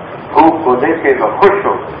برداشت ہو، بھوک کو دیکھے گا خوش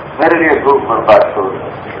ہو، میرے لیے بھوک برداشت ہو،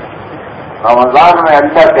 رمضان میں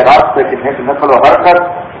اللہ کے راستے کی نقل و حرکت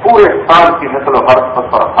پورے سال کی نقل و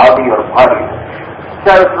حرکت پر حاوی اور بھاری ہے.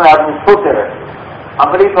 چاہے اس میں آدمی سوچے رہے.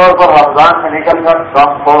 عملی طور پر رمضان میں نکل کر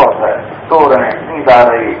کام بہت ہے, سو رہے ہیں, نیند آ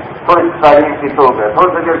رہی, تھوڑی تعلیم کی سو گئے,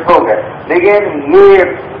 تھوڑی دیر سو گئے, لیکن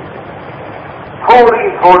یہ تھوڑی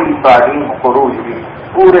تھوڑی تعلیم خروج بھی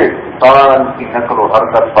پورے سال کی نقل و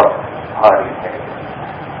حرکت پر بھاری ہے.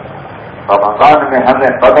 رمضان میں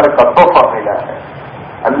ہمیں بدر کا تحفہ ملا ہے.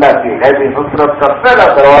 اللہ کی غیبی نصرت کا پہلا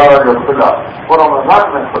دروازہ جو کھلا وہ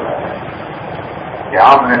رمضان میں کھلا ہے. کہ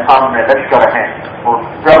آمنے سامنے لشکر ہیں, وہ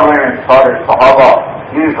چل رہے ہیں سارے صحابہ,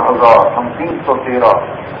 10,000, ہم 313,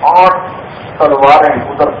 8 تلواریں,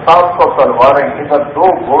 ادھر 700 تلواریں, ادھر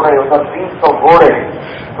 2 گھوڑے, ادھر 300 گھوڑے.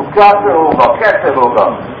 تو کیا سے ہوگا, کیسے ہوگا؟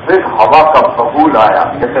 پھر ہوا کا ببول آیا,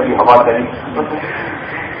 جیسے بھی ہوا چلی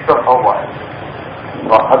تو ہوا ہے.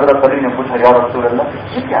 تو حضرت علی نے پوچھا یا رسول اللہ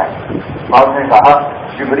یہ کیا ہے؟ آپ نے کہا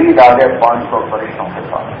جبریل آ گئے 500 فرشتوں کے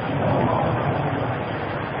ساتھ.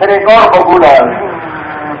 پھر ایک اور ببول آیا,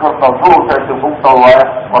 سے گھومتا ہوا ہے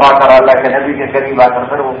اور آ کر اللہ کے نبی کے قریب آ کر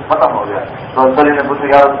پھر وہ ختم ہو گیا. تو حضرت علی نے پوچھا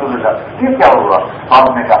یا رسول اللہ یہ کیا ہوگا؟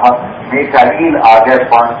 آپ نے کہا میکائیل آ گئے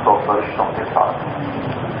 500 فرشتوں کے ساتھ.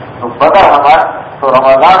 تو بدر ہمارا, تو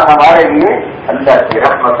رمضان ہمارے لیے اللہ کی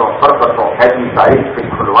رحمتوں, برکتوں, حیدی تعریف سے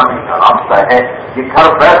کھلوانے کا راستہ ہے. یہ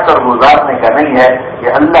گھر بیٹھ کر گزارنے کا نہیں ہے,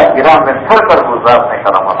 یہ اللہ کی راہ میں پھر کر گزارنے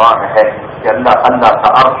کا رمضان ہے. کہ اللہ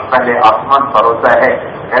کا عرش پہلے آسمان پر ہوتا ہے,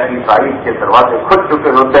 حیدی تعریف کے دروازے کھل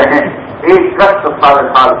چکے ہوتے ہیں. ایک گشت سارے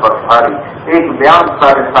سال پر بھاری, ایک بیان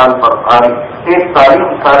سارے سال پر بھاری, ایک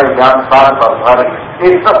تعلیم سارے بیان سال پر بھاری,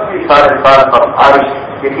 ایک سختی سارے سال پر بھاری.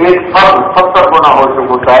 کہ ایک فرض 70 گنا ہو چکا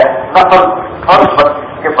ہوتا ہے, نفل فرض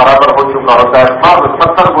کے برابر ہو چکا ہوتا ہے, فرض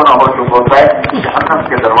 70 گنا ہو چکا ہوتا ہے. جہنم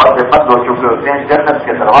کے دروازے بند ہو چکے ہوتے ہیں, جنت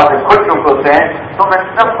کے دروازے کھل چکے ہوتے ہیں. تو میں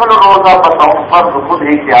نفل روزہ بتاؤں, فرض خود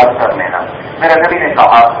ہی یاد کر لینا. میرے نبی نے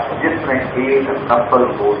کہا جس نے ایک نفل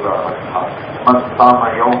روزہ رکھا, من صام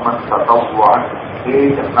یوما تطوعا,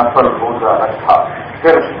 ایک نفل روزہ رکھا,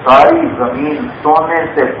 پھر ساری زمین سونے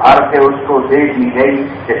سے بھر کے اس کو دے دی گئی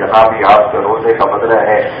کہ جناب یہ آپ کے روزے کا بدلہ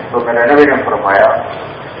ہے. تو میرے نبی نے فرمایا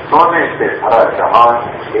سونے سے بھرا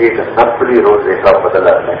جہان ایک نفلی روزے کا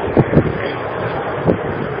بدلہ نہیں.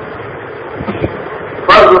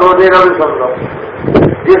 فرض روزے کا بھی سمجھو,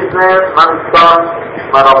 جس نے رمضان,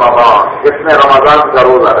 جس نے رمضان کا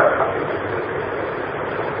روزہ رکھا,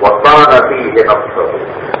 وطان ابھی ہے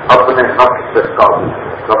اپنے نفس سے قابو,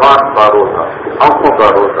 زبان کا روزہ, آنکھوں کا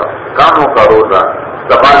روزہ, کانوں کا روزہ,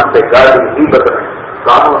 زبان سے گالی ہی بدلے,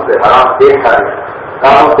 کانوں سے حرام دیکھا نہیں,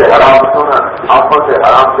 کانوں سے حرام سنا, آنکھوں سے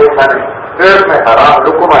حرام دیکھا نہیں, پیٹ میں حرام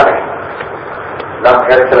لکما نہیں. لم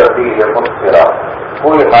یشربی ہے مسکرا,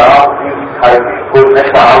 کوئی حرام چیز کھائی نہیں, کوئی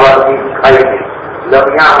نشہ آور چیز کھائی نہیں.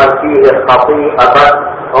 لم یعمل ہے خطیئۃ,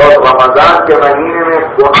 اور رمضان کے مہینے میں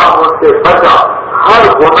گناہوں سے بچا, ہر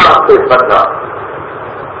گناہ سے بچا.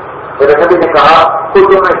 میرے نبی نے کہا تو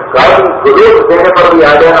تمہیں گالی گلوچ دینے پر بھی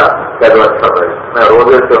آ جانا, کہ اچھا بھائی میں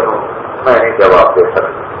روزے سے ہوں, میں نہیں جواب دے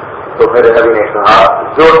سکتا. تو میرے نبی نے کہا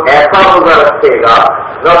جو ایسا روزہ رکھے گا,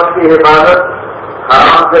 رب کی حفاظت,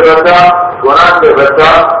 حرام سے بچا, گناہ سے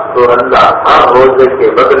بچا, تو اللہ ہر روزے کے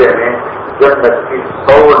بدلے میں جنت کی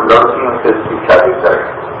 100 لڑکیوں سے اس کی شادی کرے,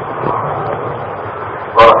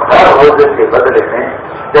 اور ہر روزے کے بدلے میں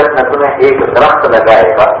جنت میں ایک درخت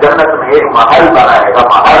لگائے گا, جنت میں ایک محل بنائے گا.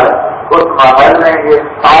 محل, اس محل میں یہ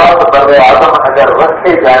 7 بر اعظم اگر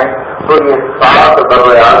رکھے جائیں تو یہ 7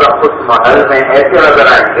 بر اعظم اس محل میں ایسے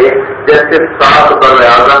نظر آئیں گے جیسے 7 بر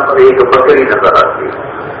اعظم پر ایک بکری نظر آتی ہے.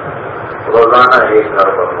 روزانہ ایک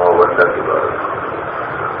گھر پر 9 بندہ کی بات,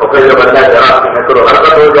 اور پھر جب اللہ جناب کی نقل و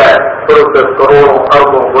حرکت ہو جائے تو اس سے کروڑوں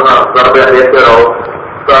اربوں گنا ضربے دیتے رہو,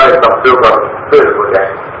 سارے قبضوں پر پھر ہو جائے.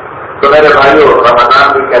 تو میرے بھائیوں, رمضان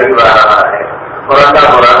بھی قریب آ رہا ہے اور اللہ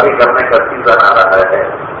مرادی کرنے کا سیزن آ رہا ہے,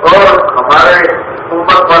 اور ہمارے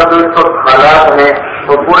امت پر جو اس وقت حالات ہیں,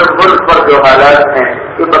 وہ پورے ملک پر جو حالات ہیں,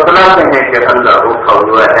 یہ بتلاتے ہیں کہ اللہ روکا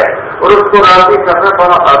ہوا ہے, اور اس کو راضی کرنا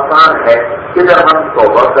بڑا آسان ہے. ادھر ہم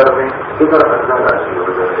توبہ کر دیں, ادھر اللہ راضی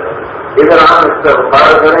ہو جائے گا, ادھر ہم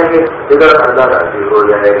استغفار کریں گے, ادھر اللہ راضی ہو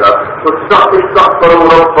جائے گا. تو سخت کرو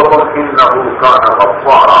ربکم انہ کان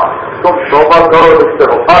غفارا, تم توبہ کرو,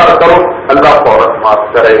 استغفار کرو, اللہ فوراً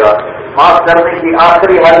معاف کرے گا. معاف کرنے کی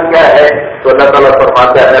آخری حل کیا ہے؟ تو اللہ تعالیٰ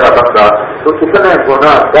فرماتا ہے میرا بندہ تو اتنے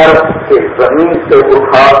گناہ کر کہ زمین سے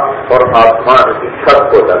اٹھا اور آسمان کی چھت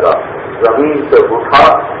کو لگا, زمین سے اٹھا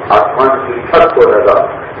آسمان کی چھت کو لگا,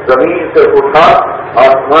 زمین سے اٹھا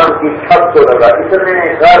آسمان کی چھت کو لگا.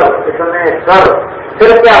 اتنے کر,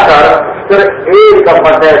 پھر کیا کر, پھر ایک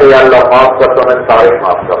دفعہ دے اللہ معاف کر تو میں سارے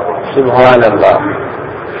معاف کر دوں. سبحان اللہ.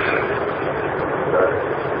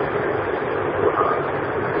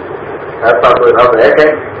 ایسا کوئی رب ہے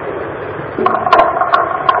کہیں؟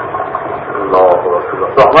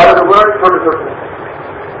 تو ہمارے تو گناہ چھوٹے چھوٹے.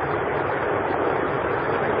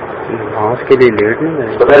 نماز کے لیے لیٹ نہیں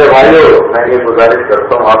ہے. تو میرے بھائیوں میں یہ گزارش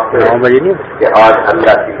کرتا ہوں آپ سے 9 بجے نہیں. کہ آج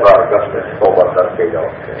اللہ کی بارگاہ میں توبہ کر کے جاؤ.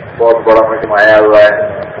 بہت بڑا مجمع آیا ہوا ہے,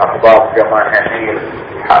 احباب جمع ہے, نہیں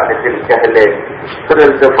حال دل کہلے پھر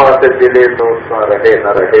التفا سے دلے تو رہے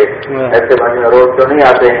نہ رہے. ایسے مجمع روز تو نہیں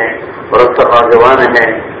آتے ہیں, اور اکثر نوجوان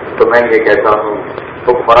ہیں. تو میں یہ کہتا ہوں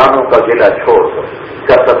حکمرانوں کا ضلع چھوڑ دو,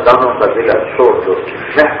 سیاستدانوں کا ضلع چھوڑ دو,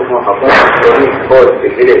 محکموں فوج کے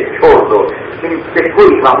ضلع چھوڑ دو. ان سے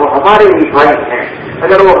کوئی نہ, وہ ہمارے ہی بھائی ہیں.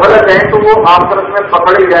 اگر وہ غلط ہیں تو وہ آخرت میں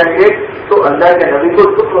پکڑے جائیں گے. تو اللہ کے نبی کو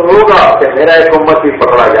شکر ہوگا کہ میرا ایک امت بھی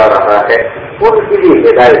پکڑا جا رہا ہے. ان کے لیے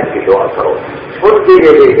ہدایت کی دعا کرو, ان کے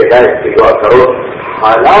لیے ہدایت کی دعا کرو.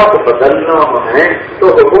 حالات بدلنا ہے تو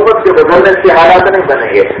حکومت کے بدلنے سے حالات نہیں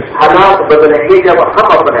بنیں گے. حالات بدلیں گے جب ہم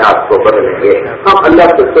اپنے آپ کو بدلیں گے, ہم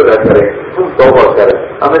اللہ سے صلح کریں, ہم توبہ کریں,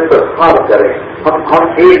 ہم استغفار کریں. ہم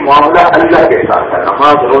ایک معاملہ اللہ کے ساتھ ہے,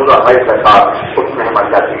 نماز روزہ حج زکات, اس میں ہم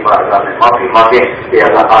اللہ کی بارگاہ میں معافی مانگیں کہ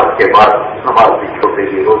اللہ آج کے بعد نماز نہیں چھوٹے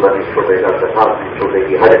گی, روزہ نہیں چھوٹے گا, زکات نہیں چھوٹے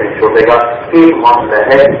گی, حج نہیں چھوٹے گا. ایک معاملہ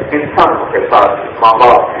ہے انسانوں کے ساتھ, ماں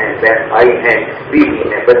باپ ہیں, بہن بھائی ہیں, بیوی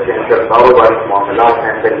ہیں, بچے ہیں, پھر کاروباری معاملات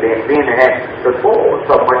ہیں, پھر لین دین ہے. تو وہ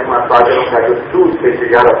سب مجمع تاجروں کا جو سود سے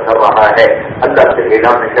تجارت کر رہا ہے, اللہ سے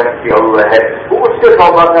اعلان کرم کیا ہوا ہے, وہ اس سے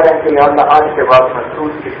توبہ کریں کہ یا اللہ آج کے بعد میں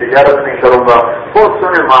سود کی تجارت نہیں کروں گا. بہت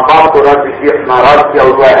سنے ماں باپ کو ناراض کیا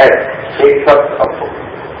ہوا ہے. ایک شخص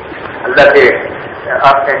اللہ کے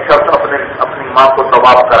ایک شخص اپنی ماں کو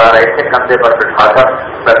طواف کرا رہے تھے, کندھے پر بٹھا کر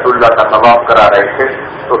بیت اللہ کا طواف کرا رہے تھے.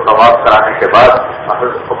 تو طواف کرانے کے بعد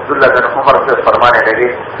عبداللہ بن عمر سے فرمانے لگے,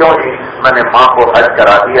 کیوں جی میں نے ماں کو حج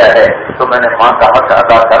کرا دیا ہے تو میں نے ماں کا حق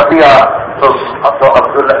ادا کر دیا. تو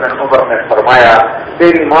عبداللہ بن عمر نے فرمایا,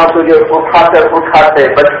 تیری ماں تجھے اٹھاتے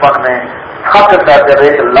بچپن میں حق کا جب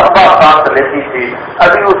ایک لمبا سانس لیتی تھی,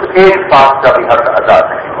 ابھی اس ایک سانس کا بھی حق ادا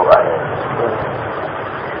نہیں ہوا ہے.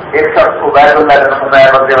 ایک شخص عبید اللہ بن عمیر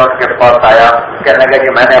رضی اللہ عنہ کے پاس آیا, کہنے لگا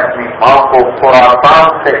کہ میں نے اپنی ماں کو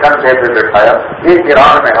خراسان سے کندھے پہ بٹھایا, یہ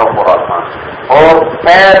ایران میں ہے خراسان, اور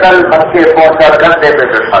پیدل مکے پہنچا کندھے پہ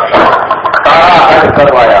بٹھاتا, سارا حج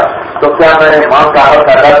کروایا, تو کیا میں نے ماں کا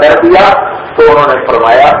حق ادا کر دیا؟ تو انہوں نے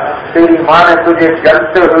فرمایا, تیری ماں نے تجھے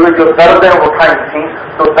جلتے ہوئے جو دردیں اٹھائی تھیں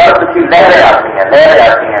تو درد کی لہریں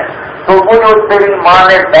آتی ہیں. تو وہ جو تیری ماں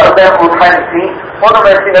نے دردیں اٹھائی تھیں ان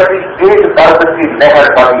میں سے ابھی ایک درد کی لہر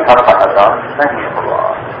کا بھی حق ادا نہیں ہوا.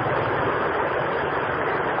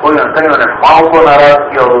 کئیوں نے ماں کو ناراض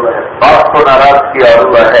کیا ہوا ہے, باپ کو ناراض کیا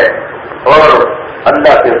ہوا ہے, اور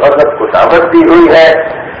اللہ کے غضب کو دعوت دی ہوئی ہے.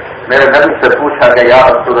 میرے نبی سے پوچھا کہ یا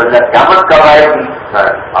رسول اللہ قیامت کب آئے گی؟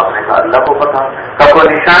 آپ نے کہا اللہ کو پتا. کب وہ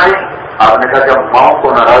نشانی؟ آپ نے کہا جب ماں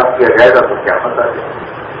کو ناراض کیا جائے گا تو قیامت آ جائے گا.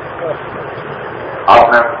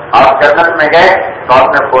 آپ جنت میں گئے تو آپ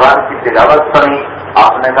نے قرآن کی تلاوت سنی.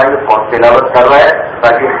 آپ نے کہا یہ کون تلاوت کر رہے ہیں؟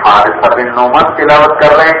 تاکہ حارثہ بن نعمان تلاوت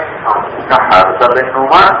کر رہے ہیں. حارثہ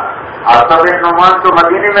بن نعمان تو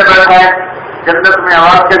مدینے میں بیٹھا ہے, جنت میں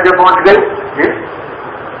آواز کیسے پہنچ گئی؟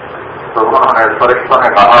 تو انہوں نے فرشتوں نے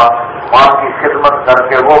کہا ماں کی خدمت کر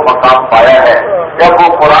کے وہ مقام پایا ہے جب وہ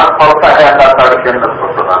قرآن پڑھتا ہے اللہ تعالی جنت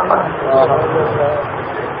کو سناتا ہے.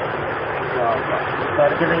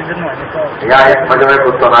 یا اس مجمعے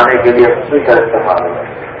کو سنانے کے لیے اسپیکر استعمال ہوا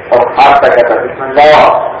اور خاص کا کہتا ہے بسم اللہ,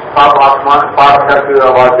 آپ آسمان پار کر کے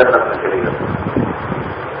آواز جنت میں چلی گئی.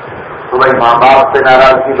 تو بھائی ماں باپ سے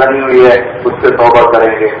ناراضگی بنی ہوئی ہے, اس سے توبہ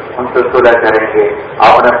کریں گے, ان سے صلح کریں گے.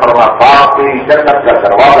 آپ نے فرمایا باپ کی جنت کا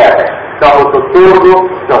دروازہ ہے, چاہو تو توڑ دو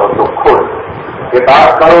چاہو تو کھول دو.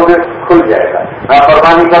 اطاعت کرو گے کھل جائے گا,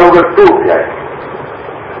 نافرمانی کرو گے ٹوٹ جائے گا.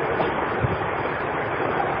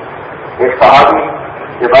 ایک صحابی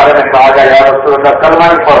کے بارے میں کہا گیا یا رسول اللہ کلمہ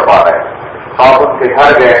نہیں پڑھ پا رہے. آپ ان کے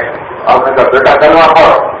گھر گئے, آپ نے کہا بیٹا کلمہ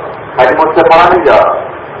پڑھو, آج مجھ سے پڑھا نہیں جا رہا.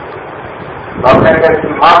 آپ نے کہا کہ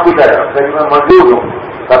ماں کی طرح کہیں میں موجود ہوں,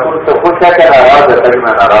 تب ان سے خوش ہے کہ ناراض ہے, کہیں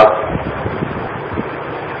میں ناراض ہوں.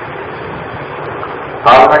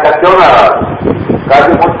 آپ نے کہا کیوں ناراض؟ کہا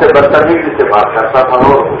کہ مجھ سے بدتمیزی سے بات کرتا تھا,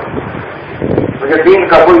 اور مجھے دین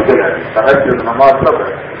کا کوئی دل نہیں, تہجد نماز سب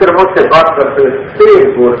ہے, پھر مجھ سے بات کرتے تیز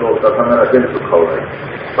بولنا ہوتا تھا, میرا دل دکھا ہوا ہے.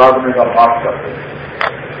 تو آپ نے کہا معاف کرتے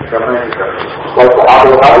کرنا نہیں کرتے. آگ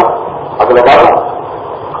لگا دو, آگ لگا دو,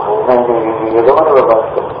 بات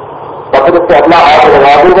کرو تب سے اگلا آگ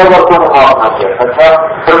لگا دوں گا اور تم معاف نہ کیا. اچھا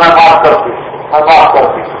پھر میں معاف کرتی, میں معاف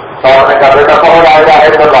کرتی. تو آپ نے کہا بیٹا بہت آئے آئے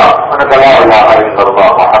کرا, میں نے کہا اللہ علیہ کروا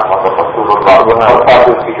محمد رسول اللہ اور ساتھ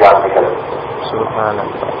اس کی جان نکل.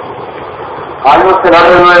 آئیوں سے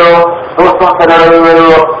لڑے ہوئے ہو, دوستوں سے لڑے ہوئے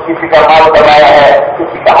ہو، کسی کا مال دبایا ہے،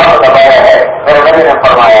 کسی کا حق دبایا ہے، میرے نبی نے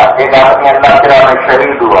فرمایا ایک آدمی اللہ کی راہ میں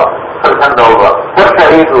شہید ہوا، پھر زندہ ہوا، پھر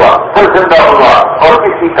شہید ہوا، پھر زندہ ہوا، اور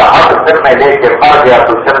کسی کا حق دل میں لے کے مر گیا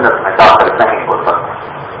تو جنت میں داخل نہیں ہو سکتا۔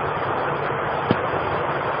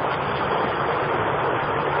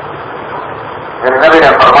 میرے نبی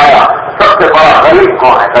نے فرمایا سب سے بڑا غریب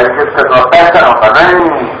کون ہے؟ کہ جس کے پاس پیسہ ہوتا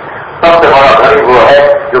نہیں، سب سے بڑا غریب وہ ہے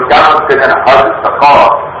جو قیامت کے دن حج تقوا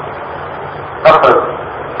نفل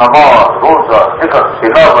نماز روزہ ذکر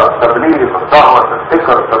تلاوت تبلیغ دعوت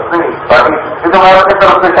ذکر تصدیق تعریف، یہ تو میں اپنی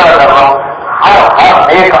طرف سے اشارہ کر رہا ہوں،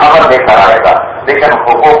 ہر ایک عمل لے کر آئے گا، لیکن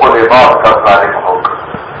حقوق و لباس کا ظالم ہوگا،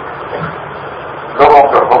 لوگوں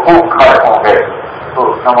کے حقوق کھڑے ہوں گے تو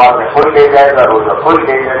نماز میں کوئی لے جائے گا، روزہ کوئی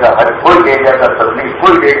لے جائے گا، حج کوئی لے جائے گا، تبلیغ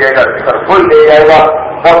کوئی لے جائے گا، ذکر کوئی لے جائے گا،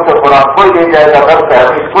 درس قرآن کوئی لے جائے گا، درس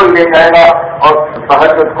حدیث کوئی لے جائے گا، اور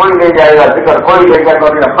تہجد کوئی لے جائے گا، ذکر کوئی لے جائے گا،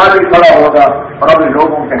 اور یہ خالی کھڑا ہوگا اور ابھی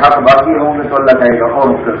لوگوں کے حق باقی ہوں گے تو اللہ کہے گا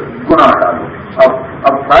اور اس سے گناہ ڈالو۔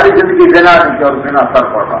 اب ساری زندگی زنا نہیں کی اور زنا سر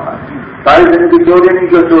پڑ رہا ہے، ساری زندگی چوری نہیں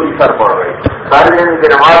کی اور چوری سر پڑ رہی، ساری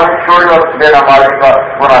زندگی نماز نہیں چھوڑی اور بے نمازی کا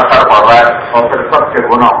گناہ سر پڑ رہا ہے، اور پھر سب سے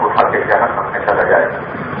گناہ اٹھا کے جہنم میں چلا جائے گا۔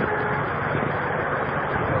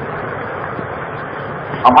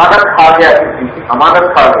 امانت کھا گیا کسی کی،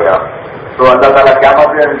 امانت کھا گیا تو اللہ تعالیٰ کیا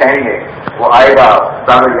مطلب کہیں گے، وہ آئے گا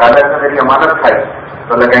صاحب عادت میں میری امانت کھائی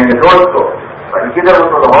تو اللہ کہیں گے دوست کو کدھر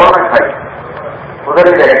تو لاہور میں کھائی ادھر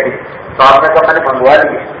ہی رہے گی، تو آپ نے کہا میں نے منگوا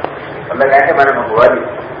لی، اللہ کہیں گے میں نے منگوا لی،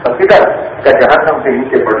 اور کدھر کا جہنم کے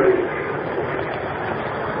نیچے پڑ گئی۔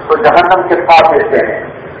 تو جہنم کے پاس ایسے ہیں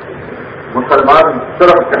مسلمان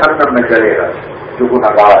صرف جہنم میں چلے گا جو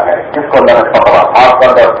گناہگار ہے، جس کو اللہ نے پکڑا آپ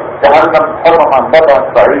کا در جہنم فرمان بدن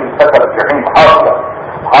صحیح سطر جہنم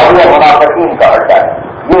حاویہ منافقین کا اڈا ہے۔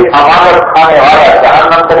 یہ امانت کھانے والا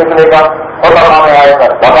جہنم سے نکلے گا، خطرہ میں آئے گا،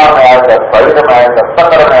 دبا میں آئے گا، سعید میں آئے گا،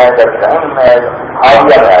 سطر میں آئے گا، جہنم میں آئے گا،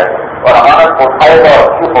 حاویہ میں آئے گا، اور امانت کو اٹھائے گا اور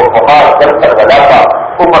اس کو بخار چل کر گلاتا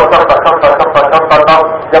اوپر سب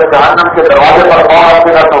جب جہنم کے دروازے پر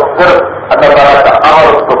پہنچے گا تو پھر اللہ تعالیٰ کا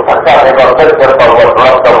امر اس کو دھکا دے گا اور پھر کرتا ہوا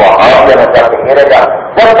دوڑتا ہوا حاویہ میں جا کے گرے گا،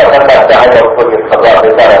 جب تک اللہ چاہے گا اس کو یہ سزا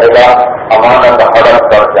دیتا رہے گا۔ امانت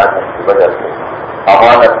ہڑپ کر جانے کی وجہ سے،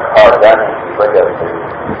 امانت کھا جانے کی وجہ سے،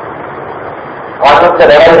 امانت سے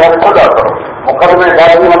لڑائی مت خدا کرو، مقدمے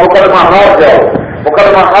ڈالی میں مقدمہ ہار جاؤ،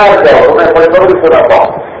 مقدمہ ہار جاؤ، تو میں کوئی ضروری سناتا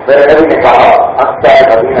ہوں۔ میرے نبی نے کہا اچھا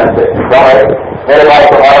مدینہ سے جائے میرے پاس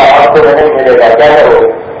تمہارا ہاتھ میں نہیں ملے گا، کیا کرو؟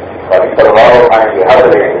 کبھی تلواروں کھانے کی حد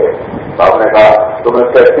لیں گے۔ آپ نے کہا تمہیں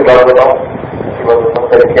سے اچھی بات بتاؤں، اچھی بات بتاؤں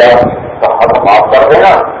پھر کیا کہا معاف کر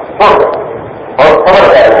دینا اور خبر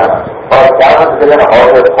کر دینا، اور قیامت کے دن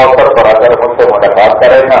حوض کوثر پر آ کر مجھ سے ملاقات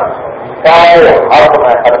کرے گا، سارے حق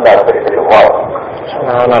میں اللہ سے دلوا دوں گا۔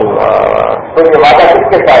 تو یہ وعدہ کس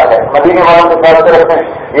کے ساتھ ہے؟ مدینے والوں کے ساتھ صرف نہیں،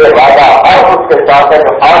 یہ وعدہ ہر اس کے ساتھ ہے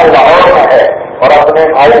جو آج لاہور میں ہے اور اپنے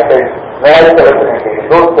بھائی سے لڑائی سے بچنے کے لیے،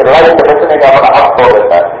 دوست سے لڑائی سے بچنے کا اپنا حق کھو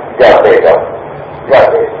دیتا ہے۔ جاتے جاؤ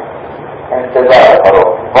جاتے انتظار کرو،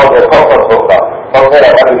 حوض کوثر ہوگا اور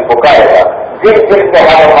میرا نبی پکارے گا، جس کے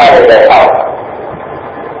ہاتھ مارے گئے آپ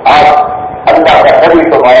اللہ کا نبی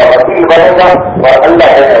تمہارا وکیل بنے گا اور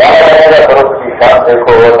اللہ دینے والا بنے گا، تو اس کی شان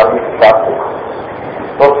دیکھو وہ نبی کی شان دیکھو،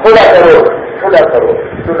 تو صلح کرو صلح کرو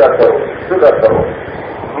صلح کرو صلح کرو،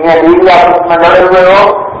 میاں بیوی آپ اس میں لڑے ہوئے ہو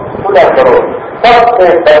صلح کرو۔ سب سے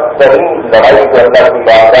بدترین لڑائی جو اللہ کی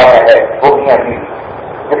بارگاہ میں ہے وہ میاں بیوی،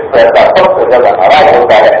 جس پہ اللہ سب سے زیادہ ناراض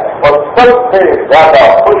ہوتا ہے اور سب سے زیادہ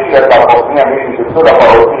خوشی اللہ کو میاں بیوی کی صلح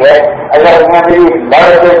پر ہوتی ہے۔ اگر میاں بیوی لڑ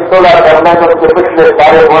کے صلح کرنے تو اس کے پچھلے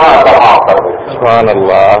سارے گناہ اللہ معاف کر دے۔ سبحان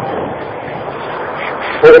اللہ۔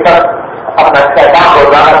 اپنا شیطان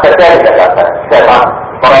روزانہ کچہری لگاتا ہے شیطان،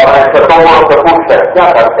 اور اپنے شتوں سے پوچھتا ہے کیا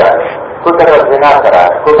کرتا ہے، کوئی کہتا زنا کرا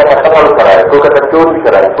ہے، کوئی کہتا قتل کرا ہے، کوئی کہتا چوری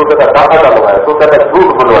کرا ہے، کوئی کہتا ڈاکہ ڈلوایا ہے، کوئی کہتا جھوٹ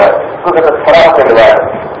بلوایا ہے، کوئی کہتا شراب چلوایا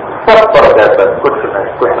ہے، سب پر کہتا ہے کچھ نہیں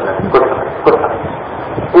کچھ نہیں کچھ نہیں کچھ نہیں۔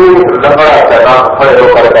 ایک لمبا شیطان کھڑے ہو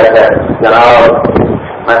کر کہتا ہے جناب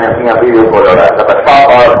میں نے اپنی بیوی کو لڑا ہے، کہتا صاحب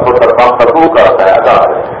اور پتر کام کا تو کرتا ہے ادا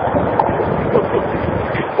ہے،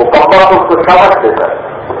 وہ کمبا کو اس کو سمجھ دیتا ہے،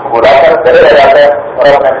 بلا کر چلے رہ جاتا ہے اور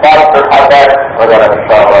اپنے پاس اٹھاتا ہے وغیرہ تو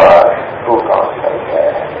کام کرتا ہے۔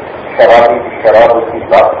 شرابی کی شراب اس کی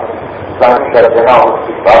بات کر، گاڑی کا جنا اس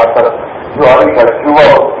کی بات کر، جواری کا جوا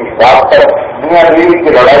اس کی بات کر، میاں بیوی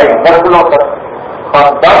کی لڑائی نسلوں تک،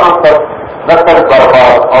 خاندانوں تک، نسل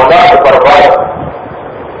برباد اولاد برباد۔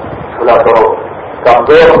 کھلا کرو،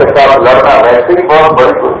 کمزور کے ساتھ لڑنا ویسے ہی بہت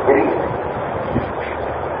بڑی مشکل ہے۔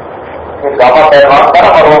 یہ جامع پیمان تھا نا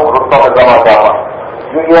مرحوم رستوں میں جمع جامع،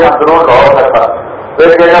 یہ اندرون لاہور میں تھا،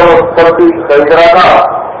 پھر جب وہ سبزی خرید رہا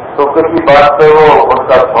تھا تو کسی بات پہ وہ ان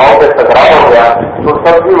کا بھاؤ پہ ٹکراؤ ہو گیا تو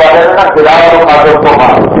سبزی والے نے نا گلاس اور کاغذ کو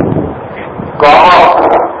مار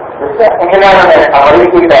انگلینڈ نے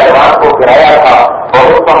امریکی طالبان کو گرایا تھا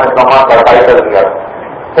اور اس میں جمع کروائی کر دیا.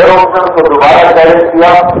 پھر اس نے اس کو دوبارہ چیلنج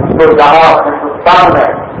کیا تو جہاں ہندوستان میں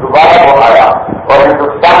دوبارہ وہ آیا اور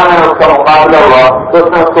ہندوستان میں اس کا مقابلہ ہوا تو اس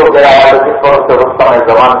نے اس کو گرایا جس پر اس سے رستم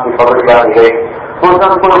زبان کی پگڑی باندھی گئی تو اس نے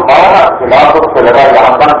اس کو مارا خلاف اس سے لگا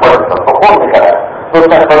یہاں تن پڑ خون نکلا ہے تو اس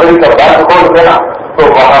نے پگڑی کا بند کھول دیا تو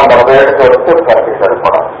وہاں لپیٹ کے چپ کر کے چل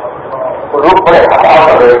پڑا. لوگ بڑے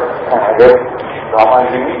حالات رہے راما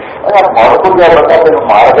جی مار کو کیا بتا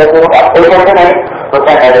مار گئے تو آپ کیسے نہیں تو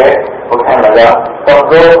کہنے اٹھنے لگا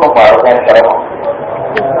کمزور کو مارنا شرم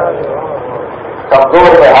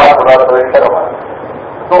کمزور پہ ہاتھ اٹھا تو شرم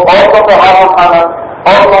تو عورتوں پہ ہاتھ اٹھانا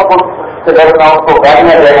عورتوں کو سے لڑنا ان کو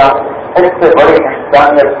گالیاں دینا اس سے بڑی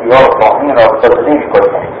انسانیت کی اور توہین اور تبدیل کو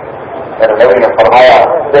میرے نبی نے فرمایا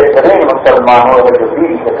بہترین مسلمانوں نے جو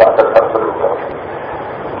دین کے ساتھ سلوک کرو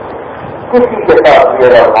کسی کے ساتھ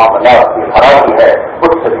یہ معاملات کی خرابی ہے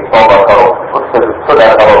اس سے بھی توبہ کرو اس سے بھی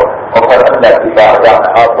صلح کرو اور پھر اللہ کی بارگاہ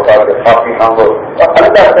میں ہاتھ اٹھا کے معافی مانگو اور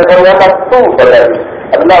اللہ سے کرو گا تو بدلے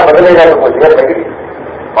اللہ بدلے گا تو مجھے لگی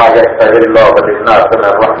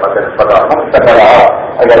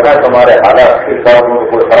اگر میں تمہارے حالات ٹھیک کر دوں تو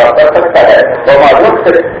کوئی خراب کر سکتا ہے تو معلوم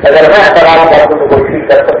سے اگر میں خراب کر دوں تو کوئی ٹھیک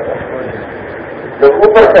کر سکتا ہے. جب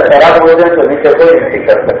اوپر سے خراب ہو جائے تو نیچے کوئی نہیں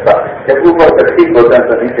کر سکتا جب اوپر سے ٹھیک ہو جائے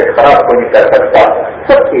تو نیچے خراب کوئی نہیں کر سکتا.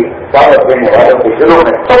 سب کی دعوت دینے والوں کے دلوں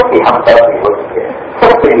میں سب کی ہمدردی ہوتی ہے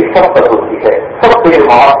سب کے لیے شفقت ہوتی ہے سب کے لیے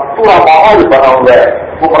پورا ماحول بنا ہوا ہے.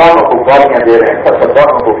 حکمرانوں کو گالیاں دے رہے ہیں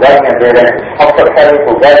سرکاروں کو گالیاں دے رہے ہیں افسر شہری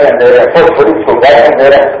کو گالیاں دے رہے ہیں سب پولیس کو گالیاں دے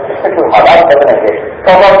رہے ہیں اس سے جو حالات بدلیں گے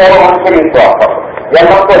کم از کم ان کے لیے تو آپ یا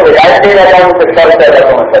ہم کو ہدایت دے رہا ہے ان سے شر پیدا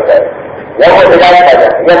ہونا چاہتا ہے یا وہ ہدایت آ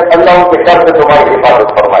جائے یا اللہ ان کے شر سے تمہاری حفاظت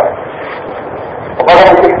فرمائے. مگر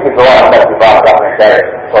اس کی دعا اللہ کی بات کرنے جائے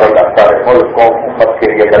اور اللہ سارے ملک کو امت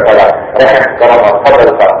کے لیے بڑا رحم کرم اور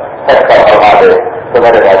فضل کا فیصلہ فرما دے تو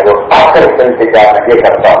میرے بھائی جو آخر انتظار میں یہ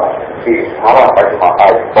کرتا ہوں کہ ہمارا مجمع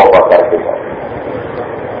آج توبہ کر کے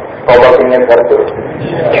توبہ کی نیت کرتے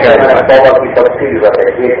توبہ کی تفصیل ہے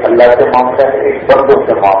ایک اللہ سے معاملہ ہے ایک بندوں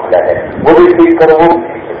سے معاملہ ہے وہ بھی ٹھیک کرو وہ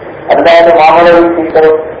بھی اللہ سے معاملہ بھی ٹھیک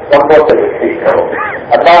کرو بندوں سے بھی ٹھیک کرو.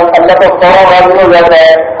 اللہ تو سورا راضی ہو جاتا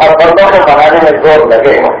ہے اور بندوں کو بنانے میں زور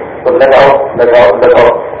لگے تو لگاؤ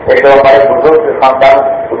ایک ہمارے بزرگ کے خاندان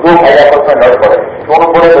دو بھائی آپس میں لڑ پڑے دونوں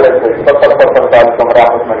بڑے بڑے تھے 70 سال کمرے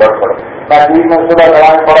آپس میں لڑ پڑے میں بیچ میں صبح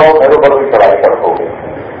لڑائی پڑا ہوں میرے اوپر بھی چڑھائی کر ہو گئی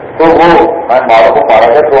تو وہ میں مارو کو مارا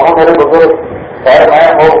گیا دونوں میرے بزرگ خیر میں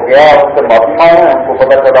ہو گیا ان سے معافی مانگے ان کو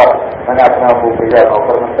پتا چلا میں نے اپنے آپ کو بھیجا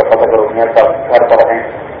نوکر میں سے پتا کرو میرے ساتھ گھر پر ہیں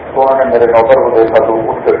تو انہوں نے میرے نوکر کو دیکھا تو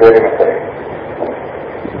اٹھ کے ڈیرے میں کرے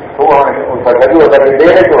تو انہوں نے ان کا گلی ہوتا ہے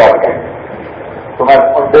ڈیرے کے بعد کہیں تو میں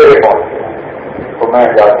ان ڈیرے پہنچ گیا تو میں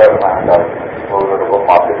جا کر میں لوگوں کو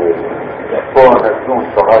معافی دے دی تو انہوں نے کیوں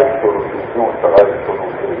چڑھائی شروع کی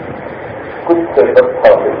کچھ سے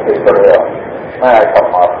بچہ سے چڑھیا میں ایسا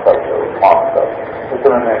معاف کر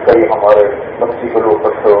اتنے میں کئی ہمارے بچی کے لوگ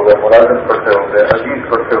کٹھے ہو گئے ملازم کٹھے ہو گئے عزیز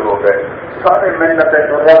کٹھے ہو گئے سارے محنتیں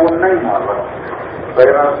کر رہے وہ نہیں مان رہا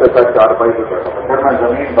پہنا سے 4 بھائی کو بیٹھا پھر میں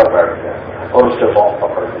زمین پر بیٹھ گیا اور اس سے پاؤں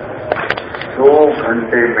پکڑ گیا 2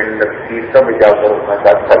 گھنٹے محنت کی تب جا کر اس میں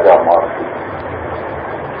سجا مار دی.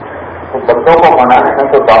 تو بندوں کو منانے میں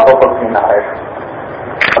تو دانتوں پر سینا ہے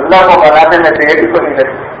اللہ کو منانے میں تو ایک کو نہیں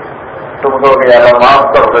لگتی تم لوگ یار معاف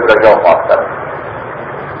کرو گے گجاؤ معاف کر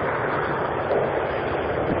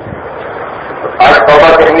آج توبہ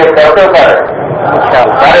کے لیے کرتے ہو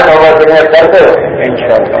سارے توبہ کے لیے کرتے ہو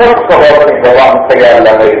سب کو اپنی زبان سے یا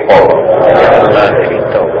اللہ میری توبہ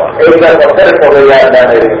ایک دفعہ پھر کرو یا اللہ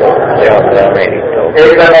میری توبہ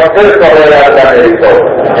ایک دفعہ پھر کرو یا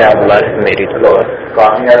اللہ میری توبہ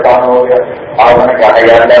کافی آسان ہو گیا آپ نے کہا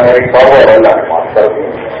یا اللہ میری توبہ اور اللہ نے معاف کر دی.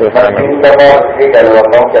 میں 3 دفعہ یہ کہہ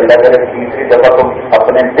رہا ہوں کہ اللہ کرے تیسری دفعہ تم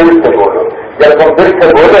اپنے دل سے بولو جب تم دل سے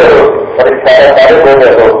بولے ہو اور سارے بولے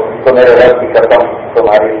ہو تو میرے رب کی قسم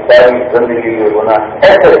تمہاری ساری زندگی کے گناہ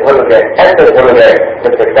ایسے دھل گئے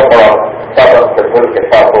جیسے کپڑا صابن سے دھل کے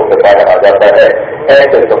صاف ہو کے باہر آ جاتا ہے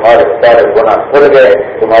ایسے تمہارے سارے گناہ دھل گئے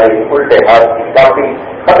تمہاری الٹے ہاتھ کی کافی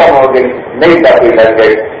ختم ہو گئی نئی کافی لگ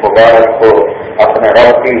گئی. مبارک کو اپنے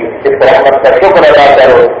رب کی اس رحمت کا شکر ادا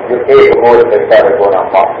کرو جو ایک بول کے سارے گناہ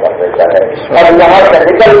معاف کر دیتا ہے. اب یہاں سے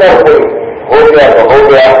نکل کر کوئی ہو گیا تو ہو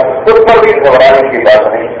گیا اس پر بھی گھبرانے کی بات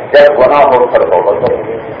نہیں. جب گناہ ہو کر پھر ہو جائے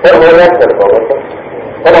پھر ہو جائے اثر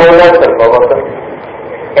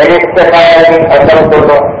کو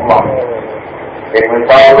ایک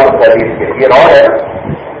مثال شریر کے لیے اور ہے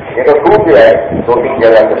یہ تو ٹوٹ گیا ہے 2-3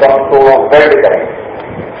 جگہ سے تو ہم کو بیلٹ کریں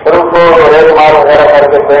تو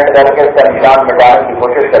سے پینٹ کر کے اس کا نشان مٹانے کی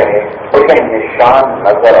کوشش کریں گے لیکن نشان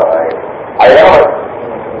نظر آئے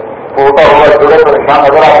ٹوٹا ہوا جڑے تو نشان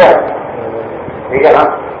نظر آتا ہے. ٹھیک ہے نا.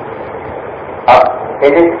 اب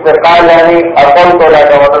استقال یعنی اصل تولا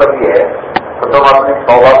کا مطلب یہ ہے تو تم اپنی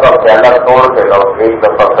 100 کا پہلا توڑ کے لاؤ 1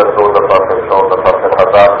 دفعہ پھر 2 دفعہ پھر 100 دفعہ پھر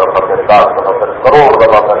 1000 دفعہ پھر 7 دفعہ پھر کروڑ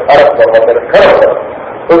دفعہ پھر ارب دفعہ پھر کروڑ دفعہ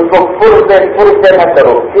اس کو پھر سے نہ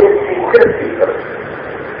کرو پھر کرو.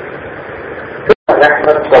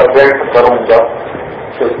 رحمت کا بیلٹ کروں گا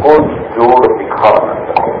کہ کوئی جوڑ دکھا نہ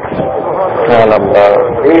سکے.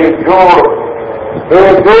 ایک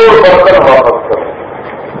جوڑ برتن واپس کرو.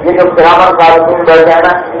 یہ جو قیامت کا آدمی بیٹھ جائے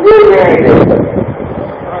نا یہ نہیں دے سکتے.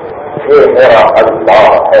 یہ میرا اللہ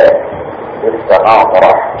ہے اس کا نام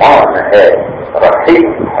رحمان ہے رحیم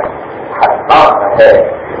ہے حنان ہے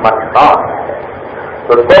منان ہے.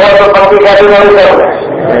 تو تیرا تو پتی کیسے نہیں کر رہے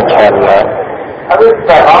ہیں. اب اس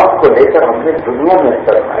پیغام کو لے کر ہم نے دنیا میں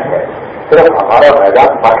چلنا ہے. صرف ہمارا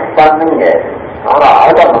میدان پاکستان نہیں ہے سارا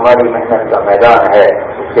عالم ہماری محنت کا میدان ہے.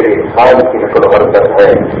 اس کے لیے سال کی نقل و حرکت ہے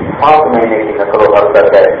 7 مہینے کی نقل و حرکت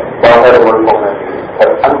ہے. باہر ملکوں میں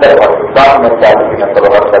اندر پاکستان میں 4 کی نقل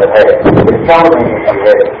و حرکت ہے. 4 مہینے کی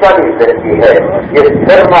ہے 40 دن کی ہے. یہ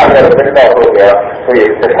سرما اگر زندہ ہو گیا تو یہ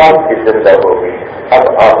اتفاق کی زندہ ہوگی. اب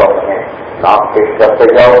آپ اپنے نام پیش کرتے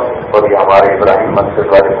جاؤ اور یہ ہمارے ابراہیم مسجد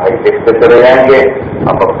والے بھائی دیکھتے چلے جائیں گے.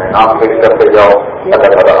 آپ اپنے نام پیش کرتے جاؤ. اللہ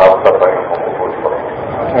تعالیٰ آپ سب بھائیوں کو قبول کریں.